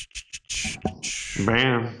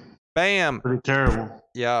 Bam. Bam. Pretty terrible.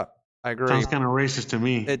 Yeah, I agree. Sounds kind of racist to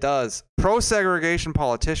me. It does. Pro-segregation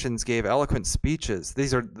politicians gave eloquent speeches.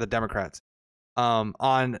 These are the Democrats.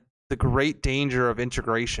 On the great danger of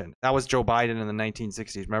integration. That was Joe Biden in the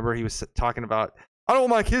 1960s. Remember, he was talking about, I don't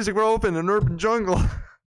want my kids to grow up in an urban jungle.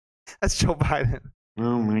 That's Joe Biden.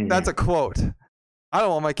 Oh my God. That's a quote. I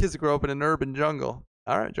don't want my kids to grow up in an urban jungle.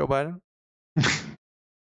 All right, Joe Biden.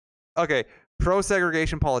 Okay.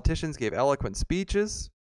 Pro-segregation politicians gave eloquent speeches.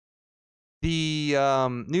 The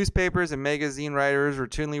newspapers and magazine writers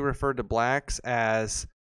routinely referred to blacks as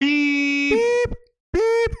Beep. beep,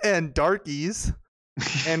 beep, and darkies.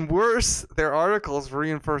 And worse, their articles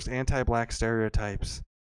reinforced anti-black stereotypes.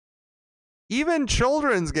 Even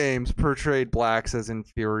children's games portrayed blacks as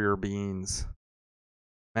inferior beings.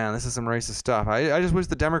 Man, this is some racist stuff. I just wish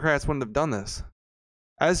the Democrats wouldn't have done this.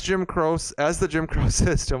 As the Jim Crow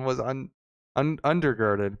system was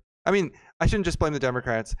undergirded. I mean, I shouldn't just blame the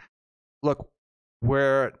Democrats. Look,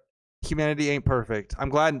 where humanity ain't perfect. I'm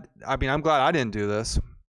glad I didn't do this.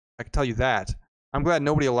 I can tell you that. I'm glad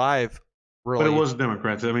nobody alive really. But it was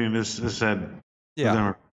Democrats. I mean, this said.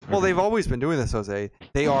 Yeah. Well, they've always been doing this, Jose.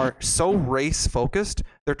 They are so race focused.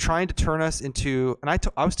 They're trying to turn us into, and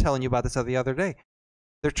I was telling you about this the other day.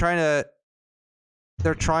 They're trying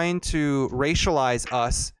to racialize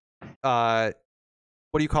us. What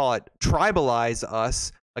do you call it? Tribalize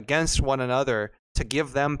us against one another to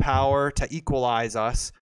give them power, to equalize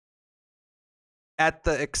us at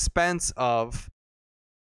the expense of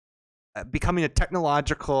becoming a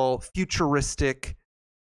technological, futuristic,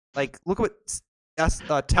 like, look at what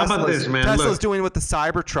Tesla's doing with the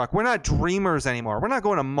Cybertruck. We're not dreamers anymore. We're not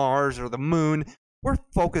going to Mars or the moon. We're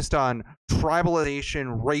focused on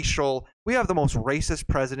tribalization, racial. We have the most racist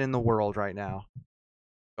president in the world right now.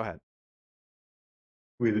 Go ahead.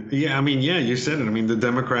 Yeah, I mean, yeah, you said it. I mean, the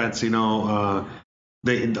Democrats, all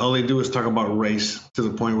they do is talk about race to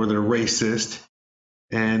the point where they're racist.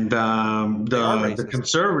 And the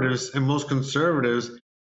conservatives, and most conservatives,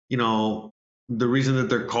 the reason that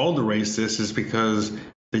they're called racist is because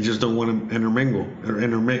they just don't want to intermingle or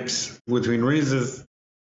intermix between races.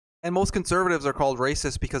 And most conservatives are called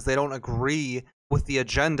racist because they don't agree with the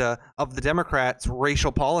agenda of the Democrats'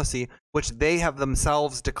 racial policy, which they have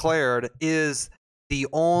themselves declared is the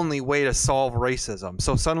only way to solve racism.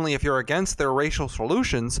 So suddenly, if you're against their racial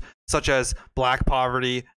solutions, such as black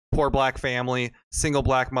poverty, poor black family, single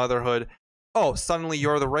black motherhood, suddenly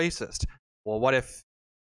you're the racist. Well, what if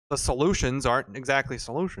the solutions aren't exactly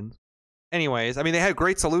solutions? Anyways, I mean, they had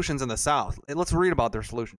great solutions in the South. Let's read about their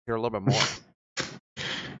solutions here a little bit more.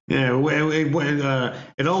 Yeah,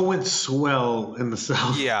 it all went swell in the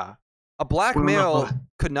South. Yeah. A black male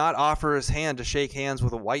could not offer his hand to shake hands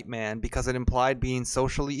with a white man because it implied being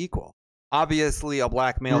socially equal. Obviously, a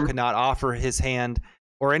black male could not offer his hand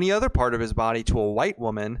or any other part of his body to a white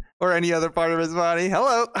woman or any other part of his body.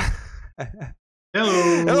 Hello. Hello.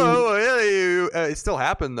 Hello. It still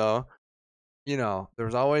happened, though. There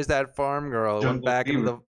was always that farm girl who went back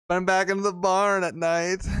into the barn at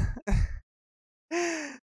night.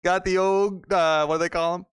 Got the old, what do they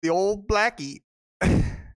call him? The old blackie.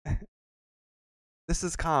 This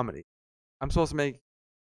is comedy. I'm supposed to make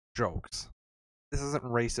jokes. This isn't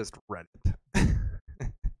racist Reddit.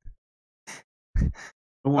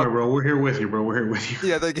 Don't worry, bro. We're here with you, bro. We're here with you.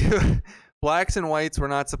 Yeah, thank you. Blacks and whites were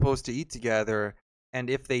not supposed to eat together, and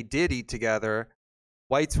if they did eat together,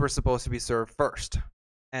 whites were supposed to be served first,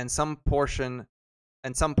 and some part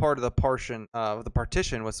of the partition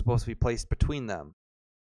was supposed to be placed between them.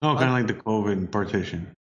 Oh, kind of like the COVID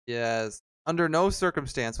partition. Yes. Under no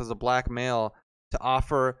circumstance was a black male to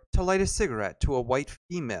offer to light a cigarette to a white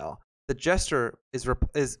female. The gesture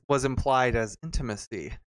was implied as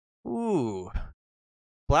intimacy. Ooh.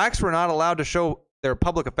 Blacks were not allowed to show their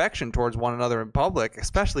public affection towards one another in public,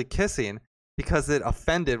 especially kissing, because it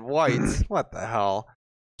offended whites. What the hell?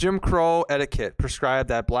 Jim Crow etiquette prescribed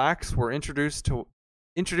that blacks were introduced to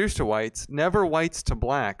whites, never whites to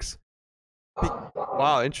blacks.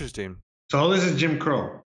 Wow, interesting. So all this is Jim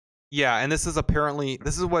Crow. Yeah, and this is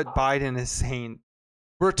what Biden is saying.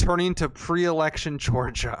 Returning to pre-election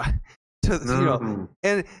Georgia.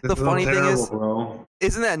 And the funny thing is,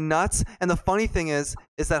 isn't that nuts? And the funny thing is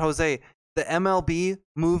that, Jose, the MLB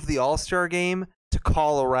moved the All-Star game to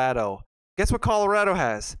Colorado. Guess what Colorado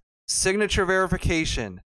has? Signature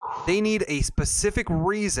verification. They need a specific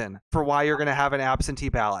reason for why you're going to have an absentee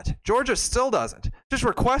ballot. Georgia still doesn't. Just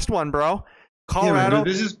request one, bro. Colorado. Yeah, man,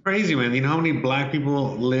 this is crazy, man. You know how many black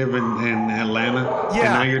people live in Atlanta? Yeah.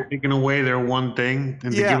 And now you're taking away their one thing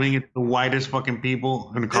and Yeah. giving it to the whitest fucking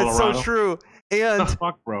people in That's Colorado. so true. What And the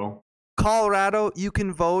fuck, bro? Colorado, you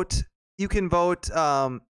can vote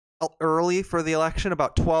early for the election,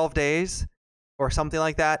 about 12 days or something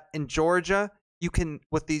like that. In Georgia, you can,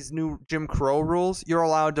 with these new Jim Crow rules, you're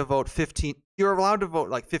allowed to vote 15. You're allowed to vote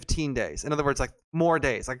like 15 days. In other words, like more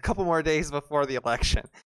days, like a couple more days before the election.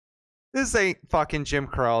 This ain't fucking Jim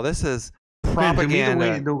Crow. This is Man, to me,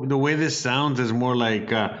 propaganda. the way this sounds is more like,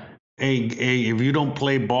 hey, if you don't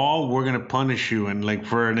play ball, we're gonna punish you. And like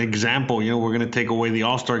for an example, we're gonna take away the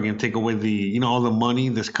All-Star game, take away the, all the money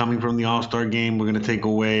that's coming from the All-Star game. We're gonna take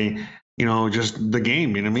away, just the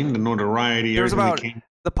game. You know what I mean? The notoriety. There's everything that about came.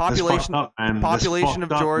 the population. Up, man. The That's population of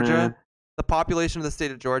fucked up, Georgia. man. The population of the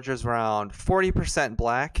state of Georgia is around 40%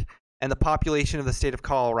 black, and the population of the state of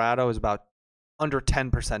Colorado is about under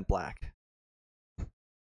 10% black.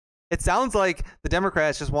 It sounds like the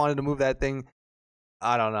Democrats just wanted to move that thing.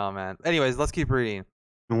 I don't know, man. Anyways, let's keep reading.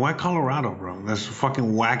 And why Colorado, bro? That's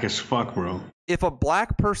fucking whack as fuck, bro. If a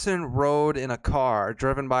black person rode in a car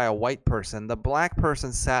driven by a white person, the black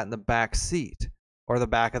person sat in the back seat or the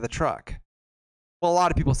back of the truck. Well, a lot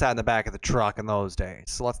of people sat in the back of the truck in those days,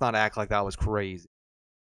 so let's not act like that was crazy.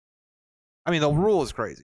 I mean, the rule is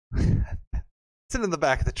crazy. Sitting in the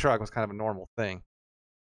back of the truck was kind of a normal thing,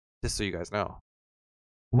 just so you guys know.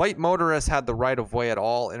 White motorists had the right of way at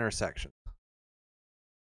all intersections.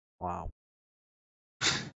 Wow.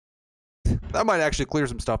 That might actually clear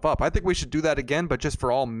some stuff up. I think we should do that again, but just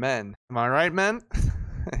for all men. Am I right, men?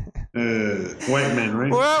 White men,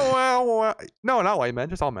 right? Well. No, not white men,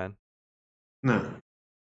 just all men. No.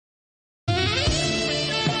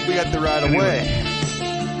 We got the right of way.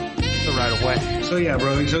 The right of way. So yeah,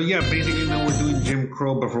 bro. So yeah, basically now we're doing Jim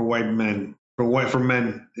Crow, but for white men, for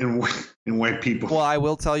men and white people. Well, I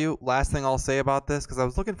will tell you, last thing I'll say about this, because I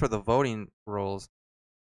was looking for the voting rules.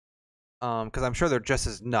 Because I'm sure they're just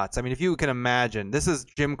as nuts. I mean, if you can imagine, this is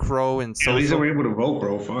Jim Crow and At least they social. were able to vote,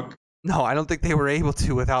 bro. Fuck. No, I don't think they were able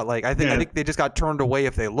to without I think they just got turned away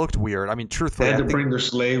if they looked weird. I mean, They truthfully, had I to think, bring their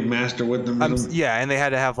slave master with them. and they had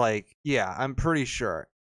to have I'm pretty sure.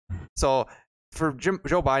 So for Joe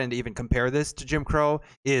Biden to even compare this to Jim Crow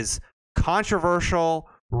is controversial,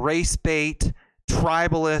 race bait,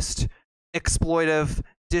 tribalist, exploitive,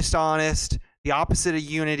 dishonest, the opposite of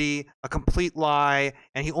unity, a complete lie,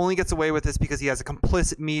 and he only gets away with this because he has a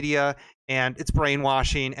complicit media and it's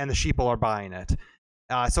brainwashing and the sheeple are buying it.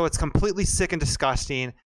 So it's completely sick and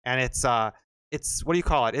disgusting, and it's what do you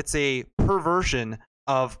call it? It's a perversion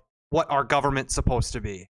of what our government's supposed to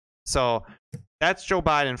be. So that's Joe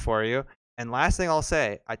Biden for you. And last thing I'll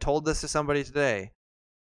say, I told this to somebody today.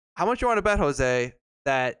 How much you want to bet, Jose,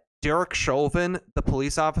 that Derek Chauvin, the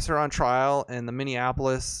police officer on trial in the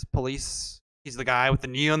Minneapolis police, he's the guy with the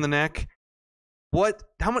knee on the neck.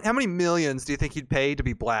 How many millions do you think he'd pay to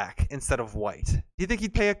be black instead of white? Do you think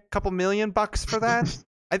he'd pay a couple $1 million for that?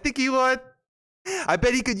 I think he would. I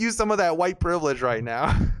bet he could use some of that white privilege right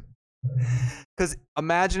now. Because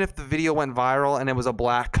imagine if the video went viral and it was a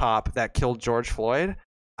black cop that killed George Floyd.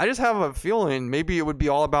 I just have a feeling maybe it would be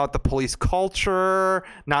all about the police culture,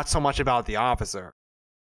 not so much about the officer.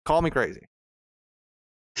 Call me crazy.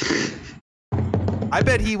 I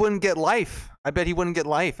bet he wouldn't get life. I bet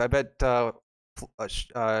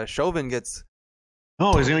Chauvin gets.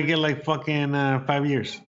 Oh, he's gonna get like fucking 5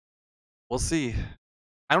 years. We'll see.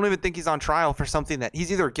 I don't even think he's on trial for something that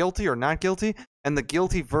he's either guilty or not guilty, and the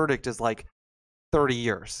guilty verdict is like 30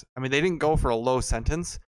 years. I mean, they didn't go for a low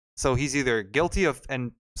sentence, so he's either guilty of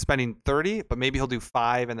and spending 30, but maybe he'll do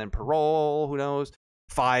 5 and then parole. Who knows?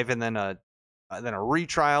 5 and then a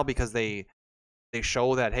retrial because they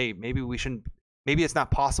show that hey, maybe it's not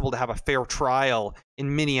possible to have a fair trial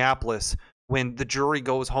in Minneapolis when the jury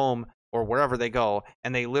goes home or wherever they go,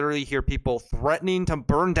 and they literally hear people threatening to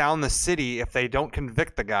burn down the city if they don't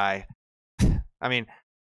convict the guy. I mean,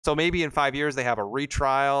 so maybe in 5 years they have a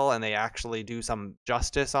retrial and they actually do some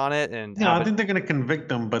justice on it. And Yeah, I think they're gonna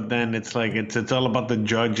convict him, but then it's like it's all about the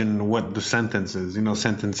judge and what the sentence is.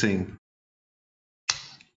 Sentencing.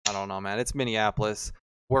 I don't know, man. It's Minneapolis.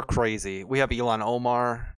 We're crazy. We have Elon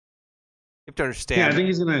Omar. You have to understand. Yeah, I think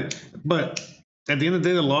he's gonna. But at the end of the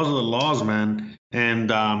day, the laws are the laws, man.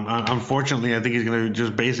 And unfortunately, I think he's gonna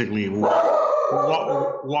just basically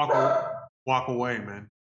walk away, man.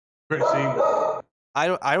 See, I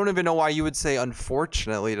don't even know why you would say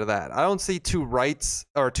unfortunately to that. I don't see two rights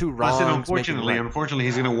or two wrongs. I said making unfortunately. right. Unfortunately,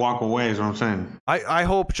 he's gonna walk away. Is what I'm saying. I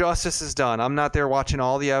hope justice is done. I'm not there watching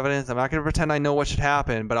all the evidence. I'm not going to pretend I know what should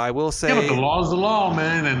happen, but I will say. Yeah, but the law's the law,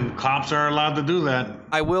 man, and cops are allowed to do that.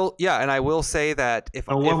 I will, yeah, and I will say that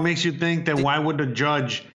But what makes you think that? Why would the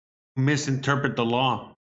judge misinterpret the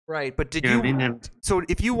law? Right, but did You you? know what I mean? And- So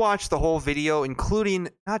if you watch the whole video, including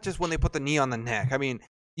not just when they put the knee on the neck, I mean,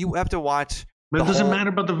 you have to watch. But the it doesn't whole- matter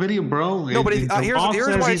about the video, bro. No, but The here's law why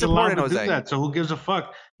says it's he's allowed important, to do Jose. that, so who gives a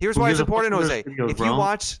fuck? Here's Who why gives it's a fuck important, with Jose. those videos, If you bro?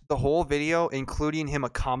 watch the whole video, including him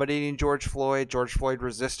accommodating George Floyd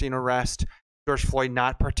resisting arrest, George Floyd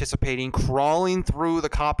not participating, crawling through the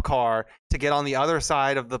cop car to get on the other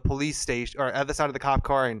side of the police station or other side of the cop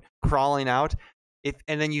car and crawling out,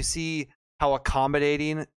 and then you see how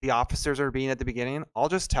accommodating the officers are being at the beginning, I'll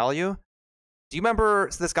just tell you. Do you remember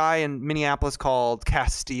this guy in Minneapolis called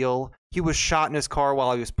Castile? He was shot in his car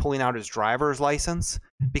while he was pulling out his driver's license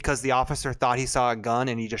because the officer thought he saw a gun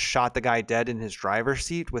and he just shot the guy dead in his driver's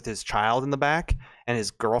seat with his child in the back and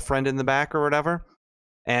his girlfriend in the back or whatever.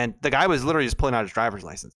 And the guy was literally just pulling out his driver's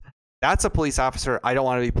license. That's a police officer I don't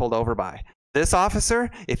want to be pulled over by. This officer,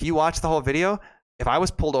 if you watch the whole video, if I was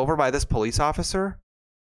pulled over by this police officer,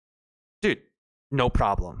 dude, no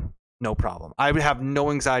problem. No problem. I would have no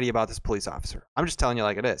anxiety about this police officer. I'm just telling you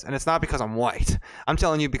like it is. And it's not because I'm white. I'm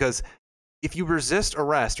telling you because if you resist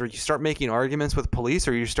arrest or you start making arguments with police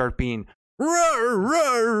or you start being,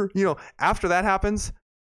 after that happens,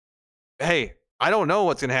 hey, I don't know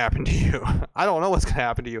what's going to happen to you. I don't know what's going to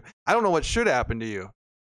happen to you. I don't know what should happen to you.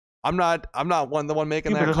 I'm not the one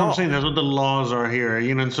making that that's call. what I'm saying. That's what the laws are here,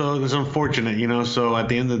 and so it's unfortunate, so at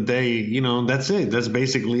the end of the day, that's it. That's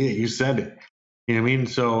basically it. You said it. You know what I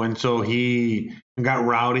mean? So he got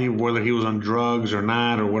rowdy, whether he was on drugs or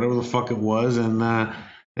not, or whatever the fuck it was, and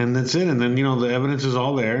that's it. And then the evidence is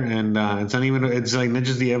all there, and it's like not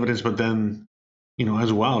just the evidence, but then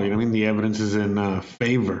as well. You know what I mean? The evidence is in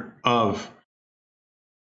favor of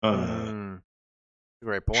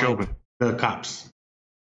Great point. Chauvin, the cops.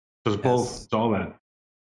 So it's both. It's all that.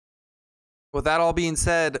 With that all being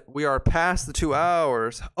said, we are past the 2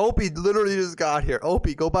 hours. Opie literally just got here.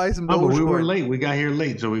 Opie, go buy some Oh, but we Dogecoin. were late. We got here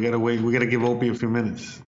late, so we gotta wait. We gotta give Opie a few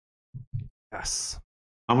minutes. Yes.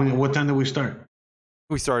 What time did we start?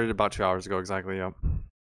 We started about 2 hours ago, exactly. Yep.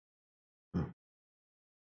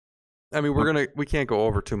 I mean, we can't go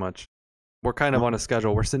over too much. We're kind of on a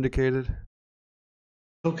schedule. We're syndicated.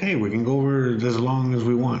 Okay, we can go over as long as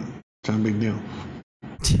we want. It's not a big deal.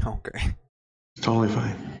 Okay. It's totally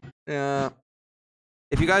fine. Yeah.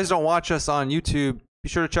 If you guys don't watch us on YouTube, be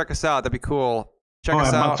sure to check us out. That'd be cool. Check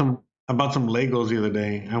us out. I bought some Legos the other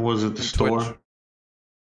day. I was at the store. Twitch.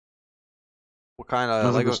 What kind I of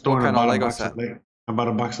was at Lego? the store What and kind of I Lego bought set? I bought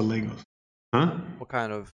a box of Legos. Huh? What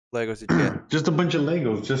kind of Legos did you get? Just a bunch of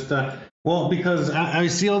Legos. Because I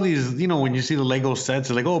see all these, when you see the Lego sets,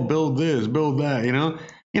 it's like, oh, build this, build that,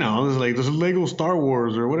 there's like there's Lego Star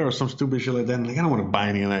Wars or whatever, some stupid shit like that. And like, I don't want to buy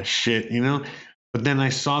any of that shit, But then I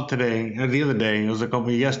saw the other day, it was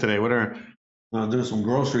yesterday, whatever. I was doing some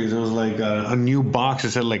groceries. It was like a new box.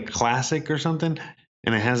 It said like classic or something,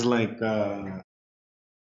 and it has like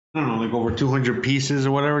I don't know, like over 200 pieces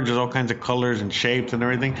or whatever, just all kinds of colors and shapes and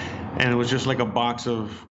everything. And it was just like a box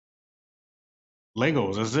of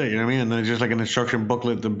Legos. That's it. You know what I mean? And then just like an instruction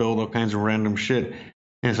booklet to build all kinds of random shit.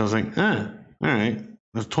 And so I was like, all right.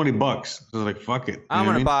 It was $20. So I was like, fuck it. I'm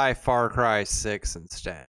gonna buy Far Cry 6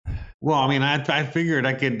 instead. Well, I mean, I figured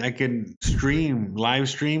I could live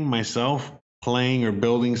stream myself playing or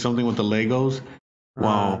building something with the Legos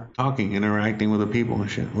while talking, interacting with the people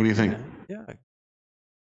and shit. What do you think? Yeah.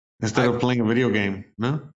 Instead of playing a video game,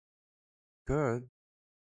 no? Good.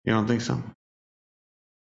 You don't think so?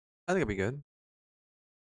 I think it'd be good.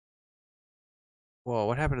 Whoa,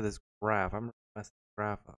 what happened to this graph? I'm messing the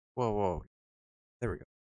graph up. Whoa. There we go.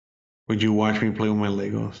 Would you watch me play with my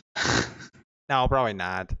Legos? No, probably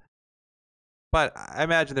not. But I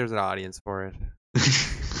imagine there's an audience for it.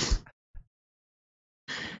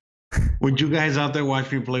 Would you guys out there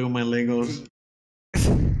watch me play with my Legos?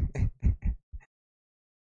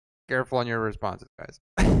 Careful on your responses, guys.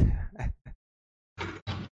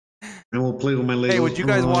 And we'll play with my Legos. Hey, would you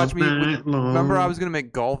guys watch me? all night long. Remember, I was gonna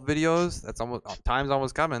make golf videos. That's time's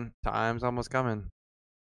almost coming. Time's almost coming.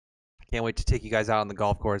 I can't wait to take you guys out on the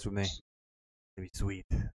golf course with me. It'd be sweet.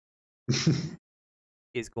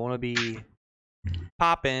 It's gonna be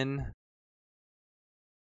popping.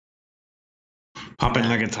 Popping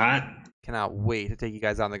like it's hot. Cannot wait to take you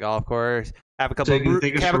guys on the golf course. Have a couple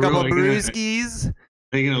Take us have a for couple real, you're gonna- brewskis.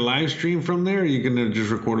 Are you gonna live stream from there? Or are you gonna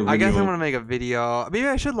just record a video? I guess I'm gonna make a video. Maybe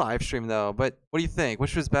I should live stream though. But what do you think?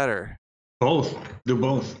 Which was better? Both. Do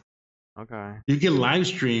both. Okay. You can live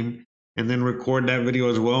stream and then record that video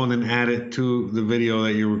as well, and then add it to the video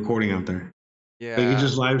that you're recording out there. Yeah. So you can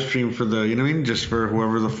just live stream for the, you know what I mean, just for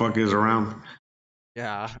whoever the fuck is around.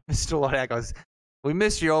 Yeah. Mr. Lodak goes, "We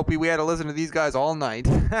missed you, Opie. We had to listen to these guys all night."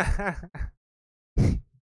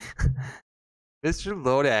 Mr.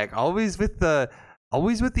 Lodak, always with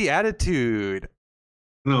the attitude.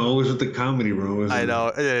 No, always with the comedy, bro. I know,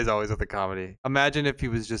 it is always with the comedy. Imagine if he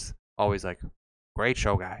was just always like, "Great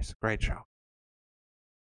show, guys. Great show."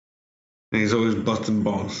 And he's always busting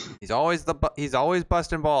balls. He's always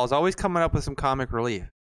busting balls, always coming up with some comic relief.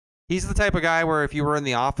 He's the type of guy where if you were in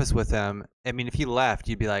the office with him, I mean, if he left,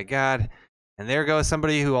 you'd be like, "God," and there goes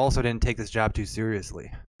somebody who also didn't take this job too seriously.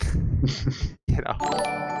 You know.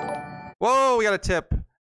 Whoa, we got a tip.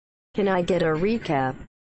 Can I get a recap?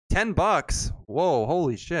 $10. Whoa,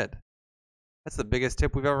 holy shit. That's the biggest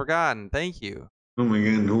tip we've ever gotten. Thank you. Oh my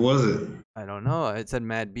god, who was it? I don't know. It said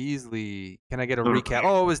Matt Beasley. Can I get a Oh. recap?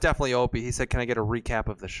 Oh, it was definitely Opie. He said, "Can I get a recap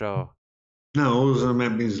of the show?" No, it was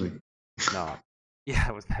Matt Beasley. No. Yeah,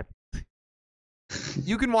 it was Matt Beasley.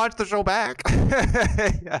 You can watch the show back.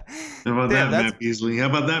 Yeah. How about Damn, that, Matt Beasley? How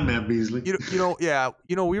about that, Matt Beasley? We were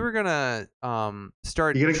gonna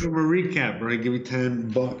start. You gotta give him a recap, right? Give me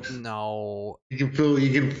 $10. No. You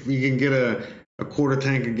can get a quarter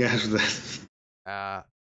tank of gas with that.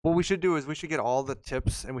 What we should do is we should get all the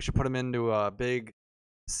tips and we should put them into a big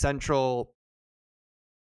central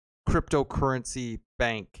cryptocurrency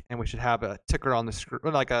bank, and we should have a ticker on the screen,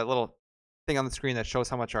 like a little thing on the screen that shows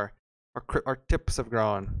how much our tips have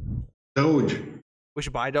grown. Doge. We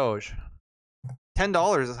should buy Doge.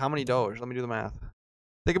 $10 is how many Doge? Let me do the math.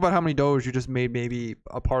 Think about how many Doge you just made, maybe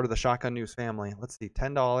a part of the Shotgun News family. Let's see,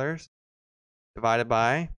 $10 divided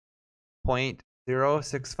by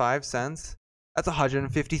 0.065 cents. That's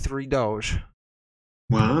 153 Doge.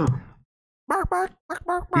 Wow. Can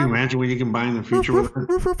you imagine what you can buy in the future with it?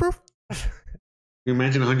 Can you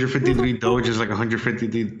imagine 153 Doge is like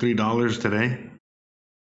 $153 today?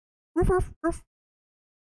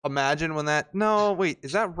 Imagine when that. No, wait,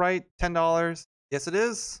 is that right? $10? Yes, it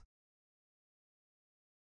is.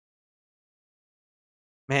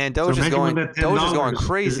 Man, Doge is going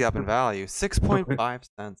crazy up in value. 6.5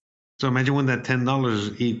 cents. So imagine when that $10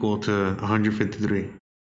 is equal to 153.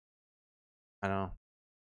 I know.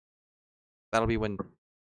 That'll be when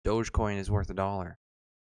Dogecoin is worth $1.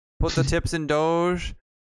 Put the tips in Doge.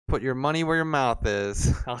 Put your money where your mouth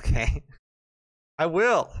is. Okay. I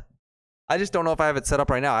will. I just don't know if I have it set up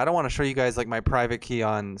right now. I don't want to show you guys like my private key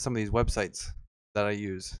on some of these websites that I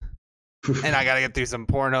use. And I gotta get through some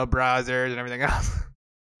porno browsers and everything else.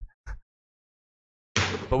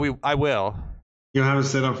 But I will. You'll have it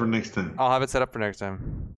set up for next time. I'll have it set up for next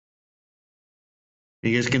time.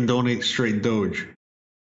 You guys can donate straight Doge.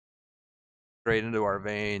 Straight into our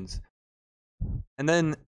veins. And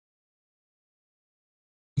then,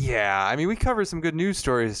 yeah, I mean, we covered some good news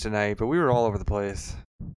stories tonight, but we were all over the place.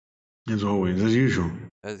 As always, as usual.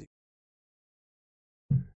 As-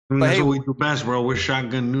 I mean, But that's hey, what we do best, bro. We're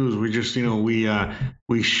Shotgun News. We just,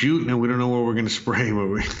 we shoot and we don't know where we're gonna spray, but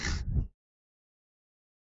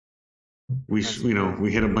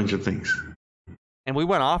we hit a bunch of things. And we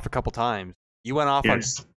went off a couple times. You went off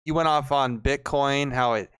on Bitcoin,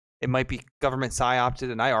 how it might be government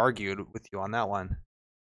psyopted, and I argued with you on that one.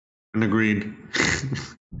 And agreed.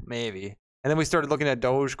 Maybe. And then we started looking at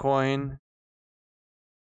Dogecoin.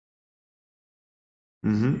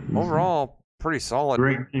 Mm-hmm. Overall, pretty solid.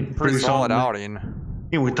 Great. Pretty solid outing.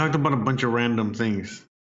 Yeah, we talked about a bunch of random things,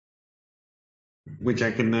 which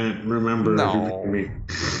I cannot remember. No.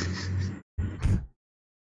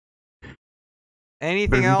 Anything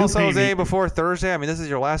But if you else, do pay Jose, me- before Thursday? I mean, this is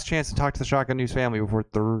your last chance to talk to the Shotgun News family before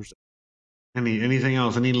Thursday. Anything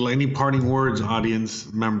else? Any parting words,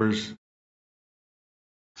 audience members?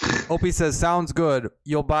 Opie says, sounds good.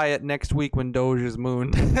 You'll buy it next week when Doge is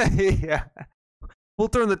mooned. Yeah. We'll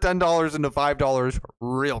turn the $10 into $5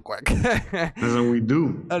 real quick. That's what we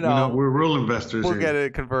do. I know. We're real investors We'll here. get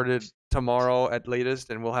it converted tomorrow at latest,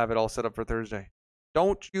 and we'll have it all set up for Thursday.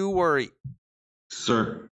 Don't you worry.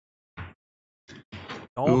 Sir.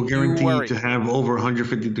 Don't We will guarantee you worry. to have over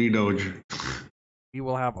 153 Doge. We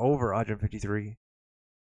will have over 153.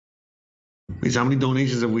 Means how many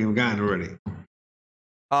donations have we gotten already?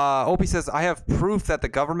 Opie says, I have proof that the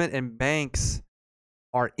government and banks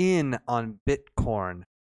are in on Bitcoin.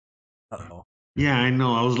 Uh-oh. Yeah, I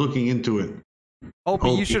know. I was looking into it. Opie,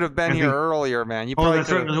 you Opie, should have been I here think- earlier, man. You Oh, probably that's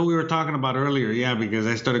right. could've- That's what we were talking about earlier. Yeah, because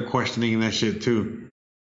I started questioning that shit too.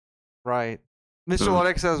 Right. Mr.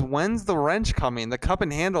 Lodek says, when's the wrench coming? The cup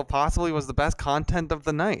and handle possibly was the best content of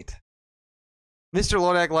the night. Mr.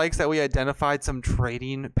 Lodek likes that we identified some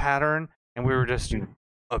trading pattern, and we were just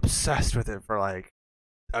obsessed with it for like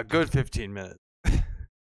a good 15 minutes.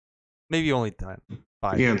 Maybe only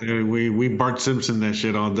 5. Yeah, we Bart Simpson that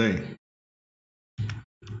shit all day.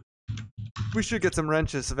 We should get some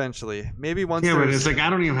wrenches eventually. Maybe once. Yeah, but it's like I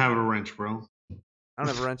don't even have a wrench, bro. I don't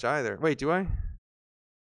have a wrench either. Wait, do I? I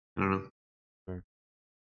don't know.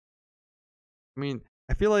 I mean,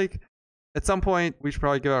 I feel like at some point we should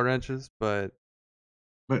probably give out wrenches, but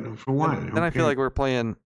for what? Then I feel like we're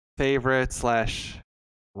playing favorite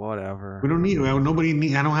 / whatever. We don't need. Nobody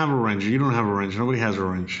need. I don't have a wrench. You don't have a wrench. Nobody has a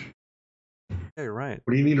wrench. Yeah, you're right.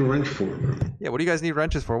 What do you need a wrench for, bro? Yeah, what do you guys need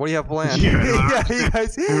wrenches for? What do you have planned? Yeah, you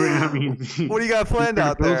guys. I mean, what do you got planned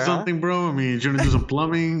out build there? Something, bro. I mean, you're gonna do some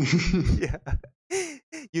plumbing. Yeah.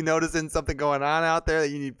 You noticing something going on out there that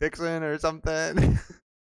you need fixing or something?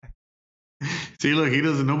 See, look, he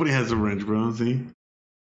doesn't. Nobody has a wrench, bro. See,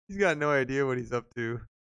 he's got no idea what he's up to.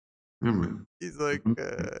 Yeah, man. He's like,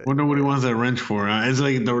 well, nobody wants that wrench for. It's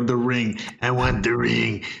like the ring. I want the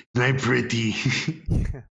ring, my pretty.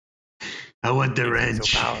 I want the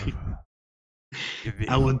wrench. So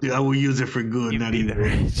I will use it for good, not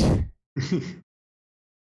even.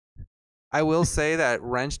 I will say that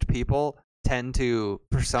wrenched people tend to,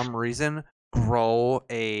 for some reason, grow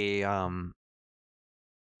a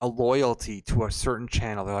loyalty to a certain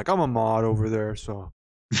channel. They're like, I'm a mod over there, so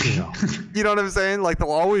you know. You know what I'm saying? Like they'll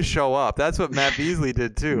always show up. That's what Matt Beasley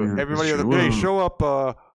did too. Yeah, Everybody was like, hey, show up,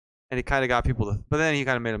 and he kind of got people to, but then he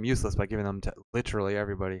kind of made them useless by giving them to literally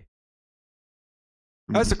everybody.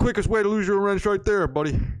 That's the quickest way to lose your wrench right there,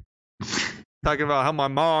 buddy. Talking about how my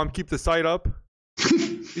mom keep the site up.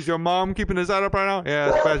 Is your mom keeping the site up right now? Yeah,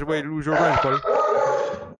 that's the fastest way to lose your wrench, buddy.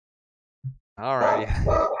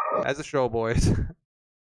 Alrighty. That's a show, boys.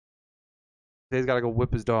 Today's got to go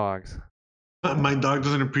whip his dogs. My dog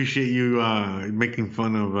doesn't appreciate you making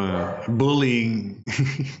fun of bullying.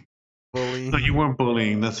 Bullying? No, you weren't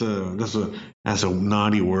bullying. That's a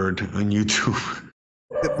naughty word on YouTube.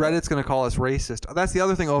 Reddit's gonna call us racist. That's the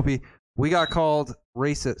other thing, Opie. We got called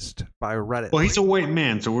racist by Reddit. Well, he's a white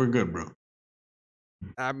man, so we're good, bro.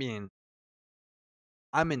 I mean,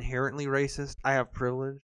 I'm inherently racist. I have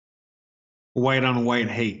privilege. White on white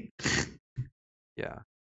hate. Yeah.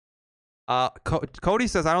 Cody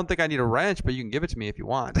says, I don't think I need a wrench, but you can give it to me if you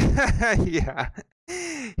want. Yeah.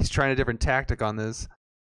 He's trying a different tactic on this.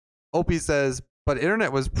 Opie says, but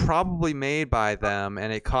internet was probably made by them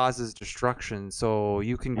and it causes destruction. So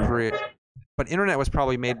you can create, but internet was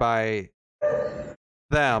probably made by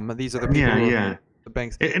them. These are the people. Yeah. The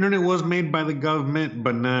banks. Internet was made by the government,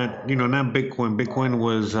 but not Bitcoin. Bitcoin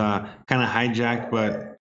was kind of hijacked,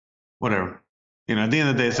 but whatever. At the end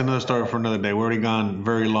of the day, it's another story for another day. We're already gone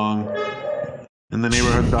very long. And the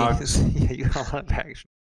neighborhood dogs. Yeah, you got a lot of action.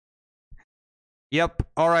 Yep.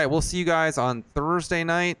 All right. We'll see you guys on Thursday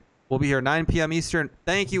night. We'll be here 9 p.m. Eastern.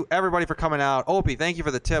 Thank you, everybody, for coming out. Opie, thank you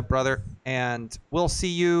for the tip, brother. And we'll see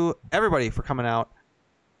you, everybody, for coming out.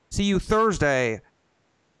 See you Thursday,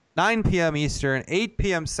 9 p.m. Eastern, 8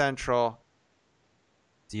 p.m. Central.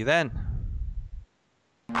 See you then.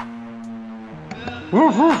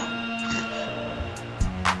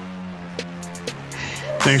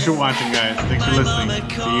 Thanks for watching, guys. Thanks for listening.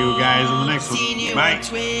 See you guys on the next one. Bye.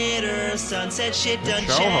 Twitter, sunset shit done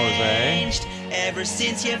Show, changed. Jose. Ever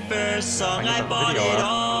since your first song, I I got the bought video it up.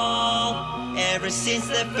 all. Ever since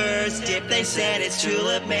the first dip, they said it's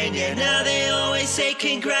Tulip Mania. Now they always say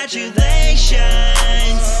congratulations.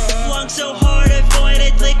 Flung so hard,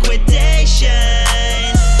 avoided liquidation.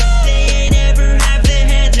 They ain't ever have the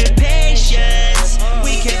hands or patience.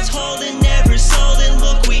 We kept holding, never sold, and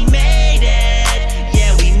look, we made it.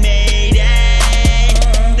 Yeah, we made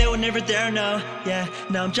it. They were never there, no. Yeah,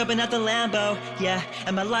 now I'm jumping out the Lambo. Yeah,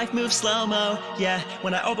 and my life moves slow-mo. Yeah,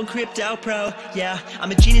 when I open Crypto Pro. Yeah,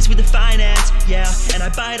 I'm a genius with the finance. Yeah, and I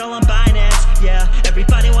buy it all on Binance. Yeah,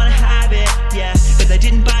 everybody wanna have it. Yeah, but they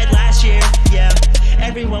didn't buy it last year. Yeah,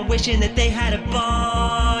 everyone wishing that they had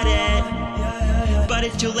bought it. But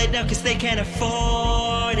it's too late now cause they can't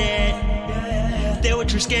afford it. They were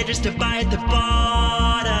too scared just to buy at the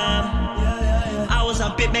bottom. I was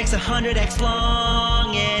on BitMEX 100x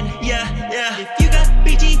long and yeah. If you got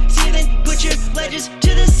BTC then put your ledges to